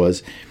earlier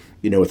was,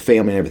 with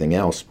family and everything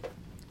else,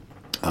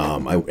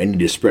 I needed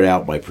to spread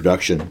out my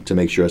production to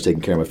make sure I was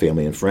taking care of my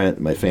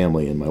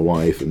family and my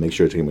wife, and make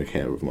sure I was taking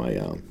care of my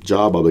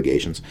job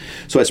obligations.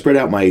 So I spread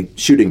out my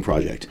shooting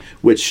project,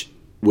 which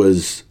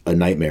was a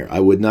nightmare. I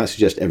would not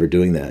suggest ever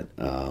doing that.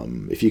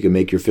 If you can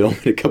make your film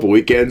in a couple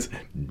weekends,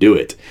 do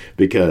it.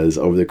 Because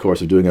over the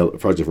course of doing a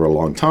project for a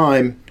long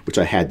time, which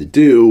I had to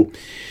do,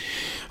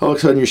 all of a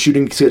sudden your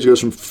shooting schedule goes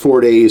from 4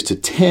 days to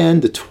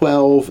 10 to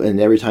 12, and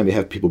every time you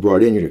have people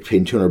brought in, you're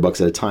paying $200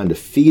 at a time to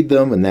feed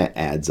them, and that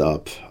adds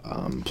up.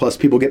 Plus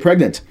people get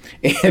pregnant,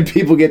 and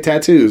people get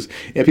tattoos,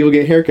 and people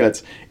get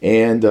haircuts,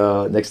 and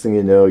next thing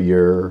you know,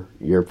 your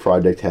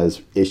project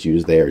has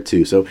issues there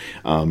too. So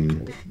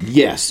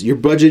yes, your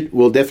budget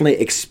will definitely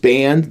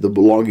expand the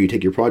longer you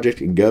take your project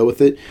and go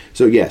with it.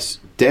 So yes,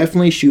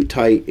 definitely shoot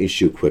tight and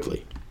shoot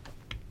quickly.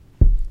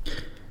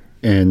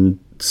 And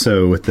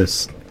so with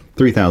this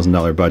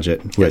 $3,000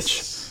 budget, which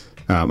Yes.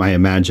 I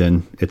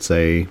imagine it's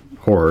a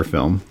horror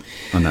film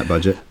on that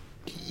budget.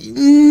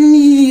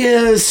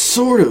 Yeah,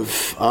 sort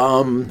of.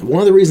 One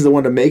of the reasons I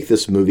wanted to make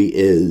this movie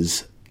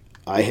is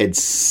I had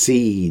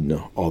seen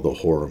all the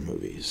horror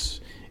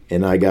movies,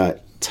 and I got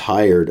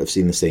tired of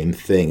seeing the same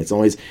thing. It's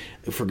always,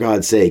 for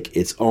God's sake,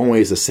 it's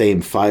always the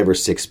same 5 or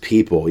 6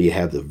 people. You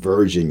have the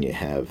virgin, you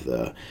have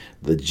the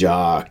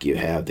jock, you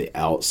have the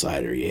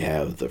outsider, you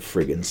have the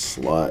friggin'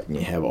 slut, and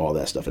you have all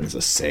that stuff, and it's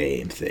the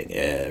same thing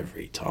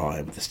every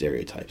time with the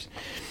stereotypes.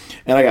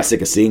 And I got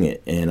sick of seeing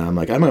it, and I'm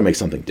like, I'm going to make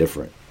something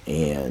different.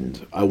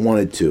 And I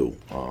wanted to.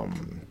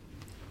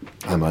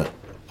 I'm a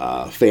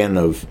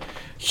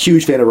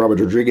huge fan of Robert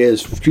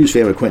Rodriguez, huge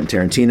fan of Quentin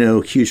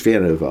Tarantino, huge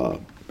fan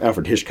of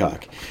Alfred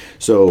Hitchcock.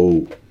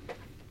 So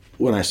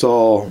when I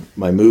saw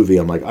my movie,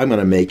 I'm like, I'm going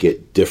to make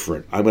it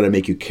different. I'm going to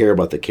make you care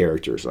about the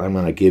characters. I'm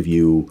going to give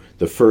you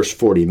the first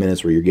 40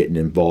 minutes where you're getting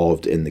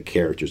involved in the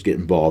characters, get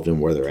involved in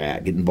where they're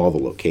at, get involved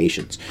in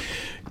locations,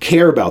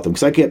 care about them.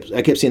 Because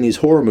I kept seeing these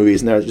horror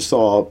movies, and I just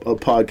saw a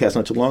podcast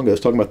not too long ago. I was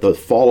talking about the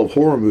fall of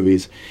horror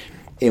movies,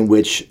 in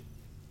which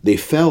they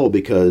fell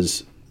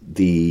because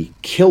the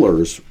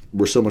killers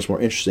were so much more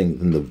interesting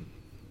than the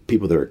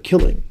people that are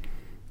killing.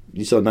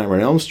 You saw Nightmare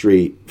on Elm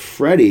Street,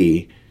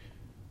 Freddy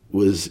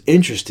was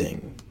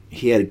interesting.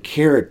 He had a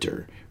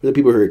character. But the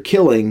people who were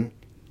killing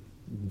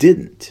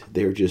didn't.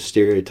 They were just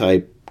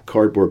stereotype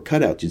cardboard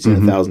cutouts you'd seen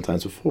 1,000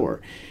 times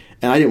before.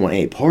 And I didn't want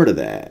any part of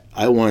that.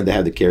 I wanted to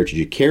have the characters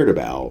you cared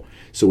about,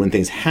 so when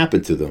things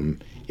happened to them,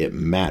 it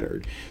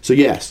mattered. So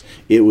yes,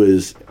 it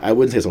was, I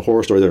wouldn't say it's a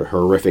horror story. There are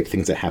horrific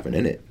things that happen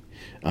in it.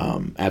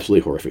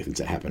 Absolutely horrific things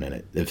that happen in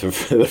it.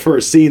 The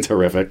first scene's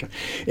horrific,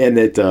 and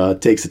it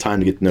takes the time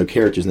to get to know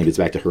characters, and then gets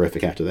back to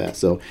horrific after that.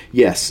 So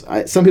yes,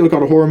 some people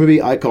call it a horror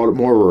movie. I call it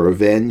more of a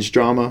revenge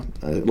drama,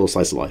 a little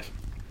slice of life.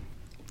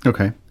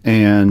 Okay.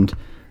 And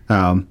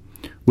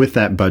with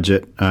that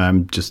budget,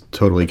 I'm just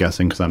totally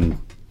guessing because I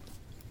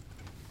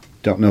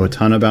don't know a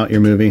ton about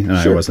your movie, and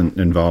Sure. I wasn't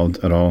involved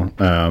at all.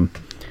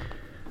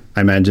 I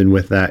imagine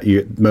with that,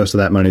 most of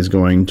that money is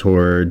going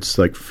towards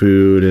like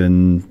food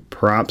and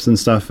props and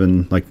stuff,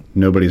 and like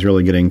nobody's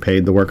really getting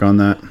paid to work on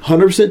that.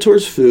 100%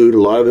 towards food.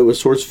 A lot of it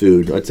was towards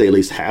food. I'd say at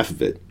least half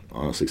of it,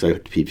 honestly, because I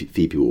like to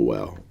feed people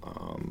well.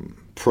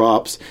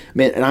 Props,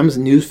 man, and I'm a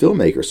new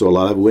filmmaker, so a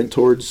lot of it went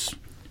towards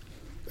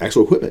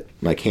actual equipment.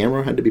 My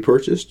camera had to be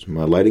purchased.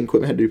 My lighting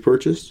equipment had to be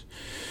purchased.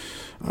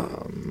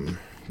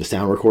 The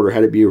sound recorder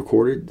had to be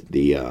recorded.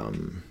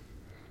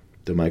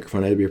 The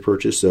microphone had to be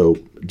purchased. So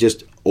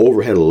just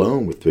overhead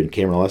alone with the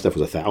camera and all that stuff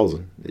was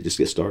 $1,000. It just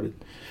gets started.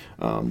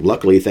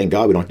 Luckily, thank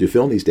God, we don't have to do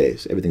film these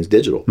days. Everything's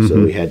digital.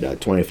 So we had a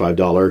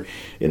 $25,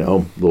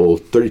 little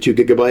 32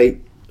 gigabyte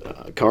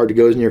card that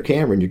goes in your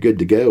camera, and you're good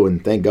to go.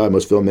 And thank God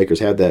most filmmakers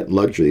have that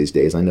luxury these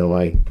days. I know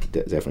I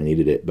definitely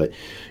needed it. But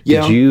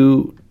yeah. Did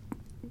you,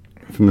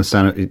 from the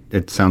sound,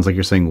 it sounds like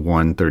you're saying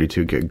one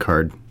 32 gig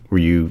card. Were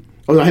you...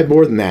 Oh, no, I have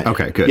more than that.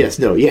 Okay, good. Yes,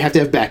 no, you have to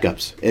have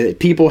backups. And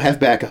people have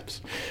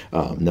backups.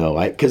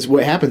 Because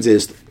what happens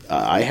is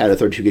I had a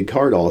 32 gig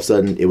card. All of a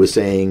sudden, it was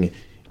saying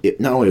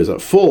not only was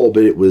it full,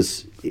 but it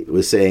was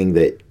saying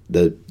that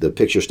the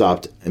picture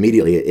stopped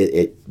immediately.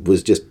 It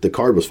was just the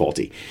card was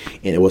faulty,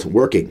 and it wasn't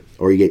working.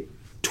 Or you get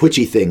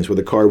twitchy things where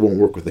the card won't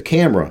work with the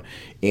camera,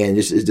 and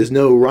there's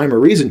no rhyme or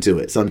reason to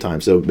it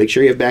sometimes. So make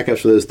sure you have backups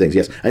for those things.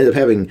 Yes, I ended up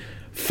having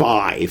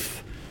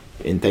 5.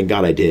 And thank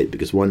God I did,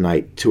 because one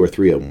night 2 or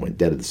 3 of them went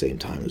dead at the same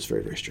time. It was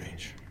very, very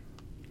strange.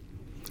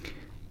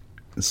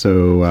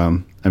 So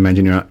I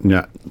imagine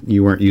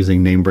you weren't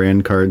using name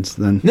brand cards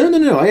then?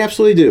 No. I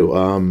absolutely do.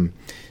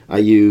 I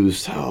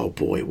used,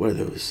 what are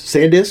those?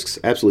 SanDisks,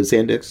 absolutely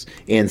SanDisks,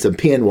 and some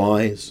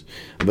PNYs.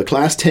 The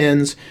Class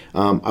 10s,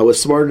 I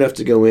was smart enough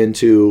to go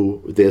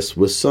into this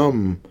with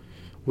some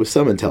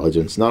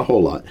intelligence, not a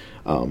whole lot.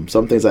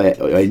 Some things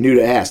I knew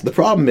to ask. The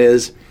problem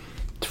is,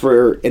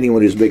 for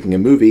anyone who's making a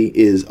movie,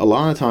 is a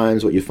lot of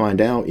times what you find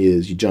out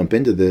is you jump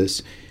into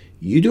this,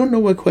 you don't know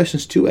what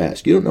questions to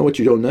ask. You don't know what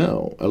you don't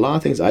know. A lot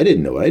of things I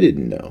didn't know what I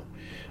didn't know.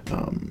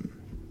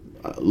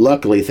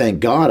 Luckily,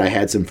 thank God, I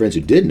had some friends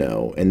who did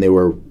know, and they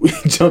were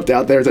jumped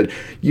out there and said,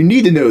 you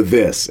need to know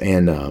this.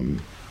 And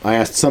I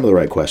asked some of the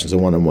right questions,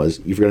 and one of them was,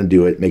 if you're going to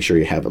do it, make sure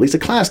you have at least a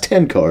Class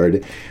 10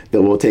 card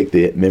that will take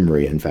the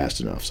memory in fast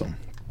enough.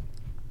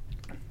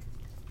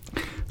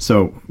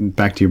 So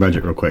back to your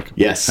budget real quick.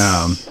 Yes.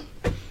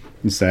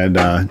 You said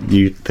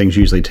things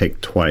usually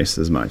take twice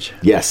as much.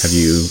 Yes. Have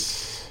you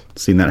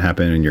seen that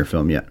happen in your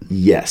film yet?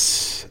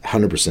 Yes,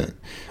 100%.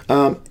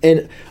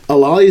 And a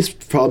lot of these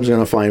problems you're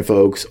going to find,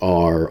 folks,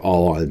 are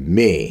all on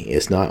me.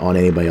 It's not on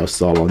anybody else.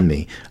 It's all on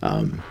me.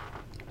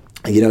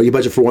 You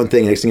budget for one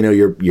thing, next thing you know,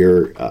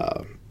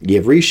 you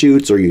have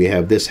reshoots, or you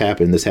have this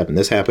happen,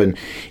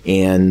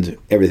 and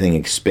everything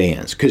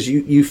expands. Because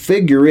you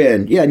figure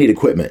in, I need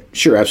equipment.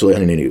 Sure,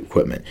 absolutely, I need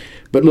equipment.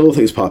 But little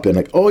things pop in,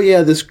 like, oh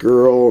yeah, this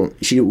girl,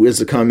 she wants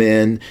to come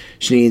in,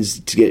 she needs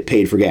to get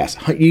paid for gas.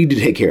 You need to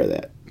take care of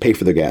that. Pay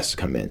for the gas to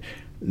come in.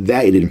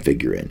 That you didn't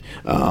figure in.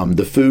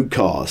 The food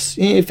costs,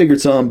 you figured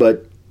some,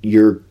 but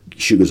your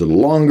shoot goes a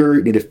little longer.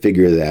 You need to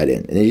figure that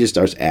in, and it just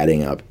starts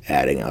adding up.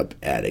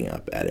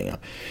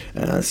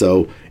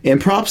 So, and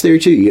props there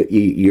too.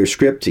 Your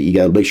script, you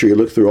got to make sure you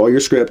look through all your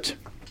script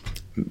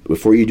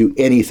before you do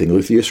anything.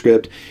 Look through your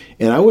script,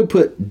 and I would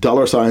put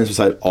dollar signs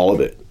beside all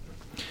of it.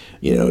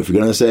 If you're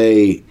going to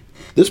say,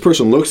 this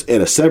person looks at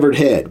a severed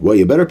head, well,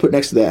 you better put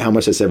next to that how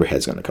much that severed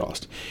head's going to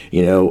cost.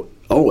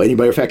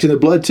 Anybody factor in the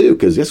blood too,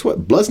 because guess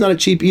what? Blood's not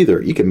cheap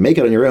either. You can make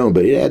it on your own,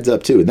 but it adds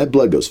up too, and that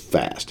blood goes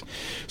fast.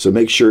 So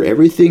make sure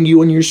everything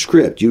you on your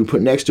script, you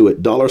put next to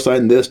it, dollar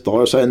sign this,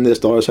 dollar sign this,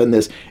 dollar sign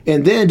this,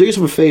 and then do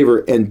yourself a favor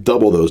and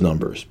double those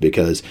numbers,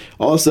 because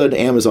all of a sudden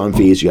Amazon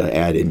fees, you got to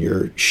add in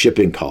your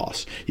shipping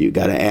costs. You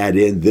got to add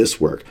in this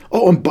work.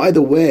 Oh, and by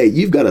the way,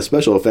 you've got a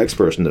special effects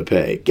person to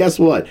pay. Guess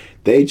what?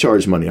 They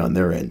charge money on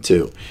their end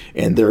too,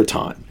 and their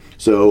time.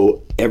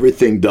 So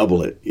everything,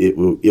 double it.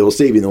 It'll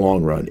save you in the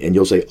long run. And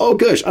you'll say, oh,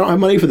 gosh, I don't have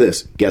money for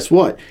this. Guess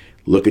what?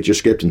 Look at your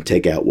script and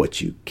take out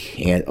what you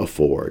can't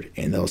afford.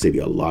 And that'll save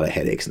you a lot of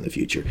headaches in the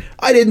future.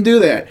 I didn't do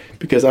that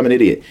because I'm an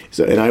idiot.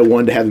 And I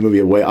wanted to have the movie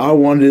away. I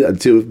wanted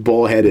it to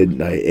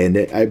ball-headed. And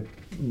I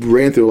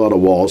ran through a lot of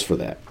walls for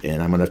that.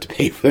 And I'm going to have to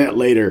pay for that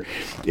later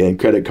in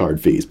credit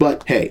card fees.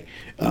 But, hey,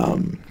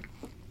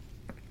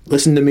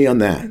 listen to me on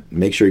that.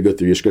 Make sure you go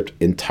through your script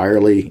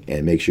entirely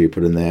and make sure you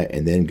put in that,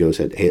 and then go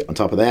ahead. Hey, on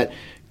top of that,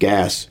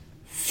 gas,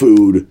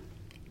 food,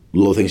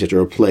 little things you have to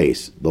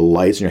replace. The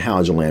lights in your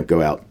halogen lamp go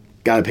out.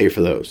 Got to pay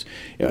for those.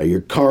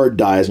 Your card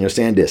dies on your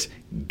SanDisk.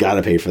 Got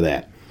to pay for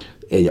that.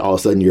 And all of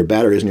a sudden your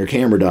batteries in your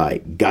camera die.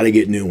 Got to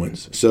get new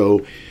ones.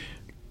 So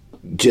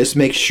just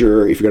make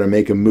sure if you're going to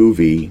make a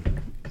movie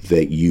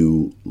that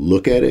you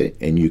look at it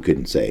and you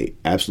can say,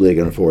 absolutely, I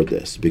can afford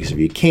this. Because if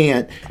you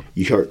can't,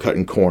 you start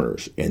cutting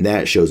corners. And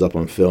that shows up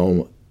on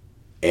film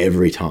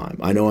every time.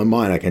 I know on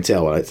mine, I can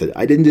tell. When I said,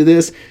 I didn't do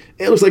this,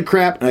 it looks like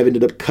crap, and I've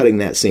ended up cutting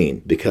that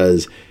scene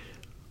because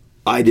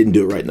I didn't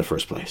do it right in the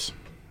first place.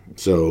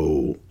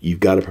 So you've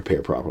got to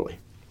prepare properly.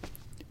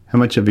 How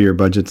much of your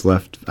budget's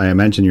left? I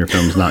imagine your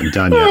film's not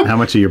done yet. How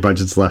much of your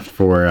budget's left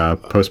for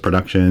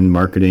post-production,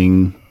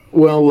 marketing?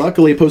 Well,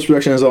 luckily,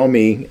 post-production is all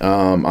me.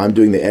 I'm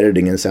doing the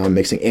editing and sound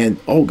mixing. And,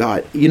 oh,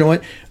 God, you know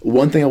what?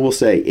 One thing I will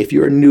say, if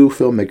you're a new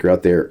filmmaker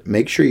out there,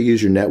 make sure you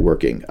use your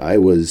networking. I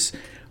was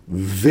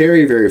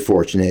very, very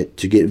fortunate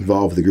to get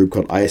involved with a group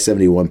called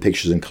I-71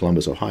 Pictures in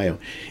Columbus, Ohio.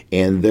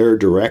 And their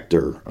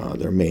director,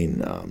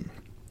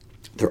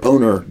 their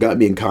owner, got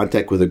me in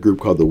contact with a group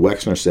called the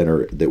Wexner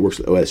Center that works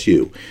at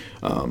OSU.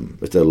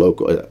 It's a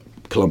local,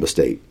 Columbus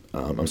State.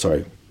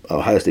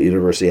 Ohio State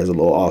University has a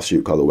little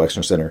offshoot called the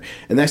Wexner Center,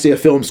 and that's actually a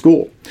film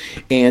school.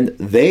 And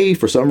they,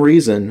 for some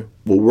reason,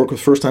 will work with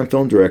first-time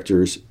film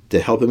directors to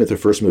help them get their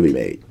first movie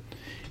made.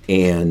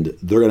 And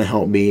they're going to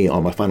help me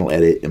on my final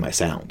edit and my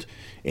sound.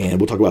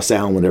 And we'll talk about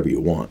sound whenever you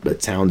want,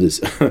 but sound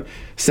is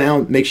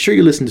sound. Make sure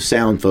you listen to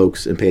sound,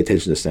 folks, and pay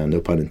attention to sound. No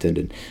pun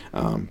intended.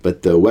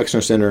 But the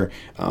Wexner Center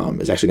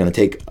is actually going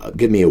to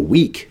give me a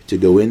week to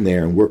go in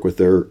there and work with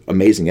their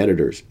amazing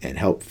editors and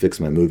help fix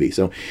my movie.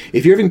 So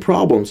if you're having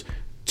problems,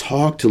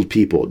 talk to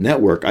people,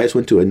 network. I just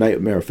went to a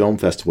Nightmare Film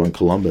Festival in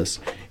Columbus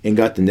and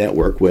got to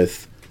network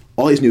with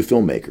all these new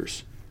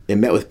filmmakers and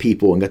met with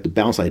people and got to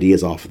bounce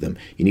ideas off of them.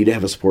 You need to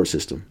have a support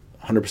system.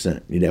 100%.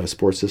 You need to have a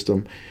support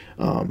system,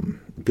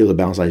 people to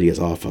bounce ideas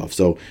off of.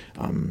 So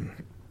I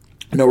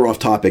know we're off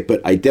topic, but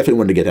I definitely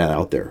wanted to get that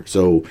out there.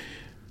 So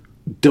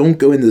don't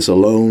go into this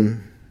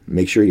alone.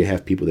 Make sure you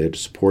have people there to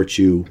support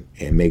you,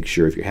 and make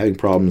sure if you're having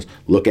problems,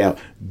 look out.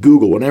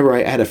 Google. Whenever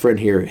I had a friend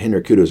here,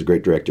 Henrik Kudo is a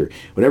great director.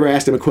 Whenever I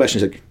asked him a question,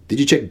 he's like, did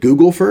you check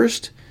Google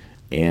first?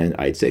 And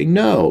I'd say,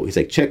 no. He's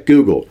like, check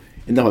Google.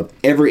 And they'll have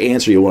every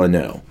answer you want to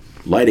know.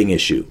 Lighting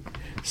issue,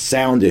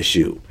 sound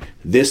issue,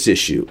 this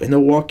issue, and they'll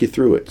walk you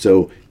through it.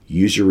 So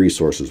use your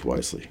resources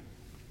wisely.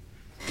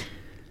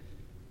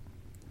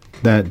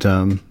 That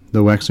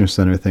the Wexner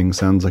Center thing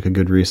sounds like a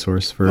good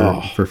resource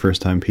for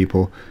first-time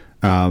people.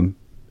 So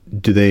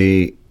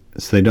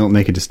they don't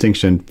make a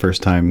distinction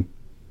first-time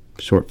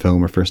short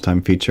film or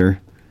first-time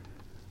feature?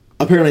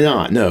 Apparently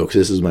not, no, because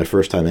this is my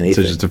first time in anything.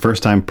 So it's just a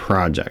first-time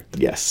project?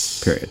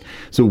 Yes. Period.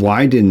 So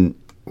why didn't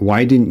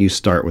you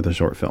start with a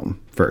short film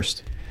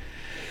first?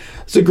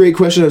 It's a great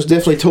question. I was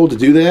definitely told to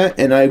do that,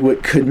 and I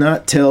could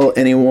not tell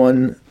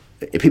anyone.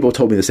 People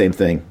told me the same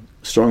thing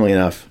strongly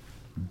enough.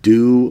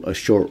 Do a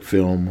short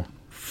film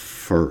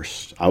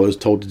first. I was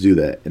told to do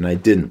that, and I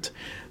didn't.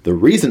 The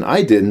reason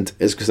I didn't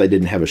is because I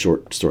didn't have a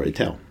short story to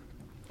tell.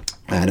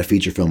 I had a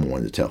feature film I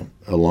wanted to tell,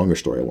 a longer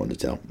story I wanted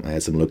to tell. I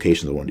had some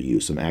locations I wanted to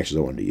use, some actions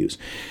I wanted to use,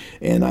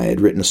 and I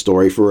had written a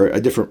story for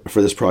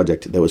this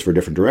project that was for a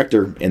different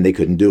director, and they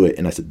couldn't do it.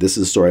 And I said, "This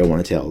is the story I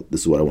want to tell.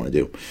 This is what I want to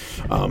do."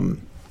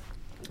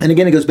 And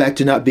again, it goes back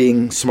to not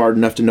being smart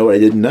enough to know what I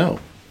didn't know.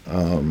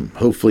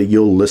 Hopefully,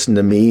 you'll listen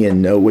to me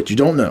and know what you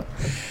don't know.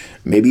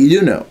 Maybe you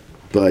do know,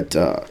 but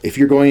if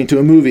you're going into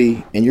a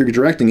movie and you're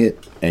directing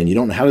it and you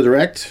don't know how to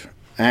direct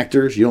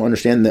actors, you don't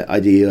understand the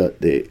idea,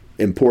 the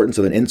importance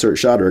of an insert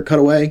shot or a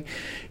cutaway,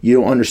 you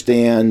don't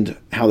understand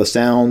how the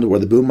sound or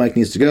the boom mic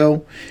needs to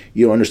go,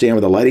 you don't understand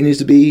where the lighting needs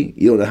to be,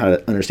 you don't know how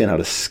to understand how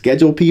to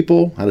schedule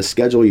people, how to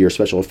schedule your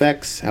special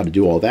effects, how to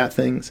do all that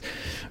things,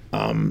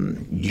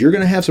 you're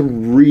going to have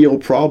some real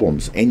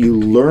problems. And you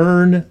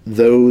learn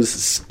those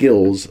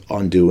skills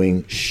on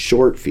doing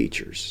short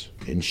features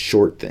and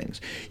short things.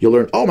 You'll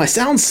learn, oh, my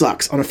sound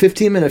sucks on a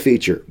 15-minute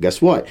feature.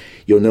 Guess what?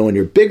 You'll know in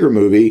your bigger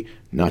movie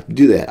not to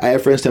do that. I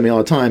have friends tell me all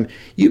the time,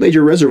 you made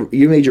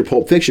your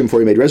Pulp Fiction before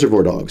you made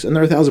Reservoir Dogs, and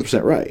they're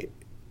 1,000% right.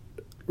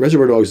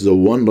 Reservoir Dogs is a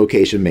one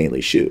location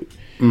mainly shoot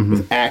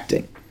with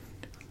acting.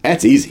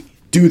 That's easy.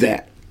 Do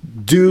that.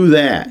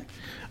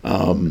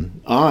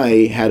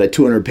 I had a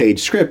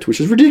 200-page script,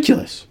 which is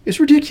ridiculous. It's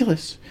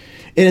ridiculous.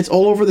 And it's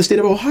all over the state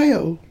of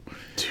Ohio.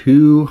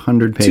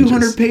 200 pages.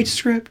 200-page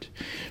script.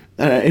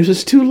 It was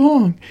just too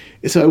long.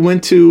 So I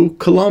went to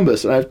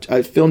Columbus.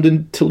 I filmed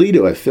in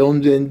Toledo. I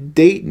filmed in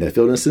Dayton. I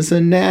filmed in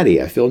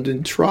Cincinnati. I filmed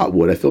in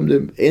Trotwood. I filmed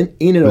in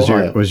Enid,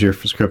 Ohio. Was your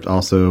script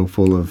also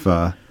full of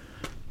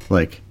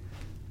like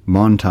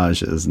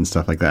montages and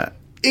stuff like that?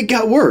 It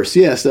got worse,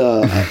 yes.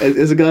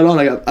 As it got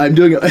on, I'm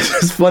doing it.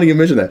 It's funny you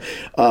mentioned that.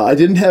 I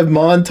didn't have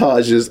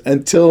montages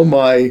until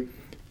I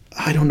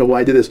don't know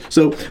why I did this.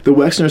 So the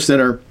Wexner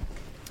Center,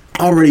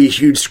 already a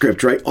huge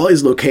script, right? All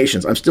these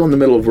locations. I'm still in the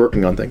middle of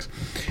working on things.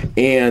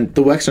 And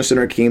the Wexner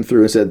Center came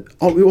through and said,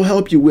 oh, we will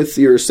help you with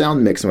your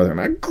sound mix. And I'm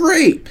like,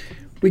 great.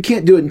 We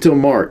can't do it until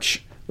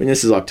March. When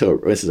this is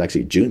October. This is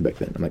actually June back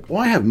then. I'm like,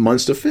 well, I have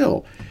months to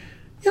fill.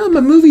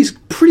 My movie's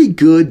pretty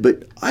good,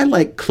 but I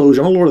like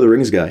closure. I'm a Lord of the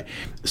Rings guy.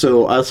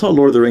 So I saw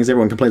Lord of the Rings.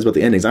 Everyone complains about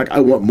the endings.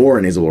 I want more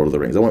endings of Lord of the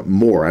Rings. I want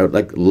more. I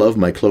would love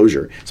my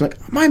closure. So I'm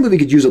like, my movie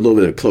could use a little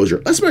bit of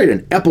closure. Let's write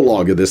an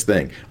epilogue of this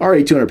thing.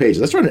 Already 200 pages.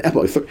 Let's write an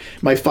epilogue.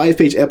 My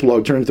 5-page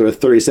epilogue turned into a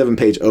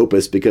 37-page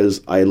opus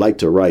because I like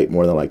to write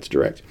more than I like to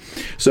direct.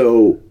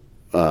 So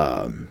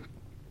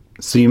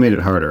you made it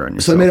harder on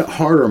yourself. So I made it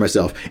harder on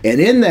myself.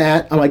 And in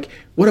that, I'm like,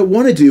 what I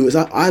want to do is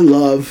I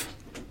love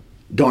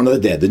Dawn of the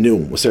Dead, the new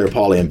one with Sarah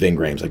Polley and Ving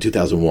Rhames, like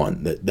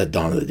 2001, that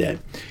Dawn of the Dead.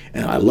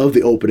 And I love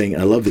the opening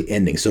and I love the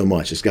ending so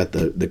much. It's got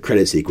the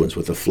credit sequence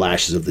with the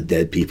flashes of the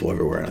dead people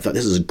everywhere. And I thought,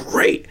 this is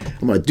great.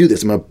 I'm going to do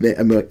this. I'm going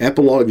to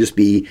epilogue just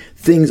be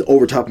things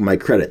over top of my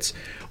credits.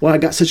 Well, I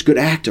got such good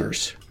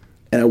actors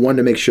and I wanted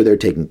to make sure they're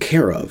taken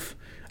care of.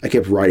 I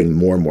kept writing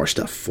more and more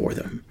stuff for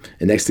them.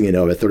 And next thing you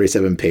know, I have a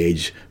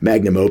 37-page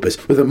magnum opus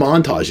with a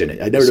montage in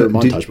it. I'd never done a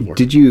montage before.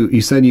 Did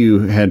you said you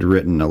had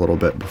written a little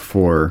bit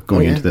before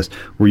going into this.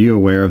 Were you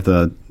aware of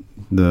the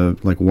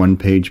like 1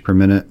 page per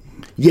minute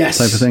type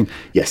of thing?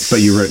 Yes. But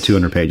you wrote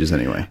 200 pages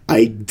anyway.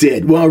 I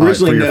did. Well,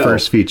 originally, for your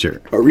first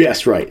feature.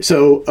 Yes, right.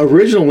 So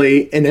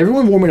originally, and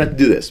everyone warned me not to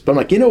do this, but I'm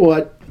like, you know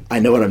what? I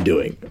know what I'm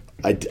doing.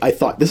 I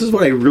thought, this is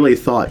what I really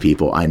thought,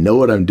 people. I know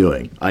what I'm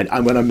doing.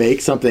 I'm going to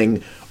make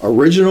something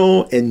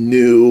original and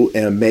new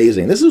and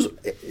amazing. This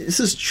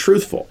is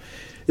truthful.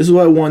 This is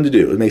what I wanted to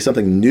do, was make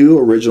something new,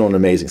 original, and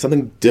amazing,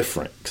 something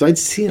different. Because I'd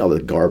seen all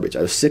the garbage.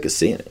 I was sick of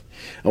seeing it.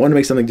 I wanted to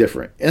make something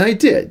different. And I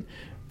did.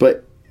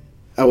 But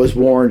I was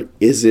warned,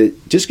 just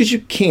because you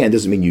can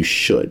doesn't mean you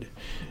should.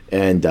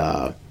 And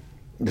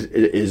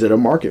is it a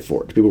market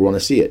for it? Do people want to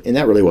see it? And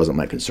that really wasn't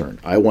my concern.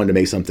 I wanted to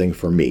make something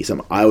for me,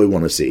 something I would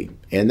want to see.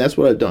 And that's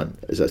what I've done.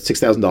 It's a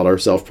 $6,000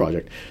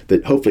 self-project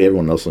that hopefully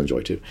everyone else will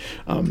enjoy too.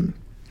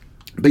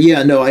 But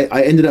yeah, no,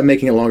 I ended up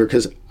making it longer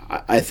because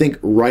I think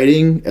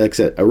writing, like I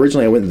said,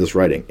 originally I went into this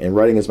writing, and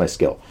writing is my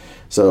skill.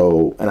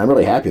 So, and I'm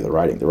really happy with the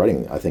writing. The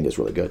writing, I think, is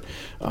really good.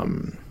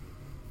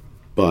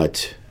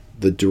 But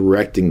the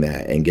directing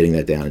that and getting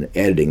that down and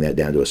editing that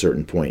down to a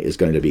certain point is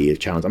going to be a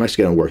challenge. I'm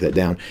actually going to work that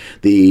down.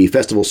 The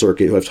festival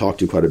circuit, who I've talked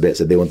to quite a bit,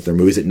 said they want their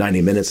movies at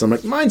 90 minutes. I'm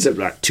like, mine's at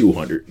like 2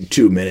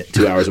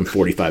 hours and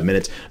 45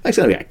 minutes. I'm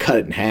actually going to cut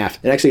it in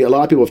half. And actually, a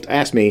lot of people have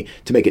asked me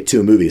to make it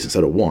 2 movies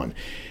instead of 1.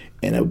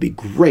 And that would be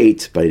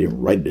great, but I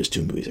didn't write it as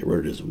 2 movies. I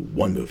wrote it as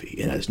 1 movie.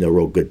 And there's no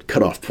real good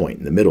cutoff point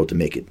in the middle to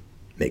make it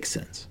make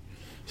sense.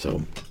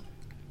 So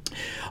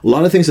a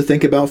lot of things to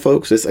think about,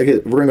 folks. We're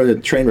going to go to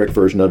the train wreck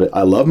version of it.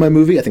 I love my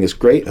movie. I think it's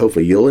great.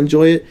 Hopefully you'll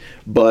enjoy it.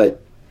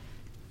 But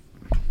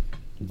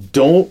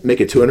don't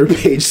make a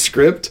 200-page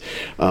script,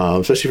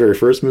 especially for your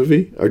first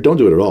movie. Or don't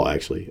do it at all,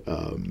 actually.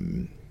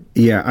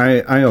 Yeah,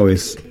 I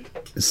always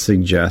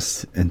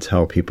suggest and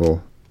tell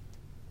people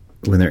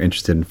when they're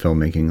interested in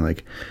filmmaking,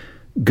 like,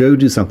 go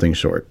do something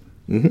short,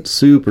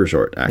 super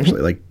short,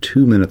 actually, like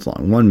 2 minutes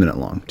long, 1 minute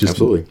long.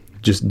 Absolutely.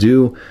 Just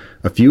do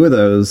a few of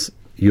those.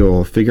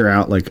 You'll figure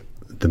out like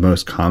the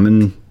most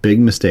common big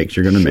mistakes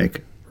you're going to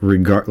make.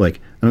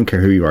 I don't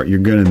care who you are, you're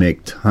going to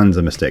make tons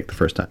of mistakes the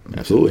first time.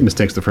 Absolutely.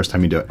 Mistakes the first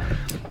time you do it.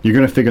 You're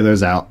going to figure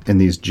those out in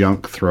these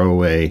junk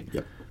throwaway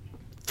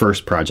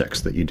first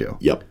projects that you do.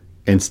 Yep.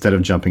 Instead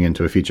of jumping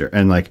into a feature.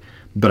 And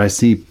but I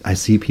see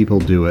people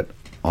do it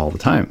all the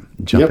time,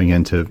 jumping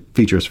into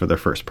features for their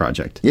first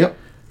project. Yep.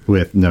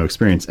 With no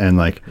experience. And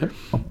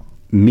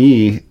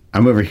me,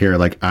 I'm over here,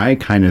 I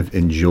kind of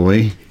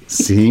enjoy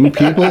seeing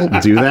people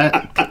do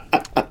that.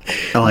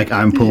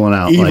 I'm pulling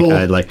out, Evil.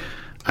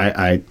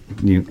 I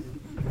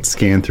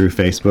scan through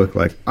Facebook,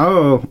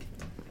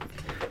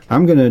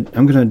 I'm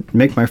gonna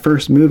make my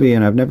first movie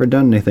and I've never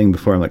done anything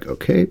before. I'm like,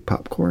 okay,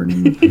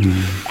 popcorn.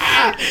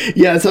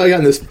 Yeah, that's how I got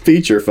in this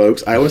feature,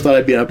 folks. I always thought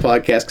I'd be on a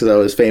podcast because I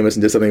was famous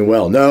and did something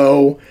well.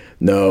 No,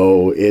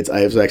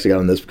 I was actually got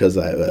on this because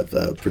I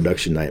have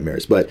production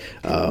nightmares. But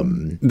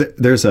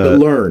there's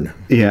learn.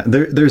 Yeah,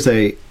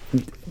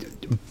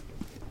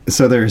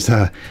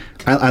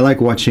 I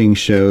like watching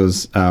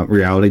shows,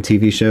 reality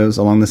TV shows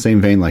along the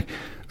same vein.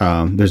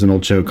 There's an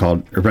old show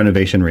called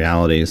Renovation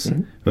Realities,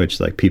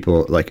 which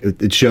people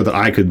it showed that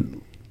I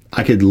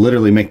could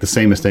literally make the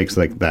same mistakes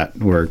that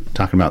we're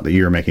talking about that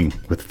you're making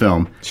with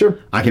film. Sure,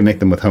 I can make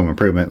them with home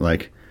improvement.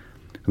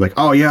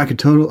 Oh yeah,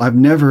 I've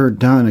never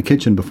done a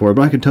kitchen before,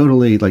 but I could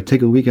totally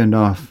take a weekend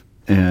off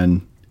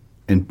and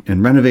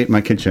renovate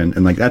my kitchen,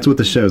 and that's what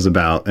the show's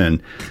about.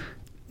 And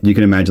you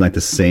can imagine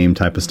the same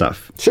type of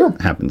stuff. Sure,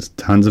 happens.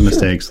 Tons of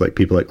mistakes.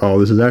 People oh,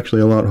 this is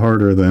actually a lot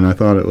harder than I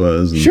thought it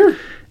was. And, sure.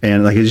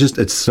 And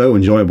it's so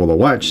enjoyable to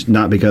watch,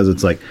 not because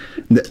it's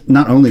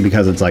not only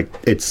because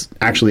it's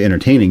actually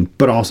entertaining,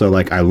 but also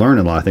I learn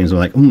a lot of things.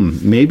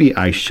 I'm maybe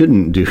I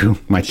shouldn't do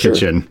my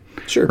kitchen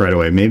right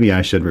away. Maybe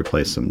I should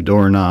replace some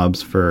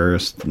doorknobs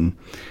first. And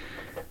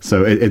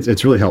so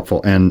it's really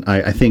helpful. And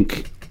I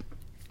think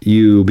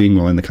you being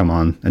willing to come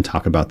on and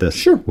talk about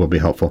this will be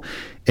helpful.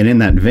 And in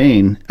that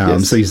vein,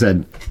 so you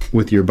said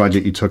with your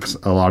budget, you took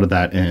a lot of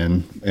that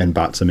and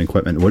bought some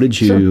equipment. What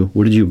did you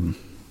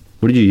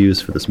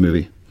use for this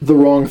movie? The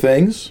wrong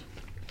things,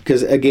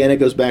 because again, it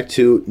goes back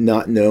to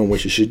not knowing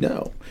what you should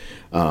know.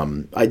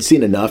 I'd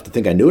seen enough to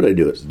think I knew what I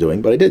was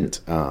doing, but I didn't.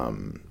 I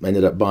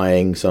ended up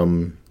buying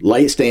some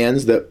light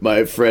stands that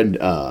my friend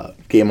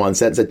came on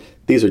set and said,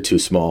 these are too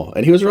small.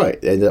 And he was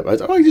right. And I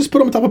was like, you just put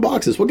them on top of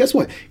boxes. Well, guess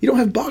what? You don't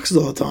have boxes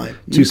all the time.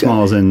 Too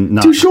small as in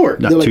not... Too short.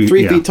 They're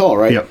 3 feet tall,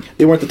 right? Yep.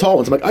 They weren't the tall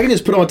ones. I'm like, I can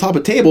just put them on top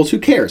of tables. Who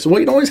cares? Well,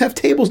 you don't always have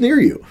tables near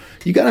you.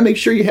 You got to make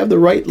sure you have the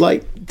right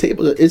light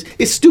table.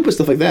 It's stupid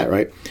stuff like that,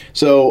 right?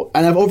 So,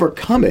 and I've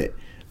overcome it,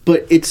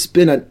 but it's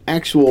been an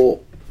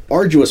actual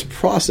arduous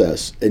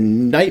process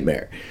and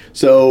nightmare.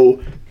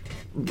 So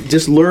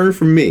just learn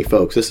from me,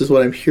 folks. This is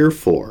what I'm here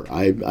for.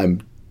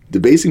 I'm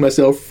debasing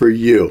myself for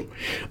you.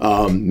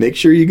 Make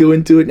sure you go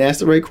into it and ask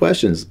the right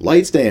questions.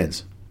 Light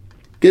stands.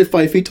 Get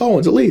 5 feet tall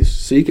ones at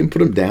least, so you can put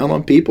them down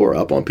on people or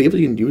up on people.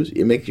 You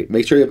can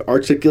make sure you have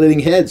articulating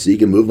heads so you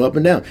can move them up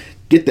and down.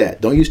 Get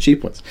that. Don't use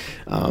cheap ones.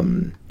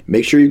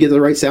 Make sure you get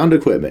the right sound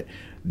equipment.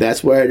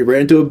 That's where I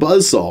ran into a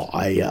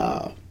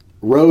buzzsaw.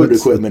 Rode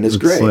equipment is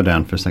great. Slow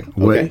down for a second.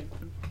 Okay.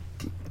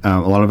 A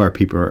lot of our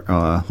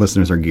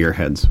listeners are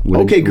gearheads.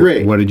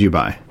 Great. What did you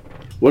buy?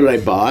 What did I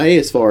buy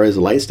as far as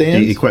light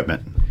stands?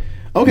 Equipment.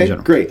 Okay,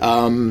 great.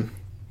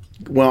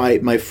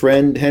 My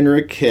friend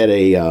Henrik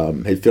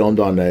had filmed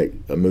on a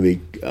movie,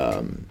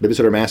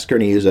 Babysitter Massacre,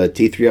 and he used a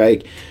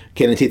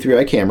Canon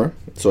T3i camera,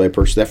 so I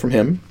purchased that from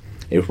him.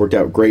 It worked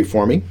out great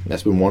for me.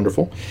 That's been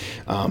wonderful.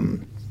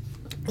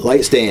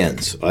 Light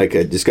stands, I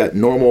just got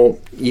normal.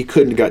 You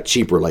couldn't have got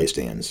cheaper light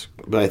stands,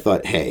 but I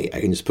thought, hey, I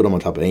can just put them on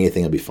top of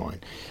anything, I'll be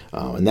fine.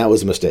 And that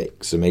was a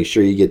mistake. So make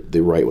sure you get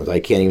the right ones. I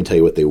can't even tell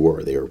you what they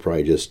were. They were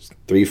probably just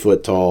 3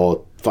 foot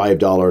tall,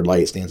 $5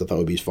 light stands. I thought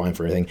would be fine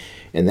for anything,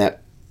 and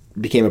that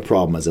became a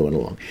problem as I went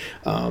along.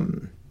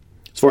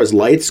 As far as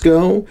lights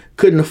go,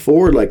 couldn't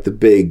afford the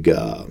big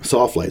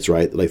soft lights,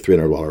 right?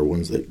 $300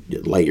 ones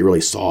that light you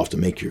really soft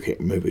and make your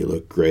movie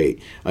look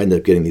great. I ended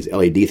up getting these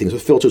LED things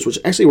with filters, which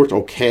actually worked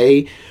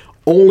okay,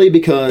 only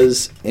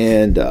because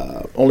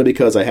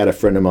I had a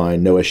friend of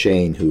mine, Noah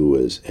Shane, who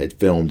had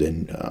filmed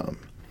in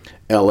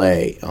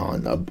L.A.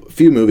 on a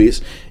few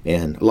movies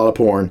and a lot of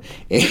porn,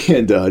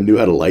 and knew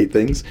how to light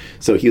things.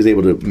 So he was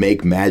able to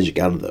make magic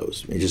out of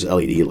those. It's just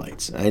LED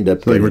lights. I ended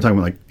up we're talking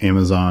about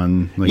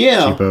Amazon,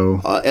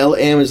 cheapo.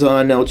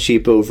 Amazon El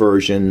Cheapo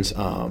versions.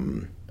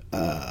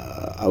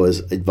 I was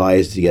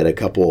advised to get a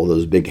couple of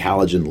those big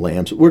halogen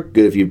lamps. Work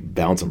good if you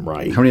bounce them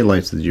right. How many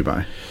lights did you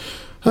buy?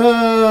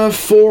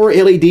 4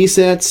 LED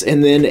sets,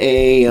 and then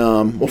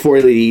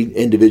 4 LED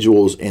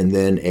individuals, and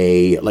then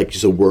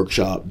just a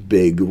workshop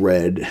big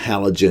red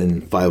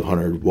halogen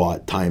 500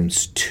 watt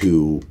times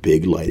 2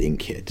 big lighting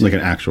kit. Like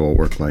an actual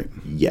work light.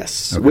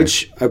 Yes, okay.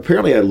 Which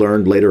apparently I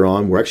learned later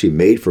on were actually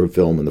made for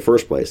film in the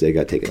first place. They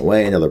got taken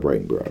away, and now they're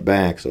bringing it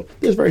back, so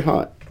it was very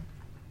hot.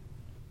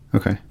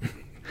 Okay.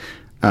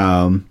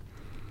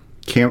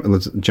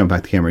 let's jump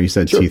back to camera. You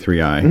said Sure.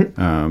 T3i.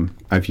 Mm-hmm.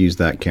 I've used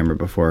that camera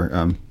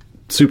before.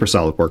 Super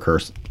solid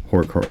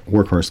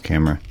workhorse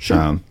camera.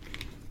 Sure.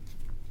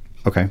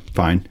 Okay,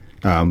 fine.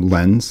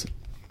 Lens.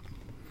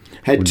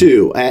 Had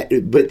two,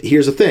 but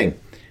here's the thing.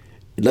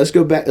 Let's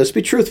go back. Let's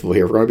be truthful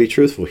here. We're going to be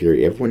truthful here.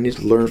 Everyone needs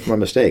to learn from my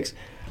mistakes.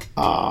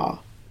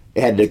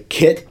 It had the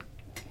kit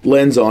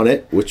lens on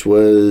it, which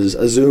was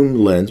a zoom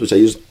lens, which I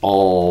used a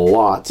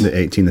lot. The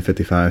 18 to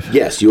 55.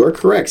 Yes, you are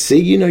correct. See,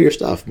 you know your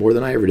stuff more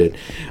than I ever did.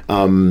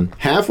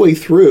 Halfway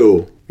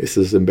through, this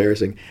is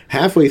embarrassing.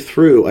 Halfway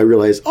through, I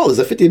realized, there's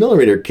a 50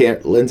 millimeter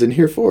lens in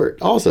here for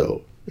it.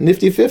 Also,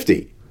 nifty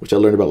 50, which I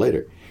learned about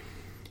later.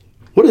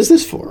 What is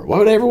this for? Why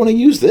would I ever want to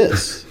use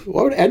this?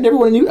 I never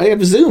want to. I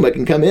have Zoom. I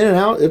can come in and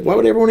out. Why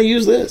would I ever want to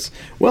use this?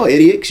 Well,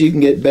 idiots, you can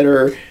get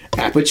better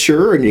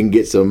aperture and you can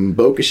get some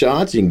bokeh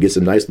shots. You can get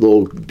some nice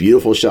little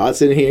beautiful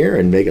shots in here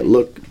and make it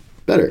look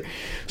better.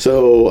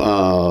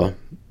 So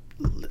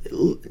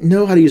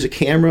know how to use a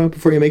camera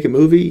before you make a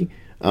movie.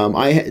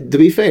 To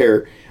be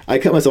fair, I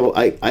cut myself.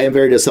 I am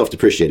very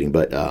self-depreciating,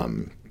 but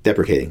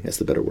deprecating. That's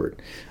the better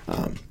word.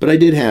 But I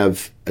did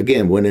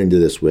went into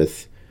this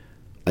with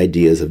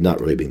ideas of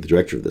not really being the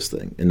director of this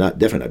thing, and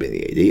definitely not being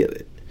the AD of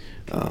it,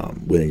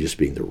 when just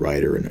being the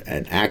writer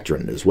and actor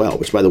in it as well.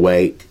 Which, by the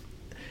way,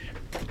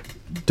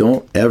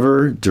 don't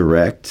ever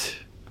direct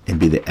and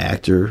be the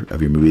actor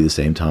of your movie at the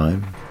same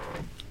time,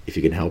 if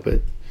you can help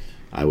it.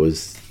 I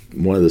was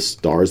one of the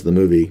stars of the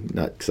movie,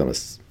 not because I'm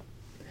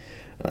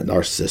a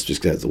narcissist,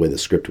 just because that's the way the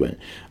script went,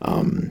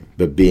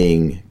 but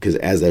because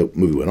as that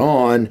movie went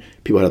on,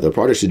 people had other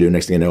projects to do.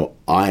 Next thing I know,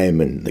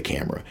 I'm in the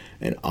camera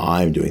and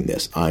I'm doing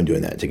this, I'm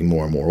doing that, taking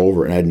more and more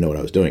over, and I didn't know what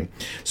I was doing.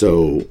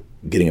 So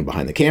getting in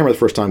behind the camera the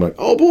first time, like,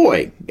 oh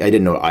boy, I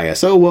didn't know what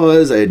ISO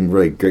was, I didn't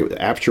really great what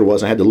the aperture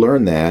was. I had to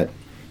learn that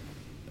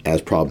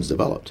as problems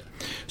developed.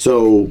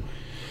 So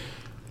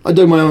I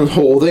dug my own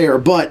hole there,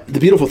 but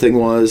the beautiful thing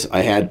was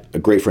I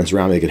had great friends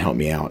around me that could help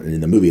me out, and in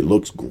the movie it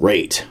looks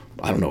great.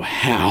 I don't know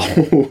how,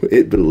 but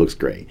it looks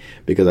great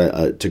because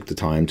I took the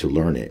time to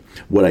learn it.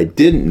 What I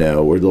didn't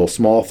know were little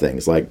small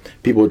things, like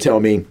people would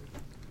tell me,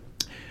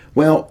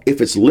 well,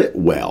 if it's lit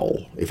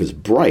well, if it's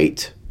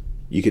bright,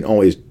 you can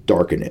always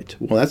darken it.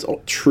 Well, that's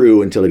all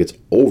true until it gets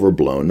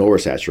overblown,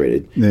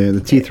 oversaturated. The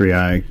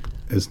T3i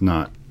is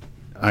not.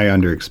 I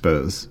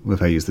underexpose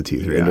if I use the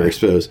T3i.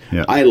 Underexpose.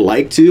 Yeah. I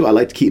like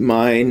to keep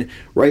mine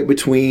right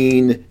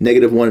between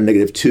 -1 and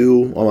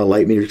 -2 on my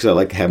light meter because I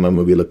like to have my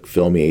movie look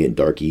filmy and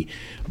darky.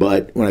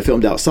 But when I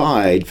filmed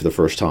outside for the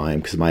first time,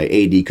 because my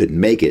AD couldn't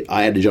make it,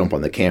 I had to jump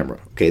on the camera.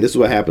 Okay, this is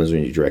what happens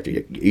when you're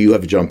directing. You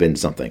have to jump into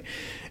something.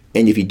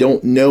 And if you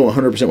don't know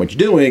 100% what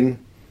you're doing,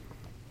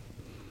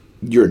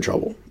 you're in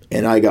trouble.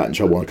 And I got in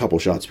trouble on a couple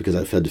of shots because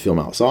I had to film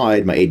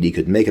outside. My AD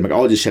couldn't make it. I'm like,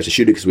 I'll just have to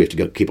shoot it because we have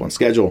to keep on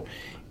schedule.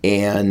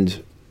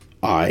 And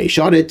I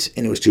shot it,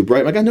 and it was too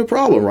bright. I got no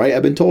problem, right?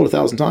 I've been told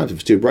 1,000 times if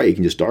it's too bright, you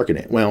can just darken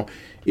it. Well,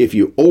 if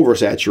you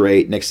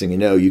oversaturate, next thing you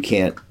know, you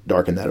can't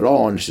darken that at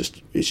all, and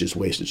it's just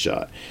wasted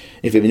shot.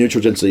 If you have a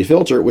neutral density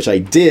filter, which I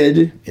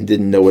did and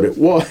didn't know what it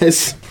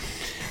was,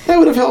 that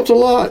would have helped a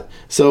lot.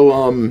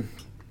 So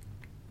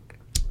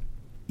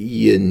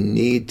you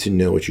need to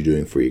know what you're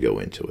doing before you go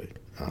into it.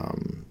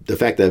 The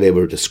fact that I'm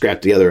able to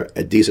scrap together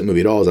a decent movie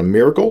at all is a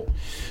miracle,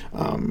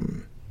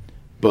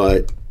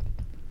 but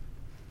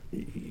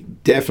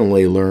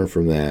definitely learn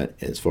from that.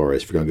 As far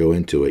as if you're going to go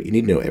into it, you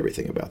need to know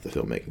everything about the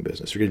filmmaking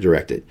business. If you're going to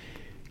direct it,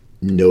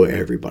 know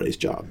everybody's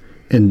job.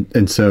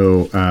 And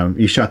so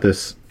you shot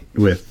this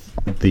with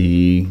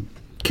the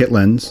kit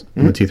lens,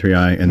 the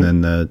T3i, and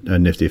then the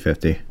nifty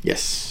 50.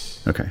 Yes.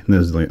 Okay. And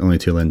those are the only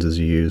two lenses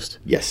you used?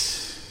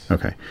 Yes.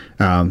 Okay.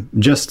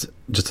 Just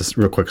a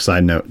real quick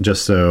side note,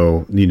 just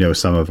so you know,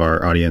 some of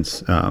our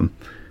audience,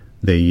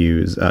 they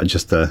use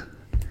just the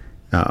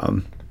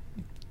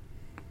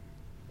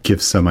give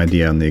some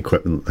idea on the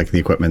equipment, like the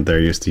equipment they're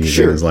used to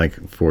using is like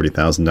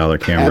 $40,000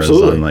 cameras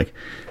on like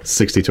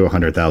 $60,000 to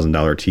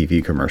 $100,000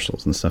 TV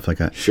commercials and stuff like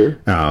that. Sure.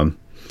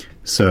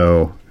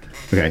 So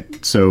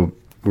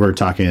we're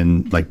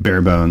talking like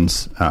bare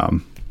bones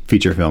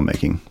feature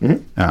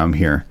filmmaking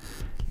here,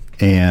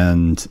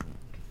 and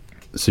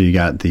so you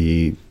got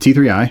the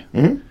T3i,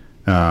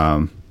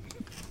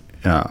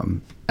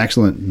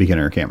 excellent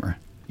beginner camera.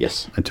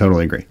 Yes, I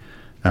totally agree.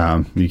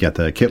 You got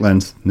the kit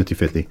lens, nifty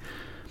 50.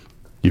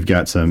 You've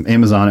got some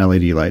Amazon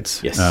LED lights.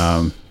 Yes.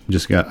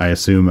 Just got, I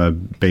assume, a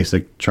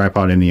basic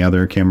tripod. Any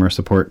other camera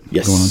support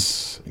going on?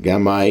 Yes. Got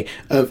my.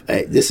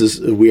 This is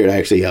weird. I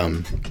actually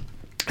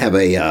have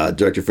a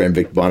director friend,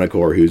 Vic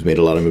Bonacore, who's made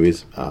a lot of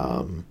movies.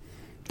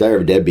 Diary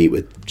of a Deadbeat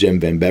with Jim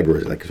Van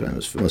Beber, like one of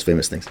his most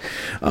famous things.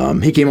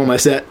 He came on my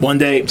set one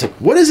day. He's like,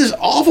 "What is this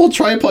awful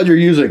tripod you're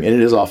using?" And it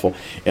is awful.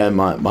 And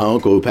my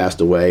uncle who passed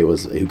away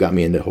who got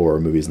me into horror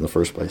movies in the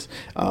first place.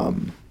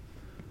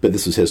 But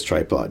this was his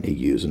tripod he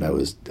used, and I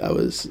was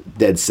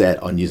dead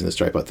set on using this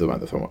tripod throughout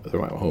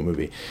my whole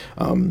movie.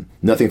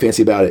 Nothing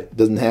fancy about it.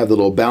 Doesn't have the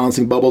little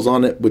balancing bubbles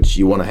on it, which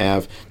you want to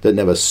have. Doesn't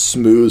have a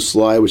smooth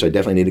slide, which I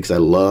definitely needed because I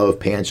love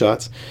pan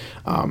shots.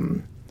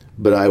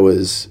 but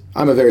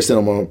I'm a very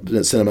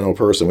sentimental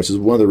person, which is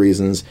one of the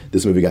reasons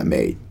this movie got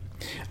made.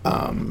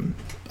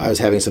 I was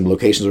having some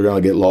locations that were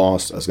going to get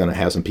lost. I was going to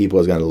have some people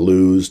I was going to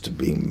lose to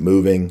being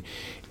moving,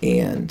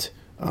 and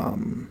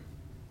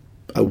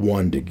I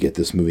wanted to get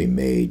this movie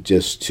made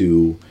just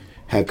to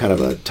have kind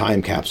of a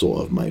time capsule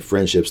of my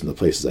friendships and the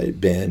places I had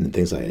been and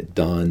things I had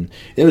done.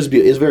 It was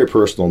a very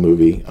personal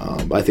movie. I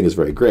think it was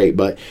very great,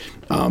 but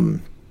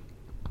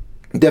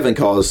definitely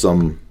caused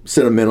some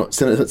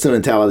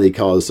sentimentality,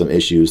 caused some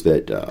issues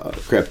that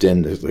crept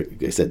in.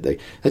 Like I said,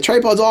 the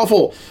tripod's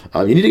awful.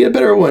 You need to get a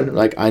better one.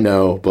 Like, I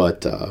know,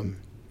 but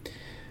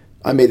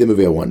I made the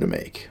movie I wanted to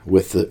make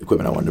with the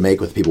equipment I wanted to make,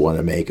 with the people I wanted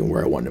to make, and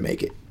where I wanted to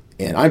make it.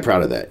 And I'm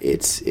proud of that.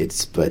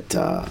 But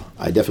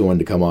I definitely wanted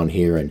to come on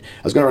here, and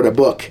I was going to write a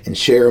book and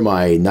share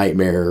my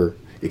nightmare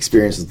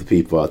experiences with the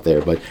people out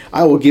there. But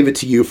I will give it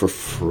to you for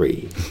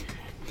free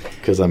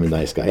because I'm a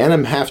nice guy, and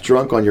I'm half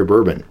drunk on your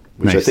bourbon,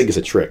 which Nice. I think is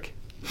a trick.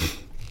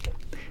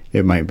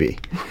 It might be.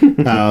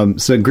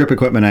 So grip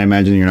equipment, I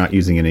imagine you're not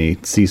using any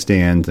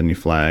C-stands, any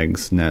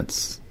flags,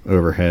 nets,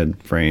 overhead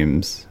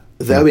frames.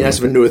 That would be nice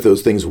if I knew what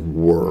those things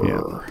were.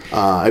 Yeah.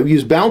 I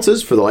used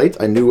bounces for the light.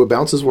 I knew what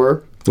bounces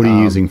were. What are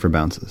you using for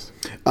bounces?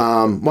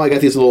 Well, I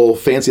got these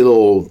fancy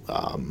little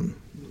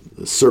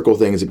circle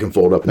things that can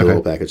fold up in a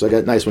little package. So I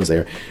got nice ones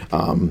there.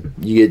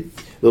 You get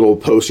little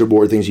poster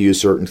board things you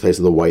use certain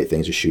places, the white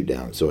things you shoot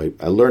down. So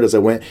I learned as I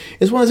went.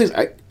 It's one of the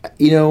things,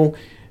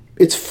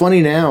 it's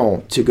funny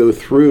now to go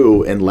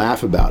through and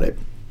laugh about it.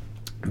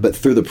 But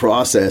through the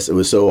process, it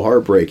was so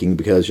heartbreaking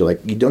because you're like,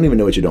 you don't even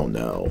know what you don't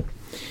know.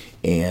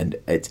 And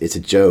it's a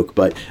joke,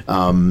 but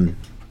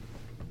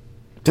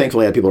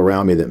thankfully I had people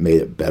around me that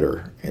made it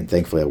better, and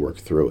thankfully I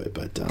worked through it.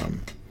 But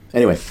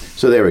anyway,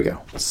 so there we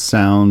go.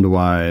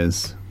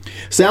 Sound-wise,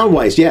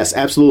 yes,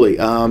 absolutely.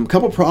 A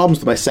couple problems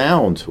with my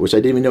sound, which I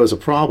didn't even know was a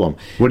problem.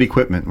 what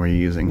equipment were you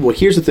using? Well,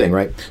 here's the thing,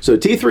 right? So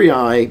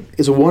T3i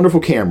is a wonderful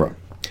camera,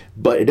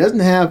 but it doesn't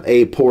have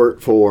a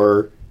port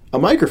for a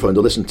microphone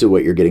to listen to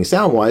what you're getting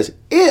sound-wise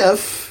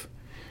if...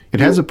 It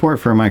has a port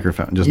for a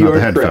microphone, just not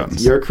the headphones.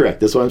 Correct. You're correct.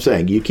 That's what I'm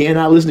saying. You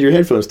cannot listen to your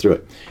headphones through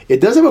it.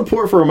 It does have a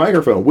port for a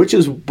microphone, which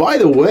is, by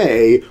the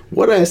way,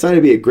 what I decided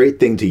to be a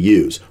great thing to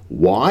use.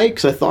 Why?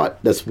 Because I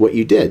thought that's what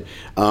you did.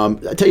 I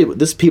tell you,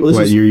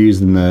 You're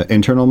using the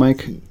internal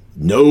mic?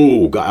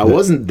 No, I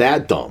wasn't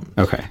that dumb.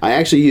 Okay. I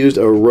actually used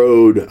a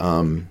Rode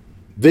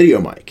video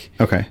mic.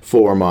 Okay.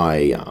 For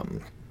my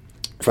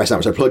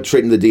sound. So I plugged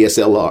straight into the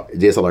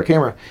DSLR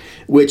camera,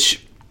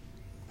 which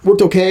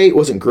worked okay. It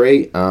wasn't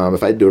great. If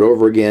I had to do it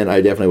over again,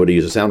 I definitely would have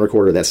used a sound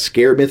recorder. That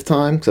scared me at the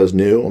time because I was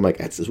new. I'm like,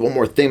 that's just one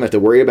more thing I have to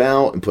worry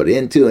about and put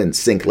into and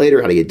sync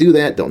later. How do you do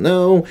that? Don't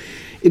know.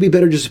 It'd be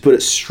better just to put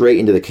it straight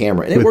into the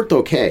camera. And it worked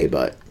okay,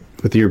 but...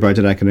 With your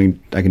budget, I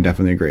can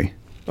definitely agree.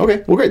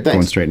 Okay, well, great, thanks.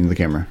 Going straight into the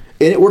camera.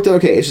 And it worked out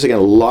okay. It's just like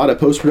a lot of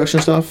post-production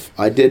stuff.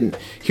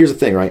 Here's the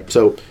thing, right?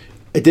 So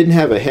I didn't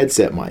have a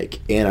headset mic,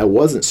 and I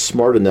wasn't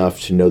smart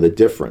enough to know the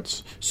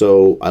difference.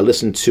 So I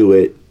listened to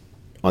it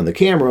on the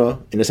camera,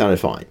 and it sounded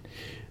fine.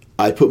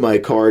 I put my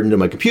card into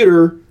my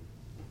computer,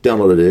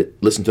 downloaded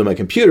it, listened to my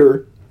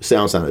computer,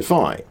 sound sounded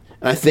fine.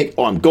 And I think,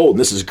 I'm golden,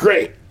 this is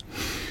great.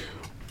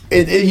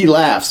 And he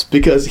laughs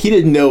because he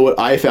didn't know what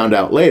I found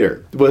out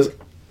later.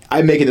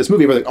 I'm making this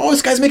movie. I was like,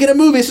 this guy's making a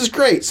movie, this is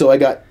great. So I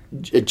got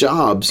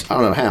jobs, I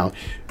don't know how,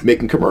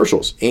 making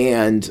commercials.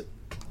 And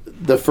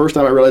the first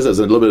time I realized I was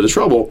in a little bit of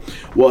trouble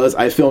was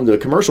I filmed a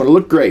commercial and it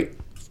looked great.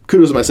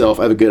 Kudos to myself.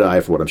 I have a good eye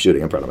for what I'm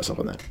shooting. I'm proud of myself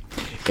on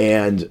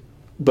that.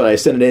 But I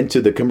sent it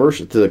into the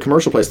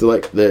commercial place. They're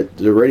like, the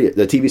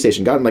TV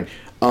station got it.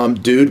 I'm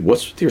like, dude,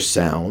 what's with your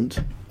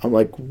sound? I'm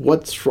like,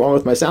 what's wrong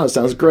with my sound? It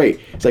sounds great.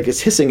 It's like, it's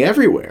hissing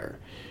everywhere.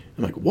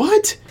 I'm like,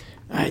 what?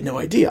 I had no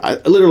idea. I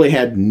literally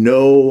had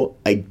no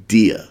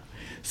idea.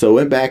 So I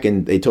went back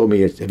and they told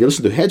me, have you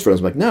listened through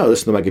headphones? I'm like, no,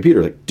 listen to my computer.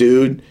 I'm like,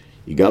 dude,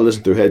 you got to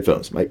listen through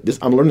headphones.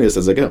 I'm learning this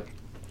as I go.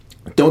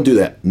 Don't do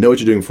that. Know what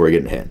you're doing before you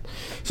get in hand.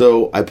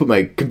 So I put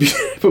my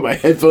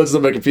headphones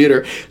on my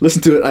computer,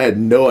 listened to it. I had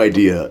no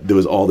idea there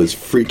was all this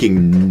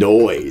freaking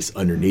noise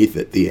underneath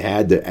it that you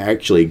had to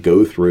actually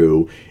go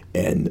through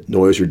and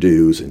noise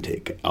reduce and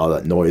take all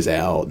that noise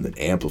out and then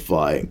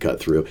amplify and cut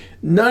through.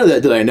 None of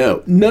that did I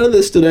know. None of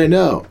this did I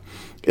know.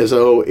 And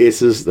so it's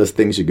just the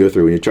things you go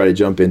through when you try to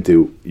jump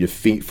into your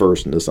feet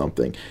first into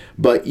something.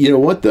 But you know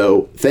what,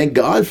 though? Thank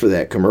God for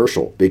that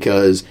commercial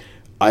because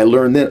I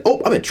learned then,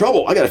 I'm in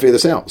trouble. I got to figure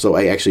this out. So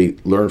I actually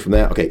learned from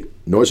that. Okay,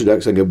 noise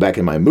reduction. I go back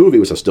in my movie,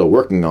 which I'm still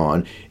working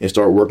on, and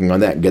start working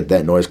on that and get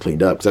that noise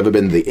cleaned up. Because I've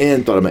been to the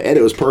end, thought my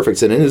edit was perfect,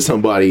 sent it into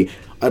somebody,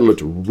 I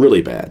looked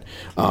really bad.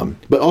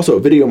 But also,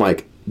 video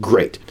mic,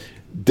 great.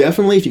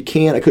 Definitely, if you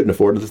can, I couldn't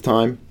afford it at the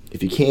time.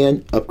 If you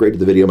can, upgrade to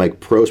the Video Mic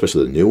Pro,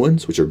 especially the new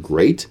ones, which are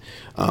great.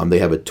 They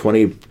have a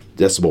 20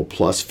 decibel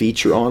plus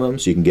feature on them,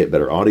 so you can get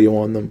better audio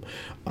on them.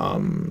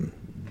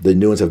 The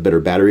new ones have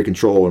better battery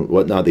control and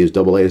whatnot. They use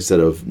AA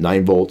instead of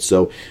 9 volts.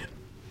 So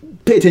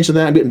pay attention to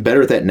that. I'm getting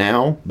better at that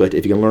now. But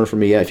if you can learn from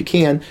me, if you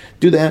can,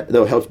 do that.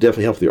 That'll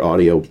definitely help with your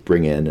audio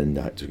bring in and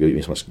not to give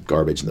you so much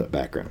garbage in the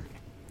background.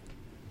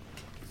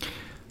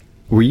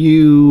 Are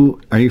you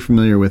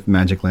familiar with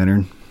Magic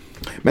Lantern?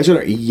 Magic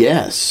Lantern,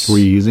 yes. Were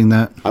you using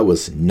that? I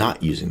was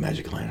not using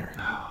Magic Lantern.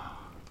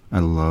 I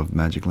love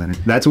Magic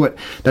Lantern. That's what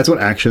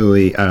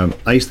actually,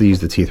 I used to use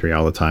the T3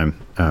 all the time.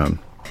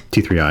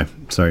 T3i,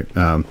 sorry.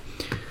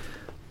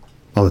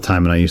 All the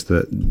time, and I used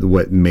to,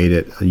 what made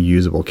it a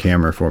usable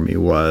camera for me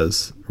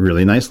was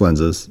really nice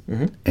lenses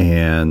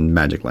and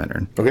Magic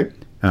Lantern. Okay.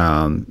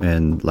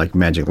 And like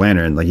Magic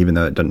Lantern, like even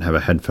though it doesn't have a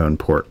headphone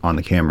port on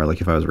the camera,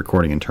 like if I was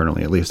recording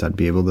internally, at least I'd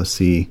be able to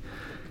see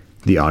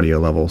the audio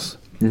levels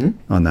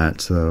on that.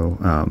 So,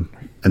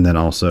 and then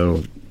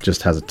also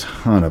just has a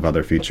ton of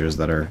other features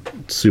that are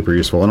super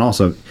useful. And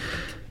also,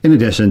 in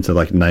addition to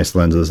like nice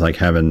lenses, like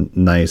having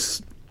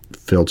nice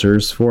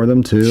filters for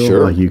them too.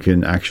 Sure. Like you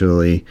can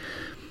actually,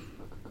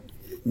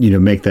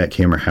 make that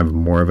camera have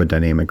more of a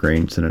dynamic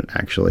range than it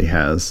actually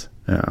has,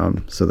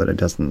 so that it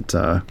doesn't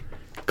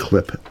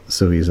clip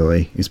so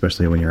easily,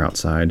 especially when you're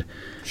outside.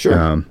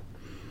 Sure.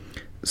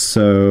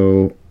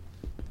 So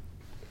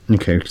we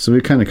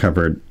kind of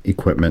covered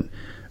equipment.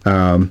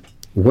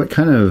 What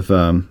kind of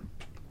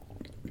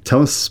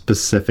tell us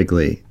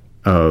specifically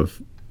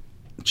of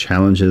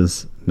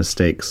challenges,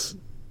 mistakes,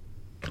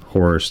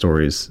 horror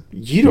stories.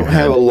 You don't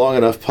have a long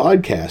enough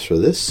podcast for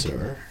this,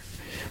 sir.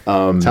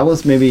 Tell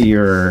us maybe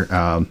your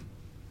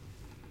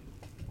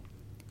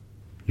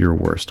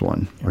worst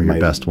one or your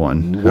best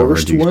one. However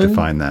you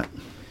define that.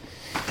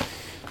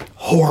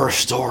 Horror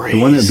stories. The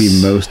one that'd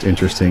be most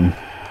interesting,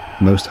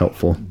 most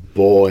helpful.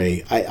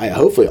 Boy, I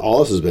hopefully all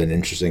this has been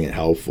interesting and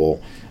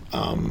helpful.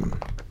 I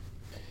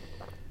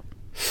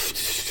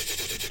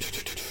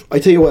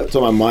tell you what's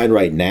on my mind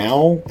right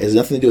now has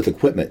nothing to do with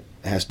equipment.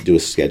 It has to do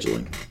with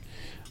scheduling.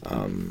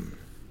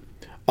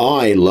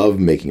 I love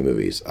making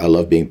movies. I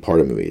love being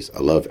part of movies. I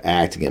love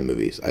acting in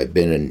movies. I've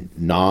been in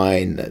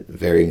 9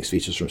 varying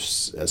features from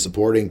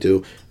supporting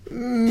to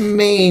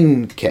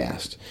main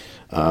cast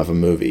of a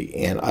movie.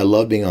 And I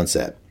love being on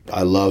set.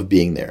 I love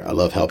being there. I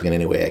love helping in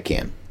any way I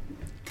can.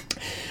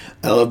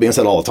 I love being on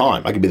set all the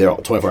time. I could be there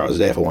 24 hours a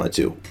day if I wanted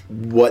to.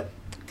 What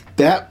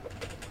that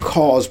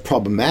caused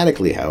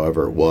problematically,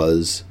 however,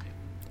 was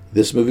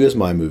this movie was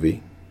my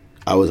movie.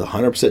 I was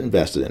 100%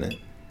 invested in it.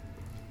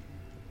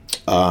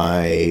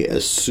 I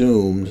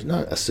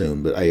not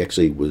assumed, but I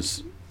actually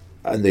was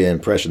under the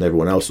impression that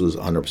everyone else was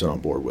 100% on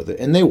board with it,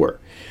 and they were.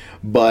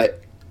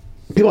 But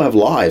people have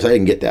lives. I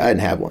didn't get that. I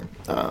didn't have one.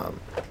 I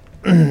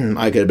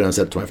could have been on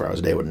set 24 hours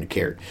a day. I wouldn't have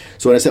cared.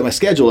 So when I set my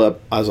schedule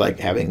up, I was like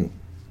having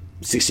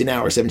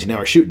 16-hour,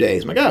 17-hour shoot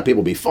days. I'm like, people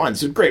will be fun.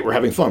 This is great. We're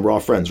having fun. We're all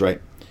friends,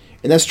 right?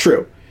 And that's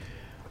true.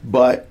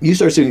 But you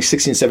start doing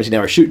 16,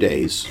 17-hour shoot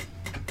days,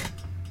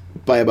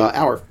 by about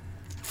hour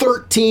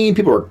 13,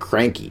 people are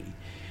cranky.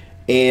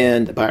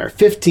 And by hour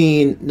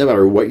 15, no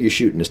matter what you're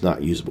shooting, it's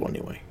not usable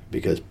anyway.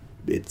 Because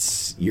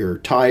you're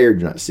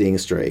tired, you're not seeing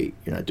straight,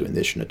 you're not doing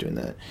this, you're not doing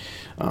that.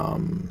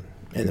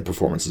 And the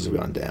performances have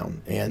gone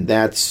down. And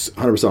that's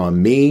 100%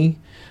 on me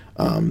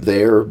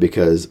there,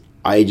 because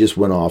I just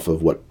went off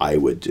of what I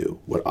would do,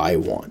 what I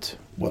want,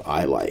 what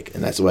I like.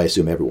 And that's what I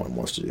assume everyone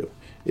wants to do,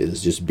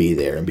 is just be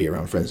there and be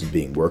around friends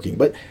and working.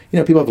 But,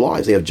 people have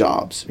lives. They have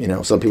jobs.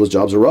 Some people's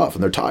jobs are rough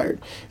and they're tired.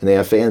 And they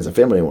have fans and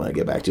family they want to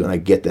get back to. And I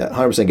get that.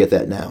 100% get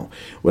that now.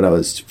 When I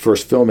was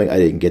first filming, I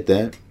didn't get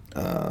that.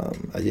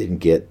 I didn't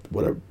get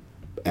what an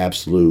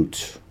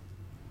absolute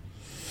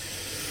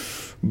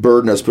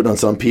burden I was putting on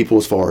some people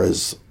as far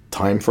as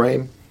time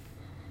frame.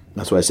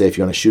 That's why I say if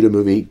you want to shoot a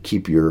movie,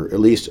 keep at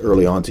least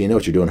early on, so you know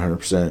what you're doing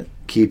 100%.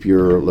 Keep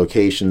your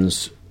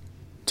locations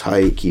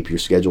tight. Keep your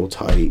schedule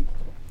tight.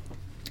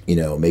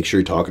 Make sure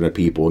you're talking to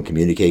people and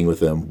communicating with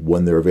them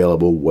when they're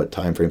available, what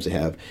time frames they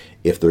have,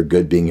 if they're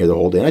good being here the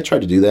whole day. And I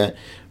tried to do that,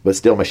 but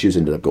still my shoots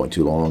ended up going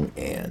too long,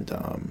 and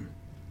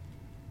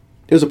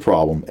it was a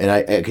problem. And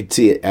I could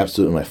see it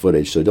absolutely in my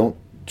footage, so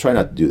try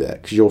not to do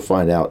that, because you'll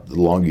find out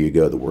the longer you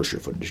go, the worse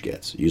your footage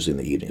gets. Usually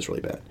in the evening, it's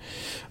really bad.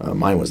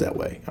 Mine was that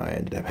way. I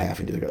ended up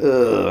having to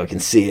go, I can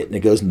see it, and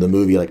it goes into the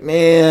movie like,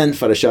 man,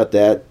 if I'd have shot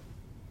that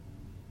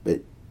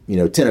at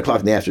 10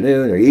 o'clock in the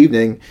afternoon or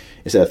evening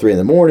instead of 3 in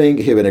the morning, it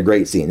would have been a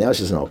great scene. Now it's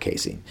just an okay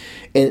scene.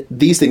 And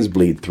these things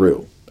bleed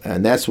through.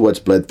 And that's what's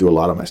bled through a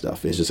lot of my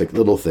stuff. It's just like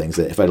little things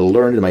that if I'd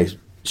learned in my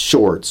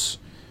shorts,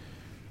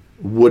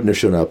 wouldn't have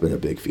shown up in a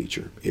big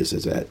feature. Is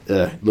that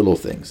little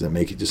things that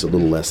make it just a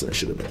little less than it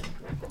should have been.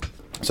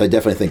 So I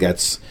definitely think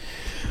that's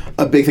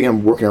a big thing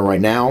I'm working on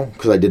right now,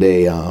 because I did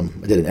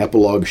an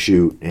epilogue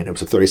shoot, and it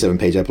was a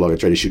 37-page epilogue I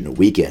tried to shoot in a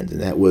weekend, and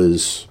that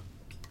was...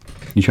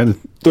 You tried to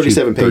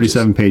 37 pages.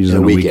 37 pages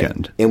in a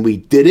weekend. And we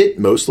did it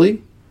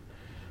mostly,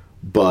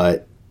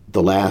 but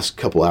the last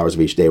couple hours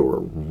of each day were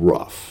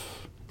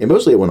rough. And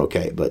mostly it went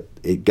okay, but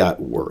it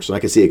got worse. And I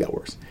could see it got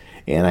worse.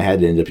 And I had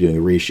to end up doing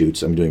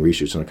reshoots. I'm doing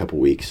reshoots in a couple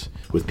weeks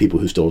with people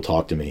who still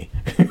talk to me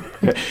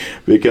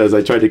because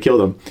I tried to kill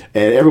them.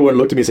 And everyone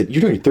looked at me and said,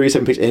 "You're doing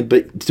 37 pages."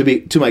 But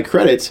to my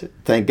credit,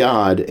 thank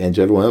God, and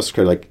to everyone else's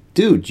credit, like,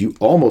 dude, you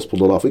almost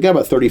pulled it off. We got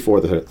about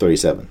 34 to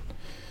 37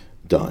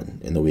 done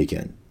in the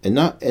weekend. And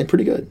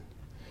pretty good.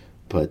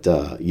 But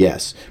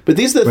yes. But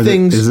these are the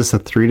things. Is this a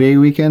 3-day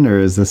weekend or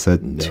is this a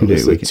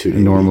 2-day weekend? A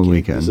normal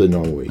weekend. It's a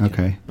normal weekend.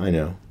 Okay. I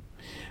know.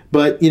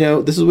 But,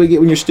 this is what you get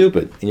when you're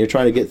stupid and you're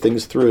trying to get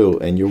things through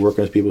and you're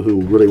working with people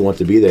who really want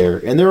to be there.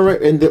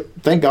 And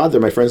thank God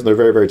they're my friends and they're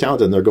very, very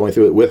talented and they're going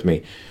through it with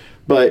me.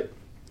 But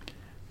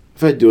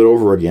if I had to do it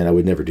over again, I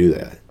would never do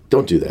that.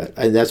 Don't do that.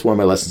 And that's one of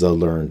my lessons I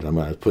learned. I'm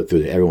going to put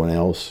through to everyone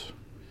else.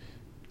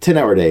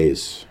 10-hour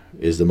days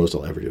is the most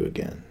I'll ever do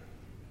again.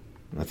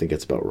 I think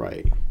that's about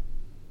right.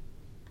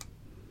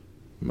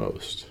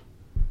 Most.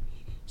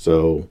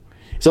 So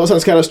it all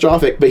sounds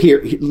catastrophic, but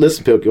here,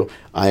 listen, Pinocchio.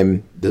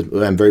 I'm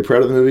very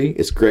proud of the movie.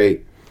 It's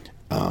great.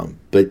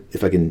 But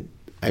if I can,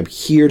 I'm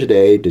here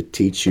today to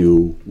teach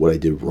you what I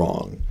did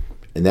wrong,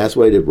 and that's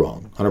what I did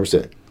wrong,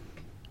 100%.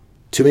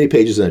 Too many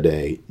pages in a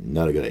day,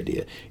 not a good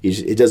idea.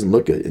 It doesn't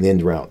look good in the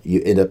end route.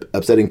 You end up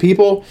upsetting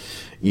people.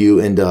 You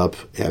end up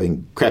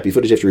having crappy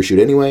footage after you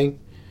reshoot anyway.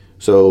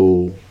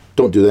 So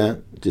don't do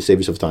that. Just save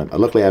yourself time.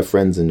 Luckily, I have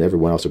friends and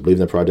everyone else who believe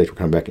in the project. We're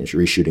coming back and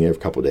reshooting it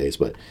every couple of days,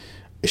 but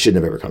it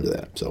shouldn't have ever come to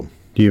that. So,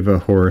 do you have a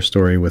horror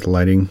story with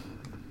lighting?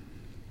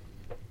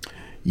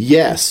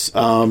 Yes.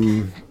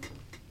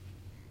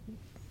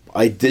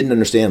 I didn't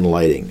understand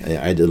lighting.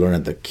 I had to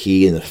learn the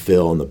key and the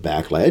fill and the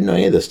backlight. I didn't know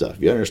any of this stuff.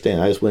 You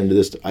understand? I just went into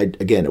this.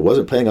 Again, it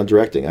wasn't planning on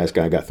directing. I just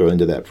kind of got thrown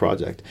into that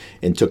project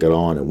and took it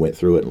on and went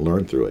through it and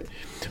learned through it.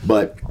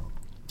 But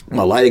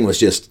my lighting was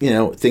just,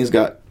 things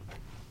got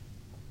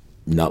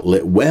not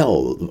lit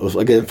well.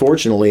 Like,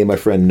 unfortunately, my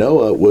friend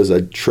Noah was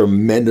a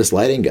tremendous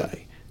lighting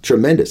guy.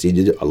 Tremendous. He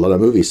did a lot of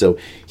movies, so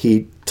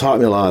he taught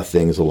me a lot of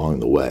things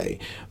along the way.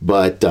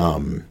 But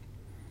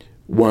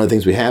one of the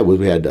things we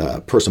had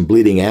a person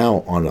bleeding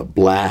out on a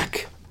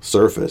black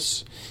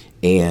surface,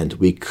 and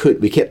we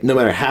kept, no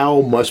matter how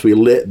much we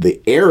lit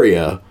the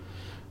area,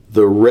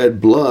 the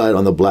red blood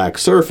on the black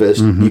surface,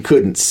 you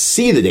couldn't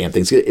see the damn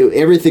things.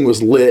 Everything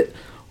was lit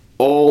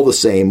all the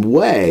same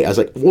way. I was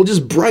like, well,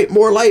 just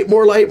more light.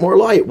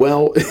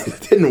 Well,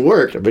 it didn't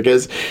work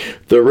because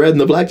the red and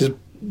the black just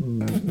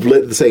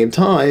lit at the same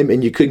time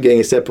and you couldn't get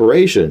any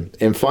separation.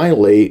 And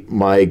finally,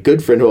 my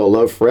good friend who I'll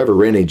love forever,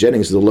 Randy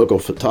Jennings, is a local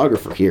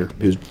photographer here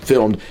who's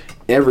filmed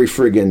every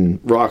friggin'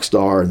 rock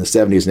star in the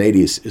 70s and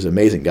 80s, is an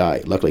amazing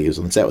guy. Luckily, he was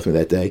on set with me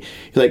that day.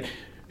 He's like,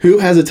 who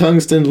has a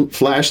tungsten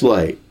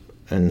flashlight?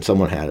 And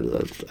someone had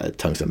a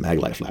tungsten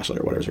maglite flashlight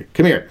or whatever.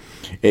 Come here.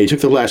 And he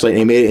took the flashlight and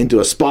he made it into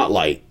a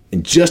spotlight,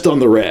 and just on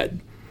the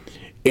red.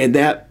 And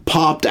that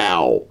popped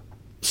out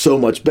so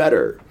much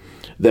better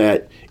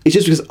that it's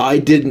just because I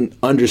didn't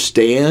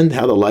understand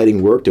how the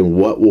lighting worked and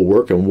what will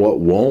work and what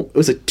won't. It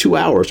was like 2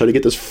 hours trying to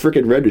get this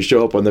freaking red to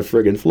show up on the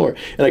friggin' floor.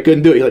 And I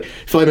couldn't do it. He's like,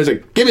 5 minutes,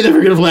 like, give me the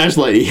friggin'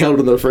 flashlight. He held it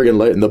on the friggin'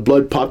 light and the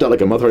blood popped out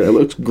like a mother. It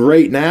looks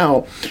great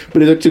now,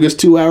 but it took us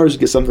 2 hours to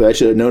get something I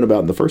should have known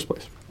about in the first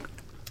place.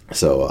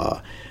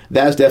 So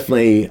that's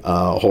definitely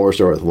a horror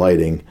story with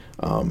lighting.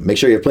 Make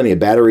sure you have plenty of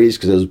batteries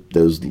because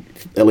those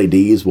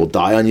LEDs will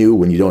die on you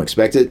when you don't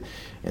expect it.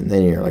 And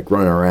then you're like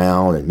running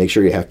around, and make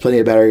sure you have plenty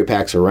of battery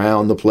packs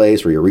around the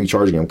place where you're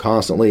recharging them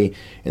constantly,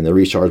 and they're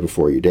recharged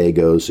before your day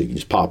goes, so you can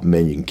just pop them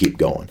in, you can keep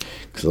going.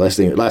 Because the last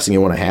thing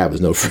you want to have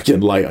is no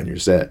freaking light on your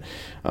set.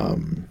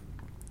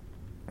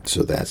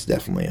 So that's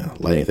definitely a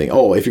lighting thing.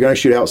 Oh, if you're going to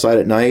shoot outside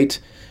at night,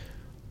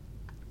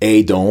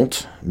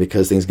 don't,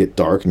 because things get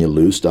dark and you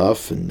lose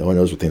stuff, and no one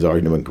knows what things are.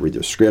 No one can read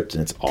their script,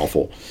 and it's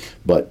awful.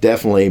 But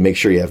definitely make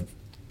sure you have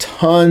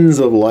tons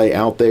of light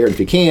out there. And if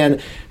you can,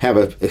 have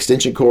an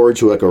extension cord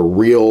to like a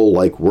real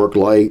work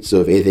light, so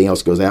if anything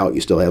else goes out,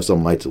 you still have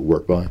some light to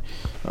work by.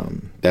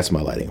 That's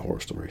my lighting horror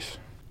stories.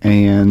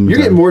 And you're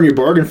getting more than you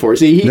bargained for.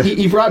 See,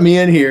 he brought me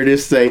in here to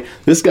say,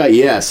 this guy,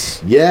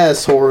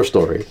 yes, horror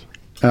stories.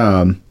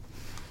 And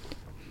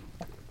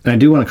I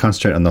do want to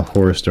concentrate on the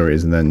horror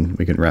stories, and then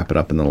we can wrap it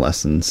up in the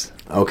lessons.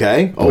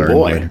 Okay. Oh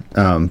boy.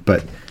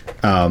 But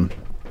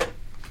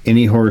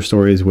any horror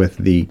stories with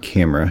the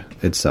camera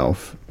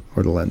itself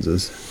or the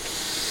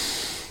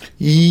lenses?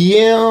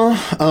 Yeah.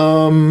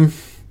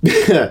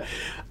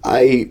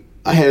 I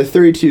had a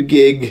 32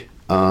 gig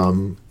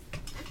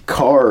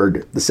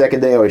card the second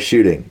day I was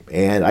shooting,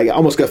 and I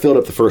almost got filled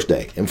up the first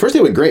day. And first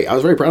day went great. I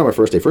was very proud of my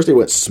first day. First day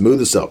went smooth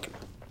as silk.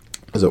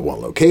 I was at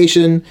one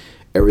location.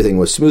 Everything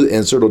was smooth.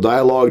 Insertal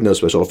dialogue, no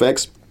special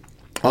effects.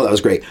 All that was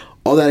great.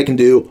 All that I can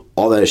do,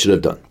 all that I should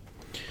have done.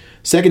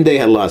 Second day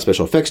had a lot of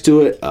special effects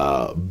to it,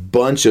 a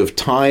bunch of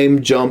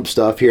time jump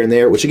stuff here and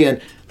there, which again,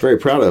 very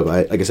proud of.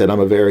 Like I said, I'm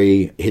a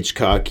very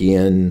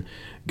Hitchcockian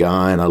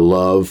guy, and I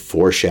love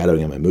foreshadowing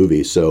in my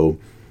movies. So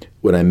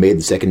when I made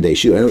the second day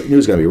shoot, I knew it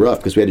was going to be rough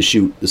because we had to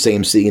shoot the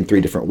same scene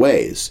 3 different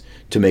ways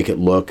to make it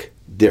look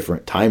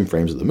different time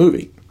frames of the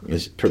movie,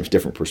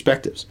 different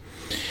perspectives.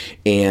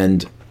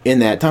 And in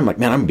that time, I'm like,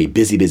 man, I'm going to be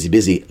busy.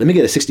 Let me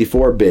get a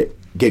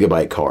 64-bit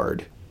gigabyte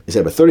card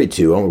instead of a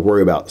 32. I don't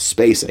worry about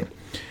spacing.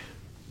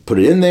 Put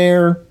it in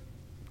there,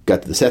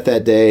 got to the set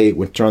that day,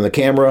 went to turn on the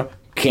camera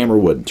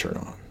wouldn't turn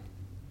on.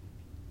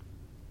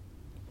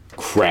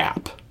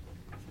 Crap.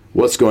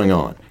 What's going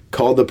on?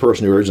 Called the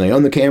person who originally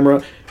owned the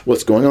camera,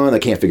 What's going on? I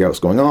can't figure out what's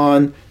going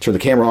on. Turn the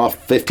camera off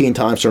 15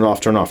 times, turn it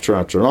off, turn it off, turn it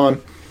off, turn it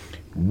on.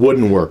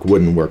 Wouldn't work.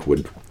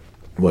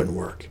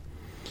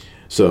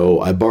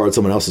 So I borrowed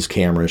someone else's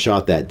camera and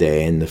shot that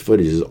day, and the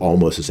footage is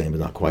almost the same, but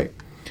not quite.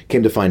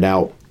 Came to find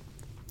out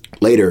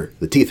later,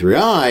 the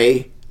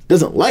T3i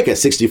doesn't like a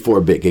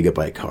 64-bit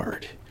gigabyte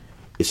card.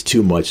 It's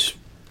too much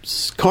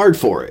card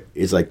for it.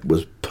 It's like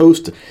was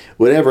post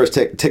whatever.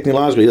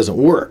 Technologically, it doesn't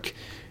work.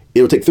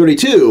 It'll take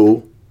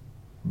 32,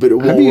 but it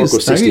won't work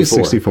with 64. I've used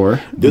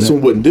 64. This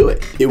one wouldn't do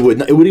it. It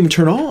wouldn't even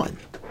turn on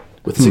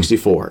with the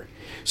 64.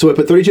 So I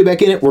put 32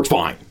 back in. It worked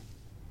fine.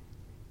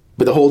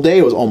 But the whole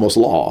day was almost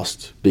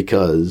lost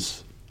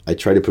because I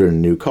tried to put in a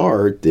new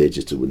card that it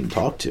just wouldn't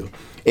talk to.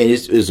 And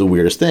it's the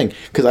weirdest thing.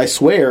 Because I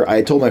swear,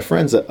 I told my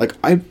friends that, like,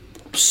 I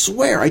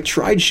swear I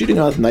tried shooting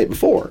on it the night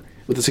before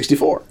with the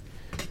 64.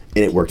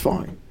 And it worked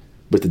fine.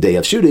 But the day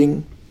of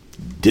shooting,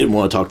 didn't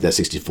want to talk to that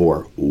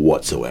 64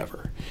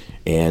 whatsoever.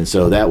 And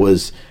so that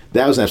was an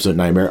absolute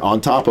nightmare.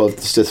 On top of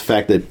just the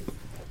fact that,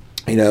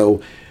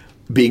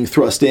 being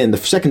thrust in, the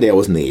second day I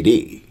wasn't the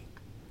AD.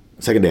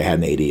 Second day I had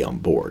an AD on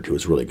board who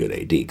was really good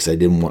AD because I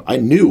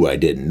knew I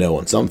didn't know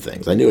on some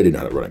things. I knew I didn't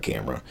know how to run a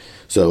camera.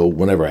 So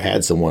whenever I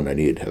had someone I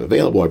needed to have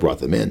available, I brought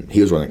them in.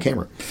 He was running a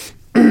camera.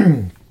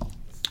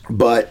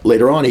 But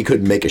later on, he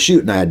couldn't make a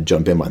shoot, and I had to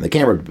jump in behind the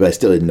camera, but I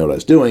still didn't know what I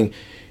was doing.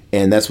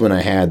 And that's when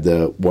I had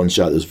the one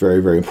shot that was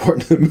very, very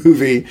important in the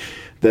movie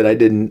that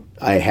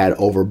I had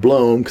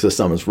overblown because the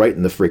sun was right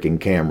in the freaking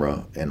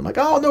camera. And I'm like,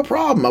 oh, no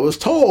problem. I was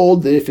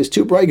told that if it's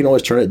too bright, you can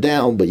always turn it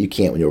down, but you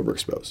can't when you're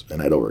overexposed.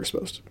 And I'd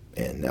overexposed.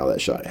 And now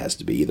that shot has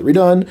to be either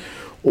redone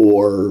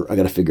or I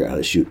got to figure out how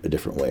to shoot a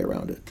different way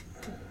around it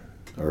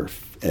or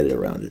edit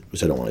around it,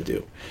 which I don't want to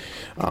do.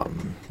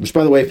 Which,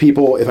 by the way,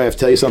 people, if I have to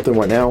tell you something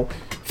right now,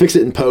 fix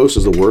it in post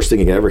is the worst thing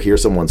you can ever hear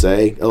someone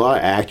say. A lot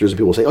of actors and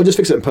people say, oh, just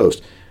fix it in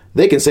post.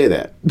 They can say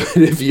that. But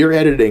if you're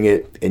editing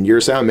it and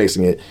you're sound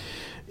mixing it,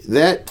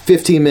 that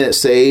 15-minute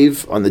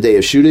save on the day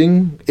of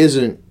shooting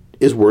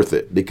is worth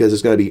it because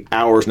it's going to be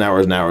hours and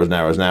hours and hours and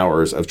hours and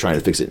hours of trying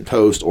to fix it in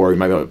post, or you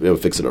might not be able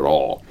to fix it at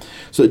all.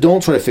 So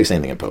don't try to fix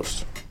anything in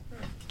post.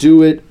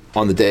 Do it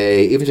on the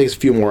day. Even if it takes a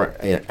few more,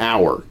 an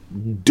hour,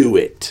 do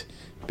it.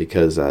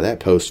 Because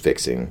that post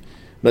fixing,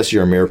 unless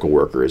you're a miracle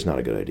worker, is not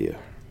a good idea.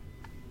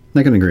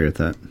 I can agree with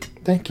that.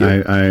 Thank you.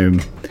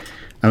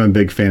 I'm a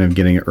big fan of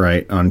getting it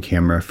right on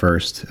camera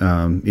first,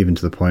 even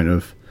to the point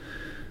of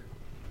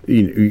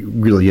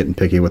really getting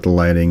picky with the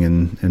lighting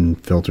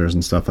and filters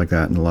and stuff like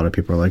that. And a lot of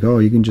people are like, oh,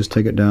 you can just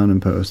take it down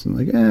and post. And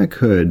I'm like, I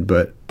could,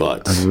 but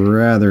I'd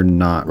rather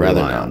not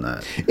rely on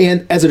that.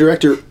 And as a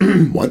director,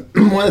 one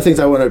of the things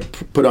I want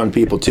to put on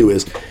people too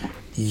is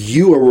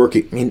you are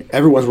working,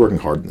 everyone's working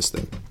hard in this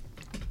thing.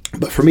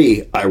 But for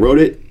me, I wrote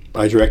it,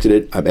 I directed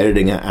it, I'm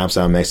editing it, I'm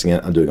sound mixing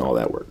it, I'm doing all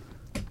that work.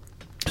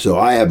 So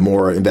I have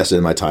more invested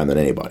in my time than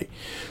anybody.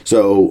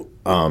 So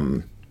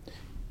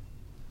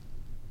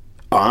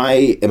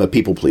I am a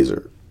people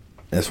pleaser.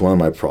 That's one of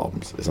my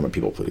problems, is I'm a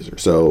people pleaser.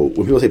 So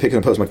when people say pick it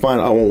in post, I'm like, fine,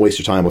 I won't waste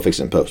your time, we'll fix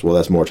it in post. Well,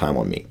 that's more time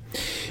on me.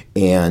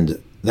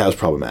 And that was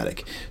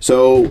problematic.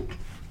 So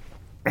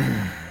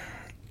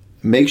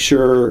make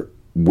sure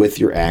with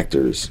your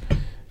actors,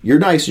 you're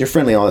nice, you're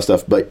friendly, all that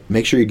stuff, but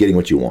make sure you're getting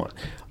what you want.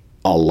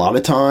 A lot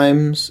of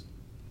times,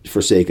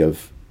 for sake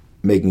of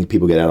making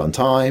people get out on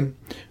time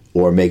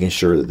or making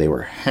sure that they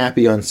were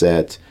happy on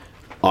set,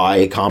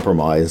 I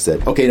compromised and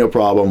said, okay, no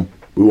problem.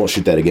 We won't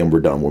shoot that again. We're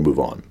done. We'll move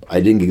on.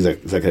 I didn't get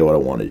exactly what I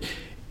wanted.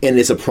 And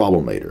it's a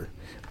problem later.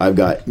 I've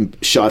got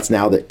shots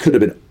now that could have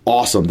been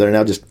awesome that are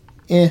now just,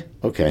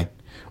 okay.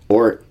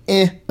 Or,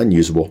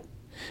 unusable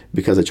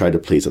because I tried to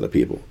please other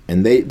people.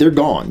 And they're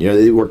gone.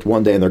 They worked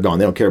one day and they're gone.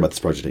 They don't care about this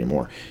project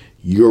anymore.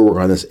 You're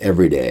working on this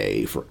every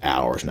day for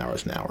hours and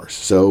hours and hours.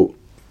 So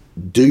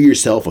do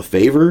yourself a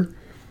favor.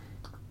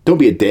 Don't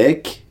be a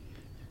dick,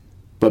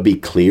 but be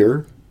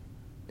clear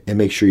and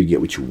make sure you get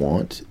what you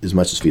want as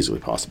much as feasibly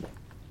possible.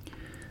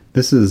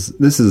 This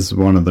is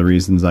one of the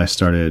reasons I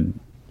started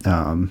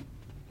a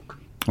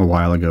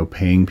while ago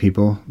paying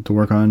people to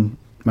work on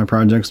my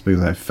projects,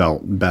 because I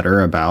felt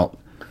better about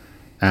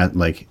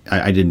when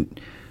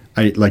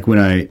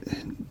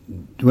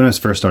I was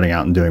first starting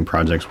out and doing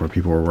projects where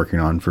people were working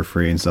on for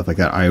free and stuff like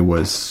that, I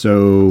was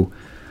so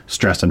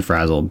stressed and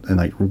frazzled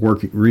and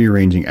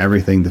rearranging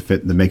everything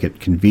to make it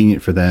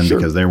convenient for them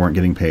because they weren't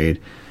getting paid,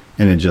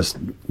 and it just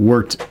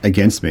worked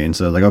against me. And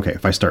so okay,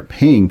 if I start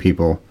paying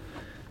people,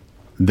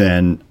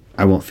 then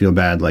I won't feel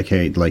bad.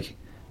 Hey,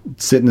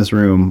 sit in this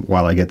room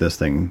while I get this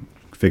thing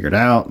figured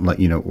out,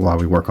 while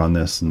we work on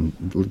this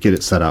and get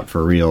it set up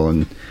for real.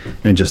 And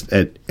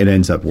it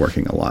ends up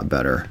working a lot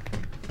better.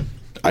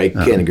 I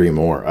can't agree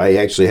more. I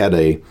actually had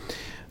a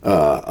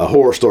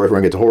horror story.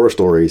 We're going to get to horror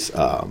stories.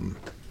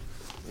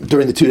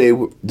 During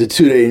the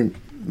two-day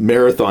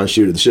marathon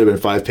shoot, it should have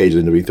been 5 pages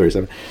into being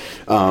 37.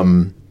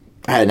 I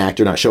had an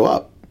actor not show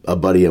up. A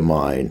buddy of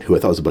mine, who I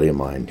thought was a buddy of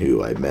mine,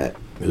 who I met,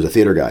 who was a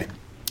theater guy.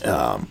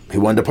 He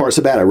wanted a part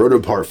so bad. I wrote a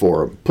part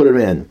for him, put him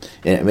in,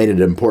 and it made it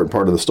an important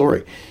part of the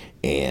story.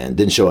 And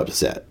didn't show up to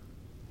set.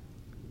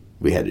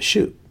 We had to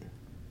shoot.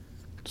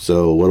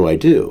 So what do I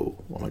do?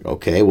 I'm like,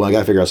 okay, well, I got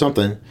to figure out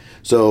something.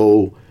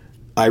 So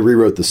I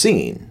rewrote the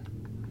scene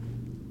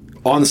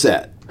on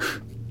set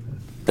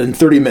in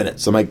 30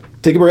 minutes. I'm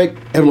like, take a break,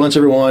 have lunch,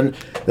 everyone.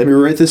 Let me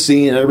rewrite this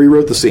scene, and I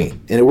rewrote the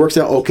scene. And it works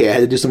out okay. I had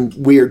to do some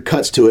weird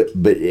cuts to it,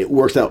 but it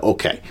worked out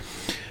okay.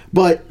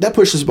 But that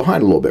pushes us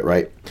behind a little bit,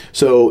 right?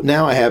 So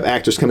now I have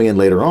actors coming in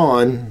later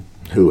on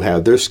who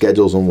have their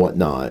schedules and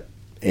whatnot,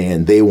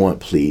 and they want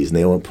please, and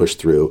they want to push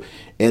through.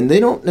 And they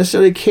don't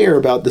necessarily care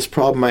about this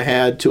problem I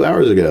had 2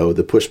 hours ago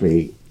that pushed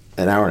me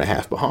an hour and a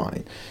half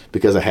behind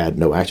because I had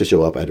no actors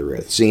show up. I had to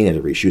rewrite the scene, I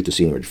had to reshoot the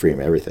scene,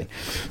 reframe everything.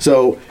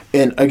 So,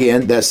 and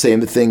again, that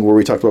same thing where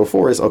we talked about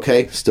before is,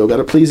 okay, still got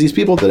to please these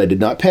people that I did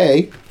not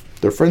pay.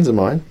 They're friends of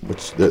mine,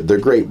 which they're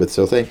great, but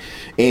still thing.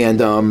 And,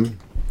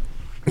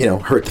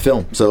 hurt the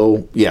film.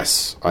 So,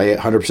 yes, I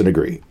 100%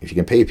 agree. If you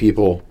can pay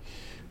people,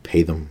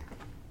 pay them.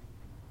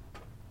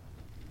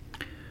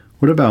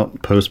 What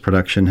about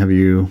post-production? Have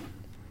you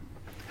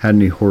had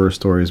any horror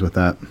stories with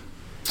that?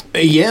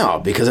 Yeah,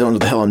 because I don't know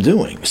what the hell I'm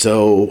doing.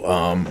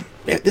 So,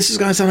 this is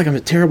going to sound like I'm a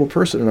terrible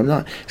person, and I'm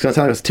not. It's going to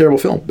sound like it's a terrible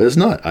film, but it's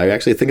not. I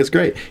actually think it's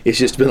great. It's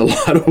just been a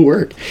lot of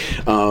work.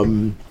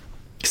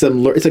 It's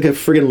like a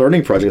friggin'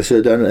 learning project. I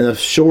should have done in a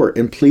short.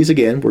 And please,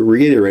 again, we're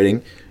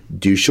reiterating,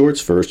 do shorts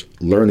first,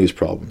 learn these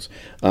problems.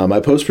 My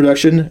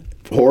post-production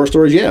horror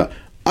stories, yeah.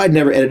 I'd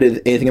never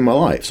edited anything in my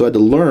life, so I had to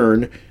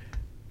learn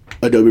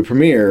Adobe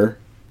Premiere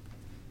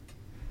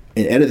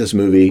and edit this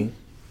movie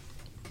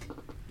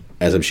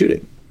as I'm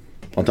shooting,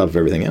 on top of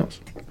everything else.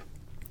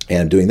 And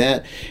I'm doing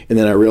that, and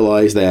then I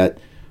realized that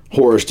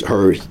horror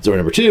story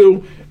number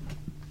 2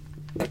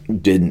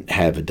 didn't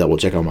have a double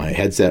check on my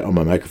headset, on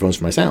my microphones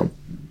for my sound.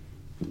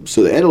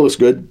 So the edit looks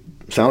good,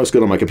 sound looks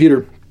good on my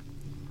computer,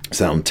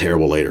 sound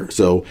terrible later.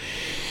 So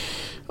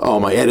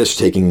my edit's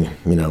taking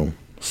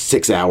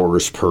 6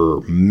 hours per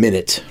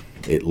minute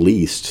at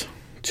least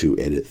to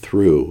edit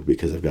through,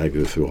 because I've got to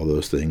go through all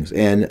those things.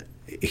 And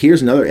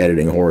here's another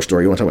editing horror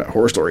story. You want to talk about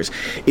horror stories?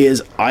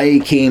 Is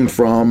I came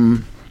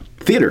from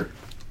theater.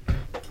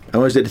 I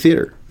always did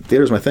theater.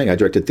 Theater's my thing. I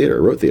directed theater. I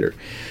wrote theater.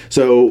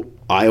 So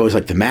I always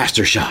like the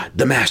master shot,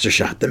 the master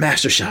shot, the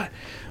master shot.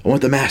 I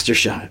want the master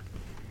shot.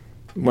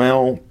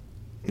 Well,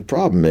 the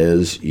problem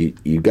is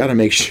you got to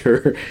make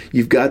sure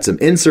you've got some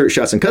insert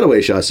shots and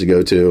cutaway shots to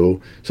go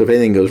to. So if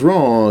anything goes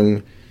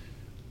wrong,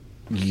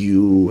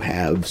 you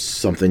have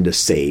something to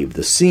save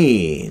the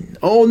scene.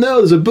 Oh no,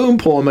 there's a boom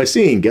pole in my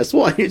scene. Guess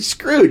what? You're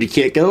screwed. You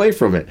can't get away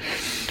from it.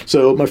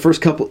 So my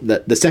first couple,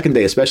 the second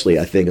day especially,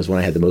 I think, is when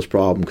I had the most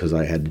problem, because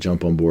I had to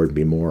jump on board and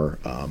be more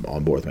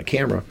on board with my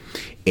camera,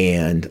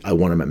 and I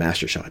wanted my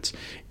master shots.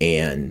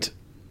 And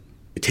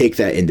take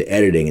that into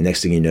editing, and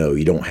next thing you know,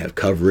 you don't have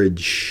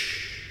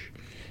coverage,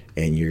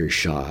 and you're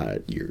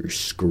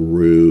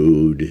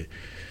screwed.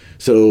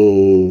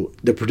 So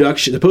the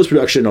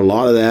post-production, a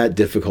lot of that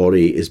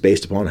difficulty is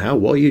based upon how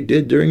well you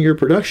did during your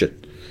production.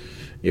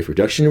 If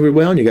production went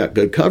well and you got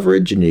good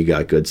coverage and you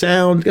got good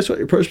sound, guess what?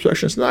 Your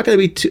post-production is not going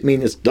to be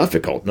it's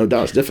difficult. No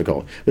doubt it's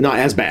difficult, but not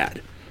as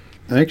bad.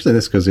 Actually,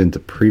 this goes into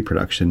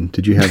pre-production.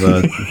 Did you have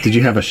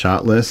a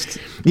shot list?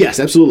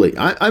 Yes, absolutely.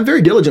 I'm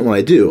very diligent when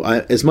I do.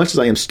 As much as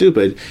I am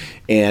stupid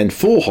and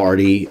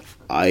foolhardy,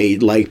 I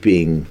like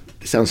being...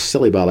 It sounds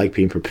silly, but I like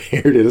being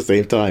prepared at the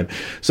same time.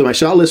 So my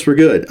shot lists were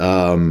good,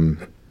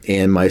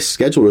 and my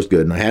schedule was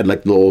good. And I had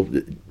like little,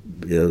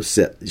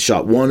 set.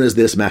 Shot 1 is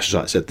this, master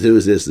shot. Set 2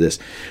 is this,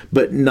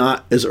 but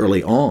not as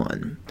early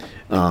on.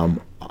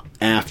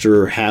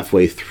 After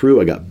halfway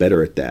through, I got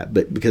better at that.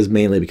 But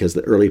mainly because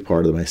the early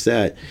part of my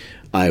set,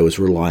 I was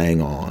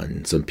relying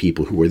on some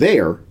people who were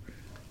there,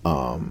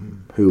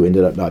 who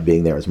ended up not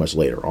being there as much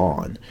later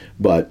on,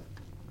 but.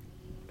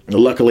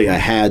 Luckily, I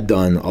had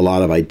done a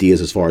lot of ideas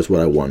as far as what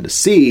I wanted to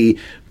see,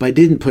 but I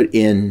didn't put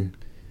in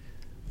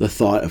the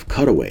thought of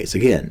cutaways.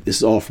 Again, this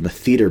is all from a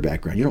theater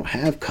background. You don't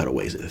have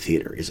cutaways at the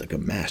theater. It's like a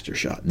master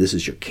shot. This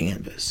is your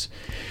canvas.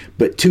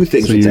 But two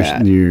things with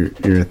that. You're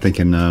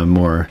thinking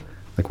more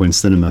like when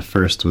cinema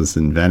first was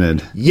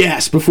invented.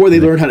 Yes, before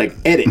they learned how to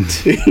edit.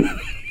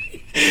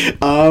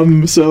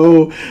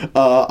 So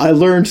I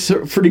learned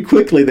pretty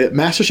quickly that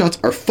master shots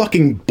are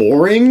fucking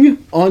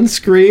boring on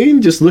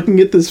screen, just looking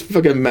at this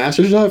fucking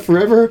master shot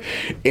forever.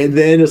 And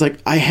then it's like,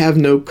 I have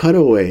no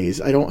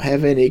cutaways. I don't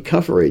have any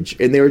coverage.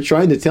 And they were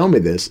trying to tell me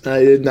this, and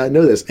I did not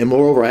know this. And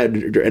moreover, I had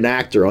an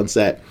actor on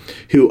set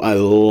who I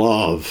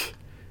love,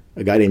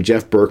 a guy named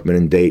Jeff Berkman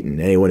in Dayton.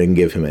 Anyone can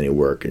give him any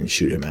work and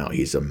shoot him out.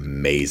 He's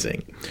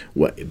amazing.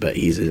 But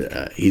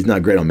he's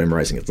not great on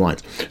memorizing his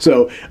lines.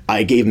 So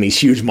I gave him these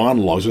huge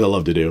monologues, which I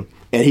love to do,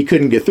 and he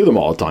couldn't get through them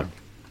all the time.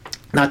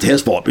 Not to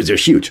his fault, because they're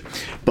huge.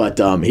 But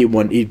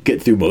he'd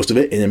get through most of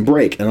it and then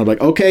break. And I'm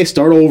like, okay,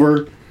 start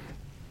over.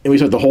 And we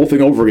start the whole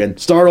thing over again.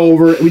 Start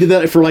over. We did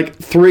that for like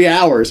 3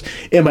 hours.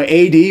 And my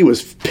AD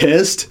was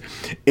pissed.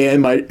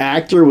 And my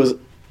actor was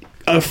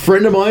a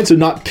friend of mine, so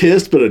not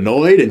pissed, but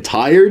annoyed and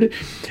tired.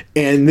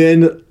 And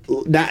then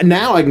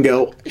now I can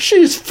go,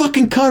 she just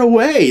fucking cut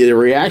away the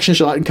reaction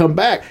shot and come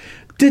back.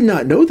 Did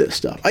not know this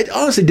stuff. I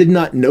honestly did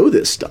not know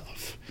this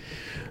stuff.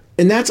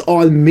 And that's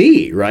on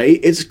me, right?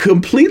 It's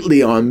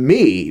completely on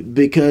me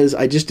because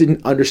I just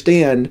didn't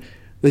understand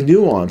the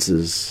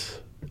nuances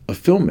of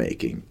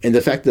filmmaking. And the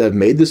fact that I've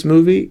made this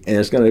movie and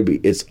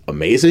it's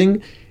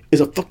amazing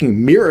is a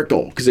fucking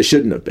miracle because it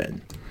shouldn't have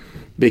been.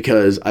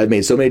 Because I've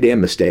made so many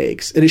damn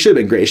mistakes. And it should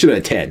have been great. It should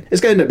have been a 10.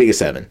 It's going to end up being a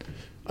 7.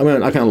 I'm not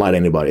going to lie to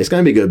anybody. It's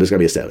going to be good, but it's going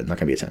to be a 7. Not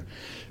going to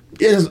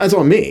be a 10. That's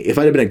on me. If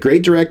I'd have been a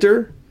great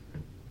director,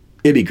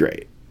 it'd be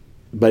great.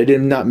 But I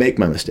did not make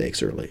my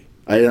mistakes early.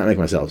 I did not make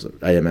myself.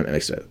 I didn't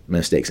make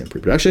mistakes in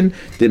pre-production.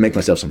 Didn't make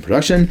myself in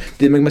production.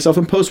 Didn't make myself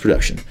in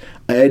post-production.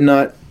 I had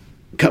not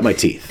cut my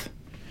teeth.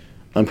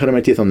 I'm cutting my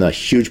teeth on that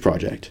huge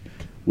project,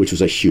 which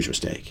was a huge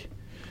mistake.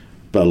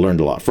 But I learned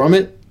a lot from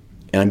it,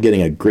 and I'm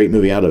getting a great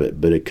movie out of it.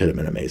 But it could have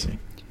been amazing.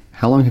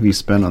 How long have you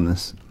spent on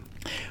this?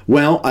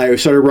 Well, I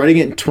started writing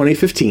it in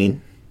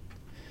 2015.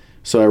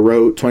 So I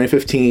wrote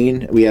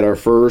 2015. We had our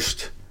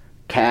first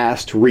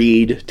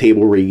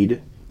table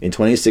read in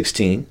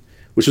 2016,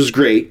 which was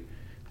great.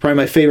 Probably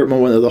my favorite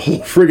moment of the whole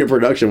friggin'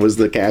 production was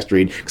the cast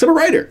read, because I'm a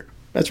writer.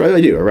 That's right, I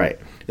do. I write.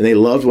 And they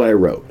loved what I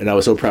wrote, and I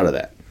was so proud of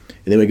that.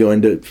 And then we go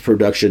into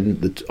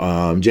production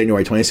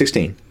January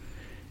 2016,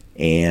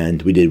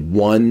 and we did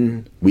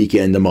one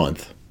weekend a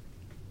month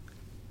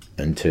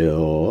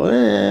until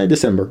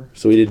December.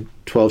 So we did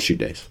 12 shoot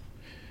days.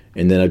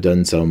 And then I've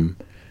done some,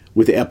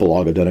 with the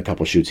epilogue, I've done a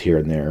couple shoots here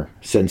and there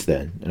since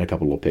then, and a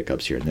couple little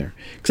pickups here and there.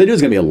 Because I knew it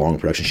was going to be a long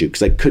production shoot,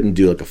 because I couldn't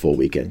do like a full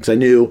weekend. Because I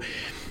knew,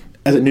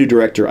 as a new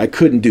director, I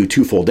couldn't do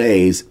 2 full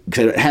days,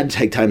 because I had to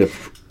take time to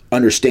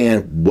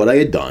understand what I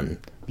had done,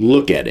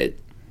 look at it,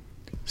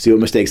 see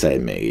what mistakes I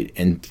had made,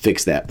 and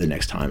fix that the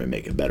next time and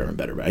make it better and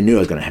better. But I knew I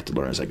was going to have to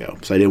learn as I go.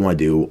 So I didn't want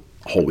to do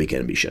a whole weekend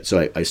and be shit.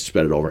 So I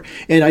spread it over.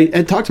 And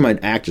I talked to my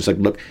actors, like,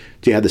 look,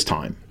 do you have this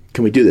time?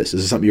 Can we do this?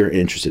 Is this something you're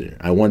interested in?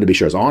 I wanted to be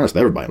sure I was honest with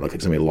everybody. Look,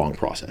 it's going to be a long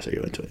process. Are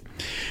you into it?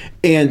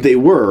 And they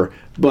were,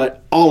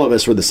 but all of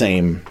us were the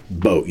same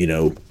boat, you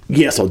know.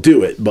 Yes, I'll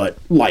do it, but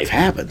life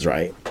happens,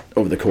 right?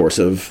 Over the course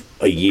of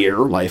a year,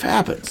 life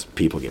happens.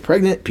 People get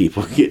pregnant.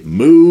 People get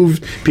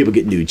moved. People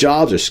get new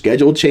jobs. Their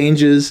schedule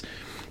changes.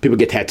 People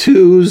get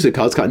tattoos. It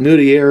causes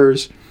continuity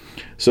errors.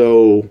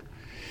 So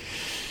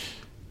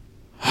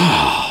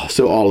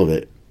all of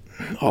it.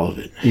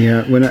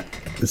 Yeah, when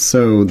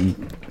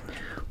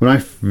I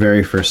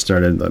very first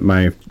started,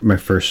 my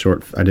first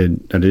short, I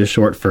did a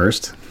short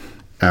first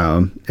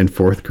in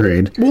 4th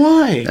grade.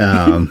 Why?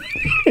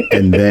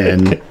 And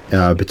then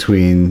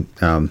between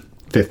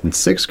 5th and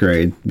 6th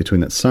grade,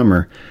 between that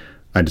summer,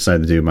 I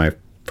decided to do my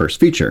first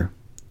feature.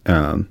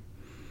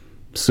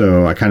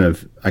 So I kind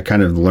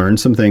of learned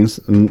some things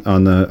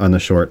on the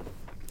short,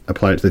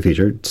 applied it to the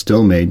feature.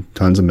 Still made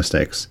tons of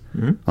mistakes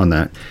on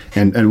that,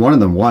 and one of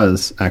them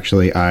was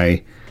actually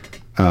I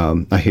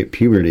hit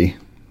puberty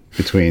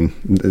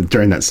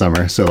during that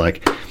summer. So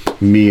like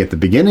me at the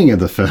beginning of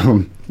the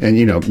film, and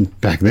you know,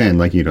 back then,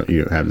 like you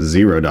have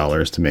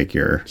 $0 to make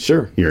your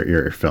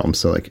film.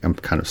 So like I'm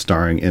kind of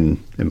starring in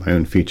my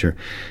own feature,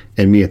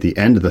 and me at the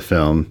end of the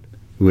film,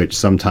 which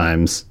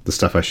sometimes the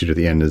stuff I shoot at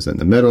the end is in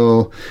the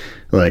middle,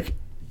 like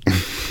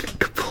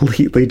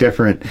completely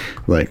different.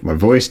 Like my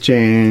voice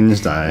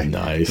changed. I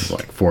was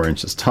like 4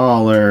 inches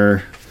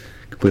taller,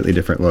 completely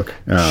different look.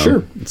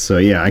 Sure. So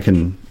yeah, I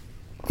can.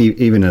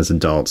 Even as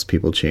adults,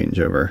 people change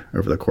over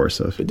the course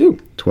of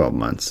 12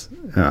 months.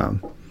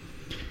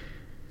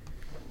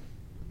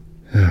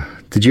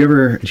 Did you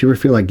ever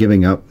feel like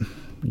giving up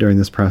during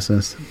this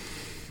process?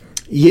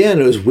 Yeah,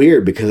 and it was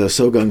weird because I was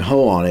so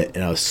gung-ho on it,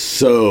 and I was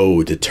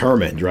so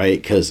determined, right?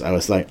 Because I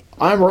was like,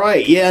 I'm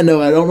right. Yeah,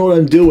 no, I don't know what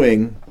I'm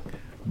doing.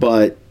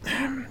 But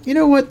you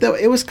know what, though?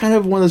 It was kind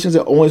of one of those things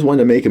I always wanted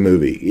to make a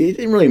movie. It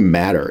didn't really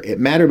matter. It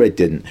mattered, but it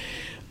didn't.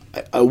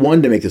 I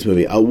wanted to make this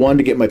movie. I wanted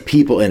to get my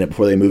people in it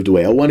before they moved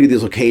away. I wanted to get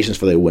these locations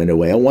before they went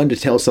away. I wanted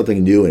to tell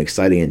something new and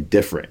exciting and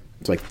different.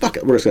 It's like, fuck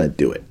it, we're just going to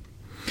do it.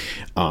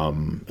 I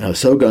was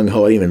so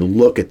gung-ho, I didn't even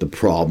look at the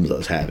problems I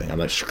was having. I'm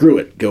like, screw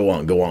it, go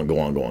on.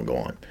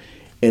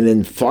 And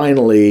then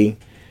finally,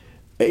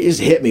 it just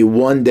hit me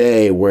one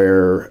day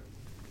where,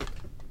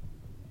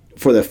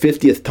 for the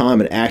 50th time,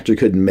 an actor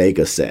couldn't make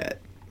a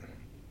set.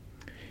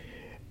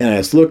 And I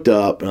just looked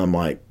up, and I'm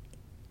like,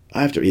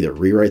 I have to either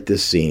rewrite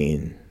this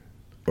scene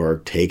or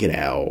take it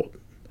out,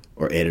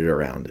 or edit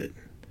around it.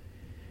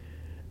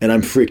 And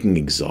I'm freaking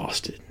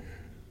exhausted.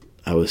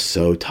 I was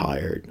so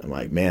tired. I'm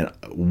like, man,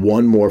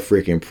 one more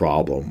freaking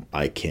problem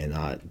I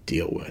cannot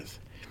deal with.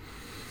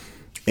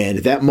 And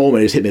at that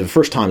moment, it just hit me the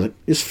first time. It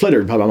just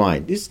flittered by my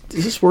mind. Is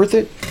this worth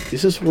it?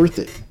 Is this worth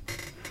it?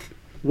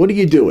 What are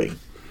you doing?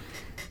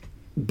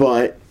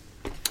 But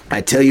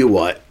I tell you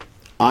what,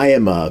 I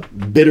am a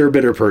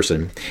bitter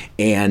person.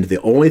 And not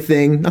the only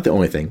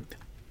thing,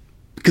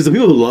 because the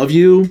people who love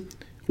you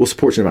will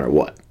support you no matter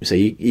what. You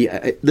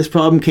say, this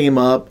problem came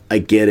up. I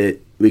get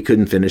it. We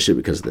couldn't finish it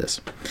because of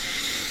this.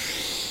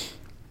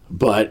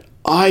 But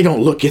I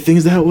don't look at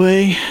things that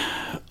way.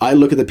 I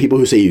look at the people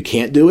who say you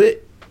can't do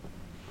it,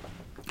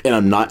 and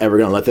I'm not ever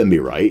going to let them be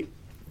right.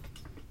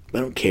 I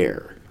don't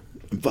care.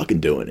 I'm fucking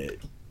doing it.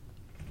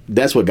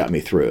 That's what got me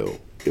through.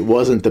 It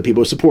wasn't the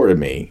people who supported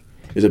me.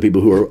 is the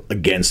people who are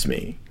against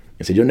me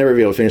and said, you'll never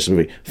be able to finish the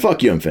movie.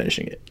 Fuck you, I'm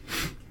finishing it.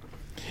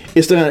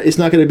 It's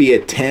not going to be a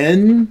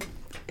 10,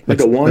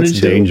 like a 1 and 2.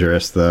 It's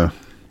dangerous, though.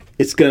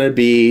 It's going to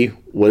be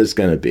what it's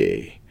going to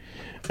be.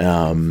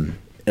 And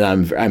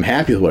I'm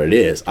happy with what it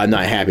is. I'm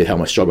not happy with how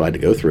much struggle I had to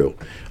go through.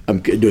 I'm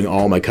doing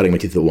all my cutting my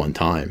teeth at one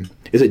time.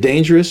 Is it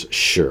dangerous?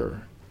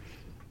 Sure.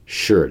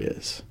 Sure it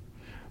is.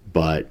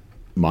 But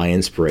my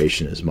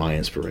inspiration is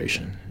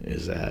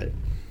that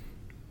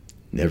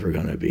never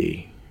going to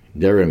be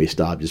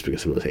stopped just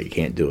because people say you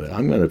can't do it.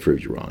 I'm going to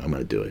prove you wrong. I'm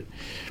going to do it.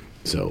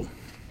 So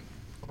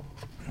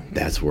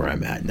that's where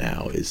I'm at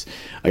now. Is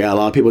I got a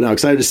lot of people now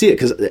excited to see it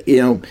because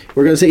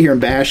we're going to sit here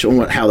and bash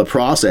on how the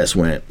process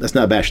went. That's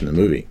not bashing the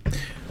movie.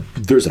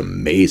 There's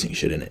amazing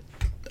shit in it.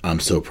 I'm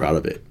so proud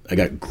of it. I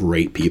got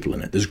great people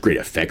in it. There's great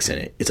effects in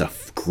it. It's a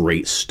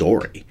great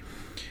story.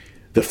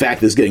 The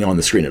fact that it's getting on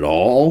the screen at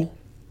all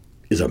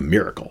is a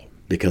miracle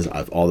because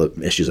of all the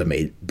issues I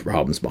made,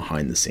 problems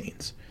behind the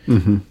scenes.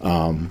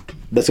 Mm-hmm.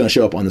 That's going to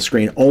show up on the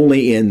screen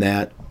only in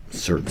that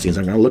certain scenes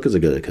aren't going to look as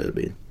good as it could have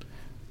been.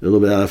 A little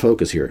bit out of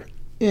focus here.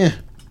 The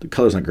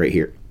color's not great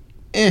here.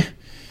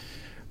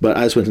 But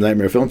I just went to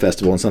Nightmare Film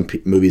Festival and some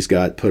movies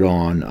got put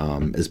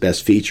on as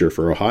best feature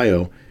for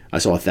Ohio. I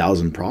saw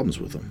 1,000 problems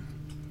with them.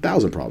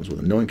 1,000 problems with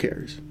them. No one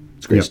cares.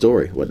 It's a great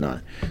story,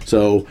 whatnot.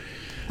 So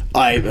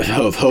I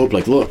have hope,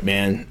 like, look,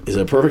 man, is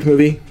it a perfect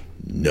movie?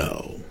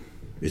 No.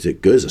 Is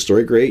it good? Is the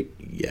story great?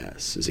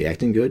 Yes. Is the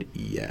acting good?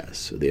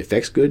 Yes. Are the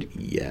effects good?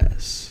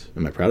 Yes.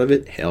 Am I proud of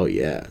it? Hell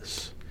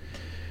yes.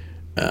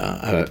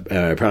 Am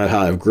I proud of how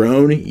I've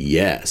grown?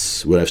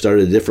 Yes. Would I have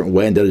started a different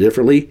way and done it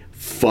differently?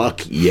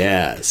 Fuck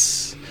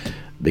yes.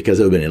 Because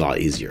it would have been a lot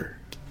easier.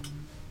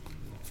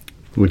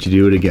 Would you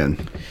do it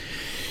again?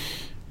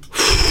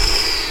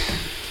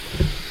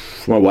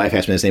 My wife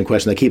asked me the same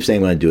question. I keep saying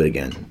I'm going to do it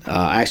again.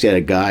 I actually had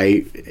a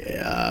guy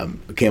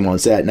who came on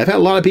set, and I've had a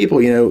lot of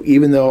people,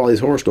 even though all these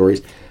horror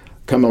stories,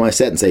 come on my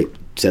set and say,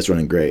 set's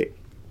running great.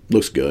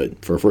 Looks good.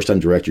 For a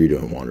first-time director, you're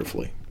doing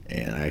wonderfully.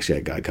 And I actually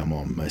had a guy come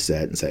on my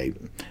set and say,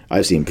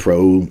 I've seen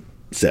pro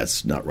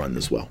sets not run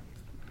this well.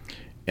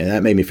 And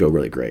that made me feel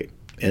really great.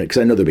 And because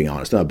I know they're being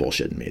honest. They're not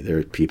bullshitting me.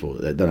 They're people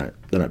that they're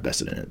not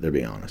vested in it. They're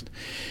being honest.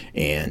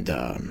 And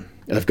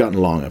I've gotten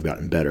along. I've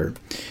gotten better.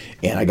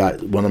 And I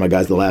got one of my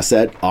guys at the last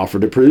set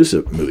offered to produce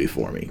a movie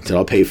for me. Said,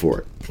 I'll pay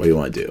for it. What do you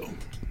want to do?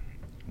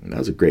 And that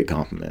was a great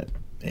compliment.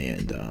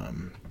 And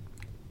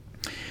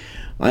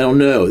I don't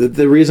know.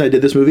 The reason I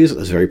did this movie is it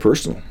was very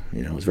personal.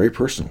 It was very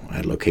personal. I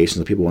had locations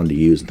that people wanted to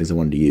use and things I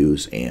wanted to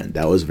use, and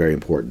that was very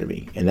important to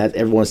me. And that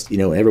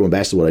everyone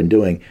bashes what I'm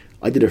doing.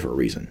 I did it for a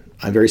reason.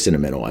 I'm very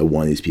sentimental. I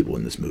want these people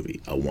in this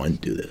movie. I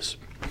want to do this.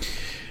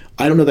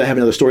 I don't know that I have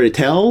another story to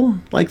tell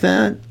like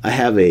that. I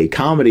have a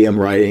comedy I'm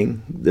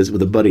writing this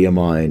with a buddy of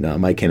mine,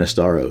 Mike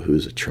Canistaro,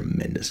 who's a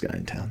tremendous guy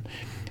in town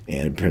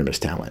and a tremendous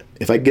talent.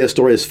 If I get a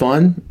story that's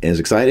fun and is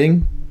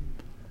exciting,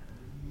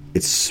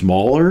 it's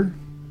smaller,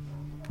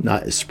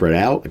 not as spread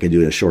out, I can do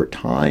it in a short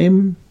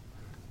time,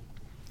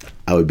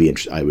 I would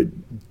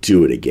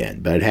do it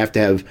again. But I'd have to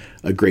have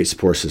a great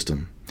support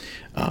system.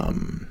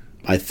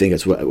 I think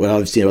it's what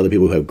I've seen of other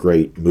people who have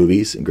great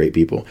movies and great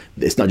people.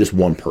 It's not just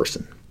one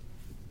person.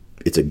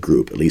 It's a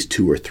group, at least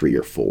 2 or 3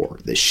 or 4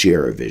 that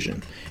share a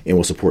vision and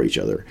will support each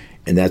other.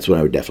 And that's what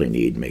I would definitely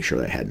need to make sure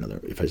that I had another,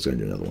 if I was going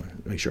to do another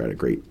one, make sure I had a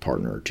great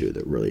partner or two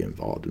that really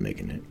involved in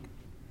making it.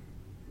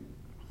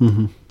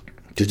 Mm-hmm.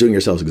 Just doing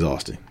yourself is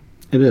exhausting.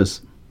 It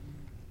is.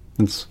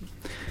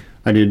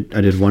 I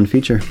did one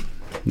feature.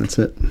 That's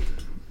it.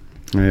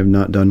 I have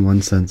not done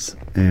one since.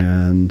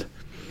 And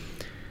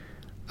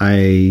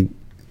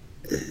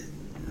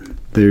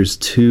there's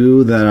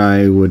 2 that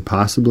I would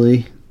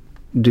possibly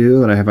do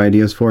that I have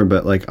ideas for,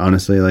 but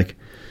honestly,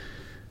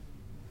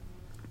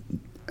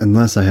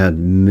 unless I had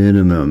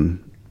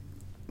minimum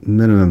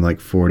like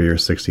 $40,000 or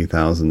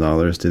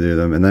 $60,000 to do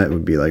them, and that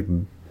would be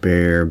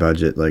bare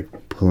budget,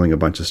 pulling a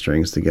bunch of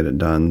strings to get it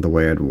done the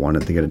way I'd want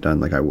it to get it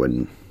done. I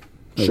wouldn't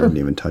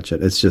even touch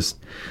it. It's just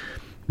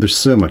there's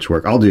so much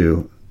work. I'll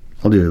do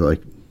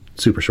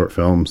super short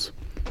films,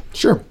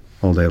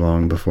 all day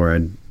long before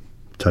I'd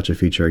touch a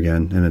feature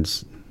again, and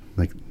it's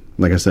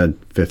like I said,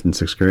 5th and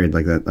 6th grade,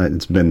 that.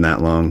 It's been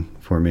that long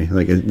for me.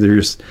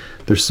 There's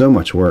so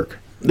much work.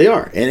 They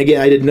are, and again,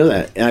 I didn't know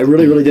that, and I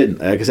really, really didn't.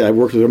 Like I said, I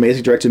worked with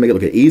amazing directors to make it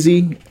look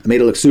easy. I made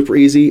it look super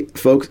easy,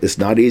 folks. It's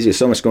not easy. There's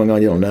so much going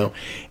on you don't know.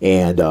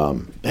 And I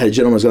had a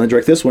gentleman who was going to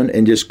direct this one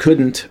and just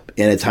couldn't.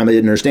 And at the time I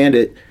didn't understand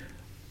it.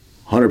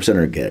 100% are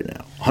going to get it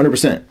now.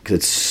 100% because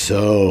it's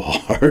so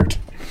hard.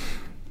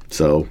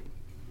 So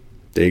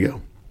there you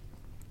go.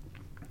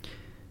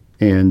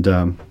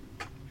 And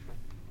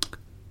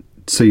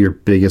so your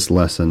biggest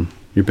lesson,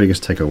 your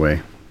biggest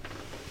takeaway?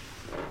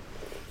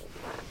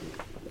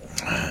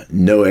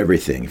 Know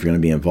everything. If you're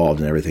going to be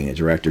involved in everything as a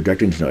director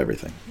needs to know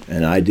everything.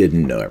 And I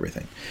didn't know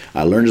everything.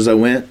 I learned as I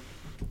went,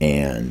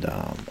 and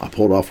I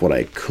pulled off what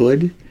I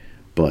could,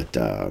 but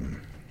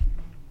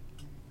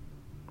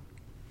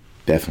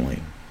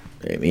definitely.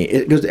 I mean,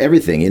 it goes to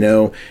everything,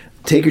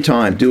 Take your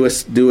time. Do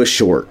a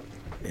short.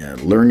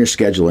 learn your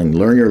scheduling,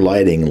 learn your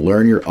lighting,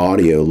 learn your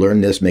audio,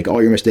 learn this, make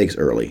all your mistakes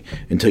early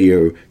until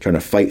you're trying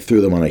to fight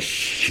through them on a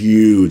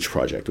huge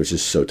project, which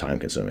is so time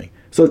consuming.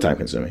 So time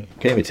consuming.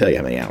 Can't even tell you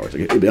how many hours.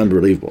 It'd be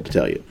unbelievable to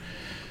tell you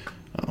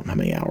how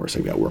many hours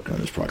I've got working on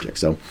this project.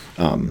 So,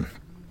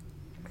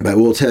 but I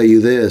will tell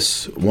you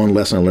this, one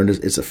lesson I learned is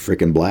it's a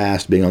freaking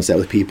blast being on set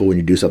with people when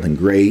you do something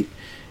great.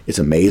 It's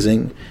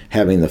amazing.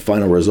 Having the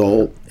final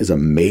result is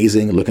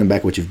amazing. Looking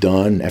back what you've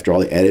done after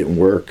all the edit and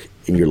work,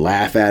 and you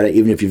laugh at it.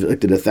 Even if you've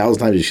looked at it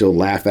 1,000 times, you still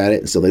laugh at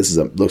it. And so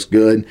looks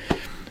good.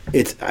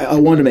 I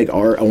wanted to make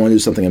art. I wanted to do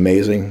something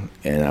amazing,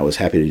 and I was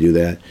happy to do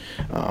that.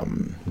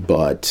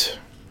 But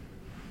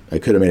I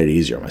could have made it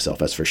easier on myself,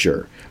 that's for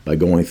sure, by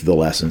going through the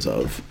lessons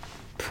of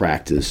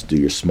practice, do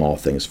your small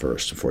things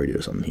first before you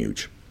do something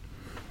huge.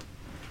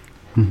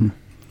 Mm-hmm.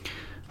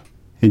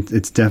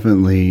 It's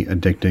definitely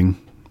addicting.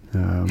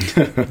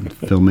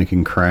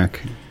 Filmmaking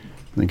crack.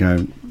 Like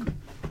I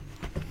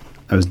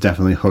was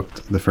definitely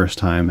hooked the first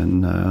time,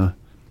 and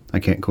I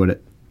can't quit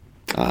it.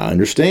 I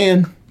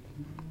understand.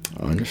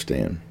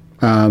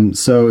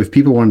 So if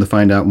people wanted to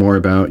find out more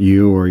about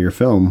you or your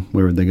film,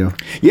 where would they go?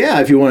 Yeah,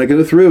 if you want to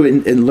go through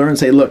and learn,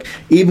 say, look,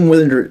 even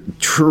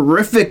with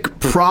terrific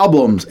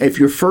problems, if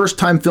you're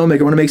first-time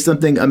filmmaker, want to make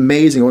something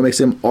amazing, want to make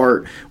some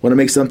art, want to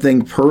make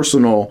something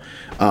personal,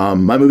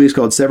 my movie is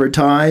called Severed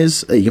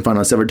Ties. You can find it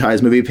on Severed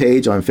Ties movie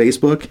page on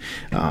Facebook.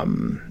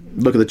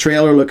 Look at the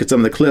trailer, look at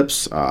some of the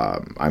clips.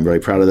 I'm really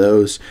proud of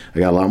those. I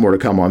got a lot more to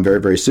come on very,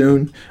 very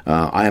soon.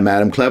 I am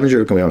Adam Clevenger.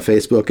 Look at me on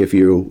Facebook if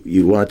you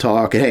want to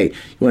talk. And hey,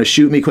 you want to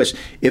shoot me questions.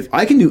 If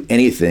I can do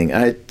anything,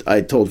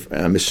 I told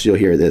Miss Steele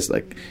here this,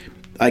 like,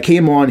 I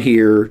came on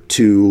here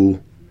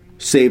to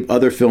save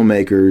other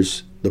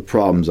filmmakers the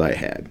problems I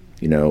had.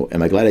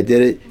 Am I glad I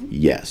did it?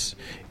 Yes.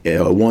 I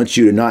want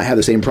you to not have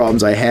the same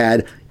problems I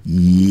had.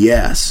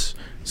 Yes.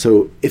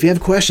 So if you have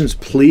questions,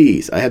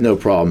 please, I have no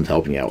problem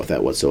helping you out with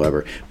that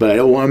whatsoever. But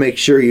I want to make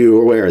sure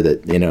you're aware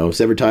that,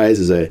 Severed Ties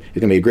is going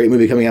to be a great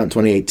movie coming out in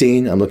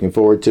 2018. I'm looking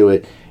forward to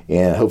it.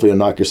 And hopefully it'll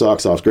knock your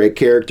socks off. Great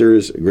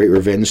characters, great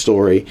revenge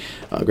story,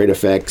 great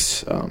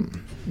effects.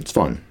 It's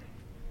fun.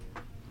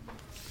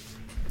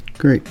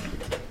 Great.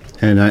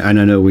 And I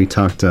know we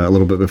talked a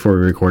little bit before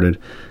we recorded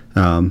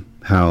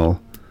how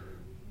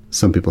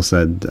some people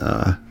said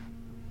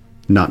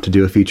not to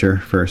do a feature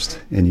first,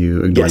 and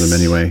you ignore them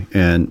anyway.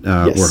 And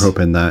we're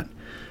hoping that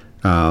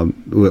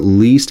will at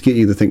least get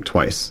you to think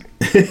twice.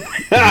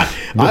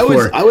 I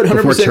would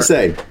 100%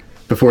 say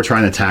before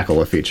trying to tackle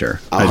a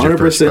feature.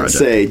 100%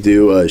 say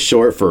do a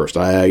short first.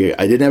 I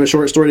didn't have a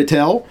short story to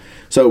tell,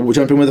 so we'll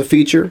jump in with a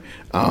feature.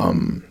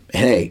 And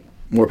hey,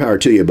 more power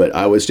to you. But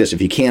I was just,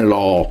 if you can at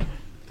all,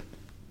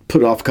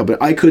 put it off a couple.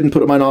 I couldn't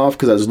put mine off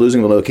because I was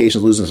losing the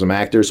locations, losing some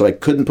actors, so I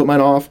couldn't put mine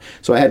off.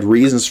 So I had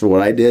reasons for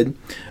what I did.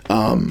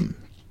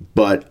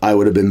 But I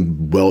would have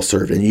been well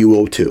served, and you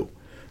will too,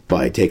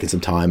 by taking some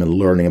time and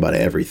learning about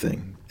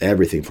everything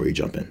before you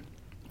jump in.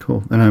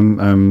 Cool.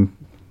 And I'm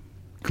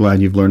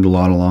glad you've learned a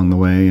lot along the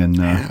way, and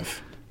that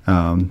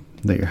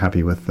you're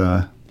happy with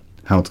how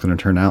it's going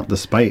to turn out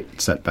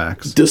despite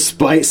setbacks.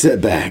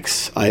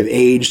 I've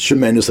aged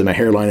tremendously. My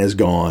hairline is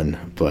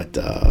gone, but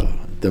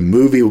the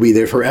movie will be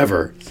there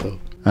forever. So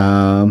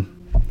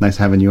nice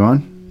having you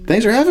on.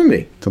 Thanks for having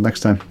me. Till next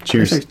time.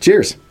 Cheers.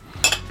 Cheers.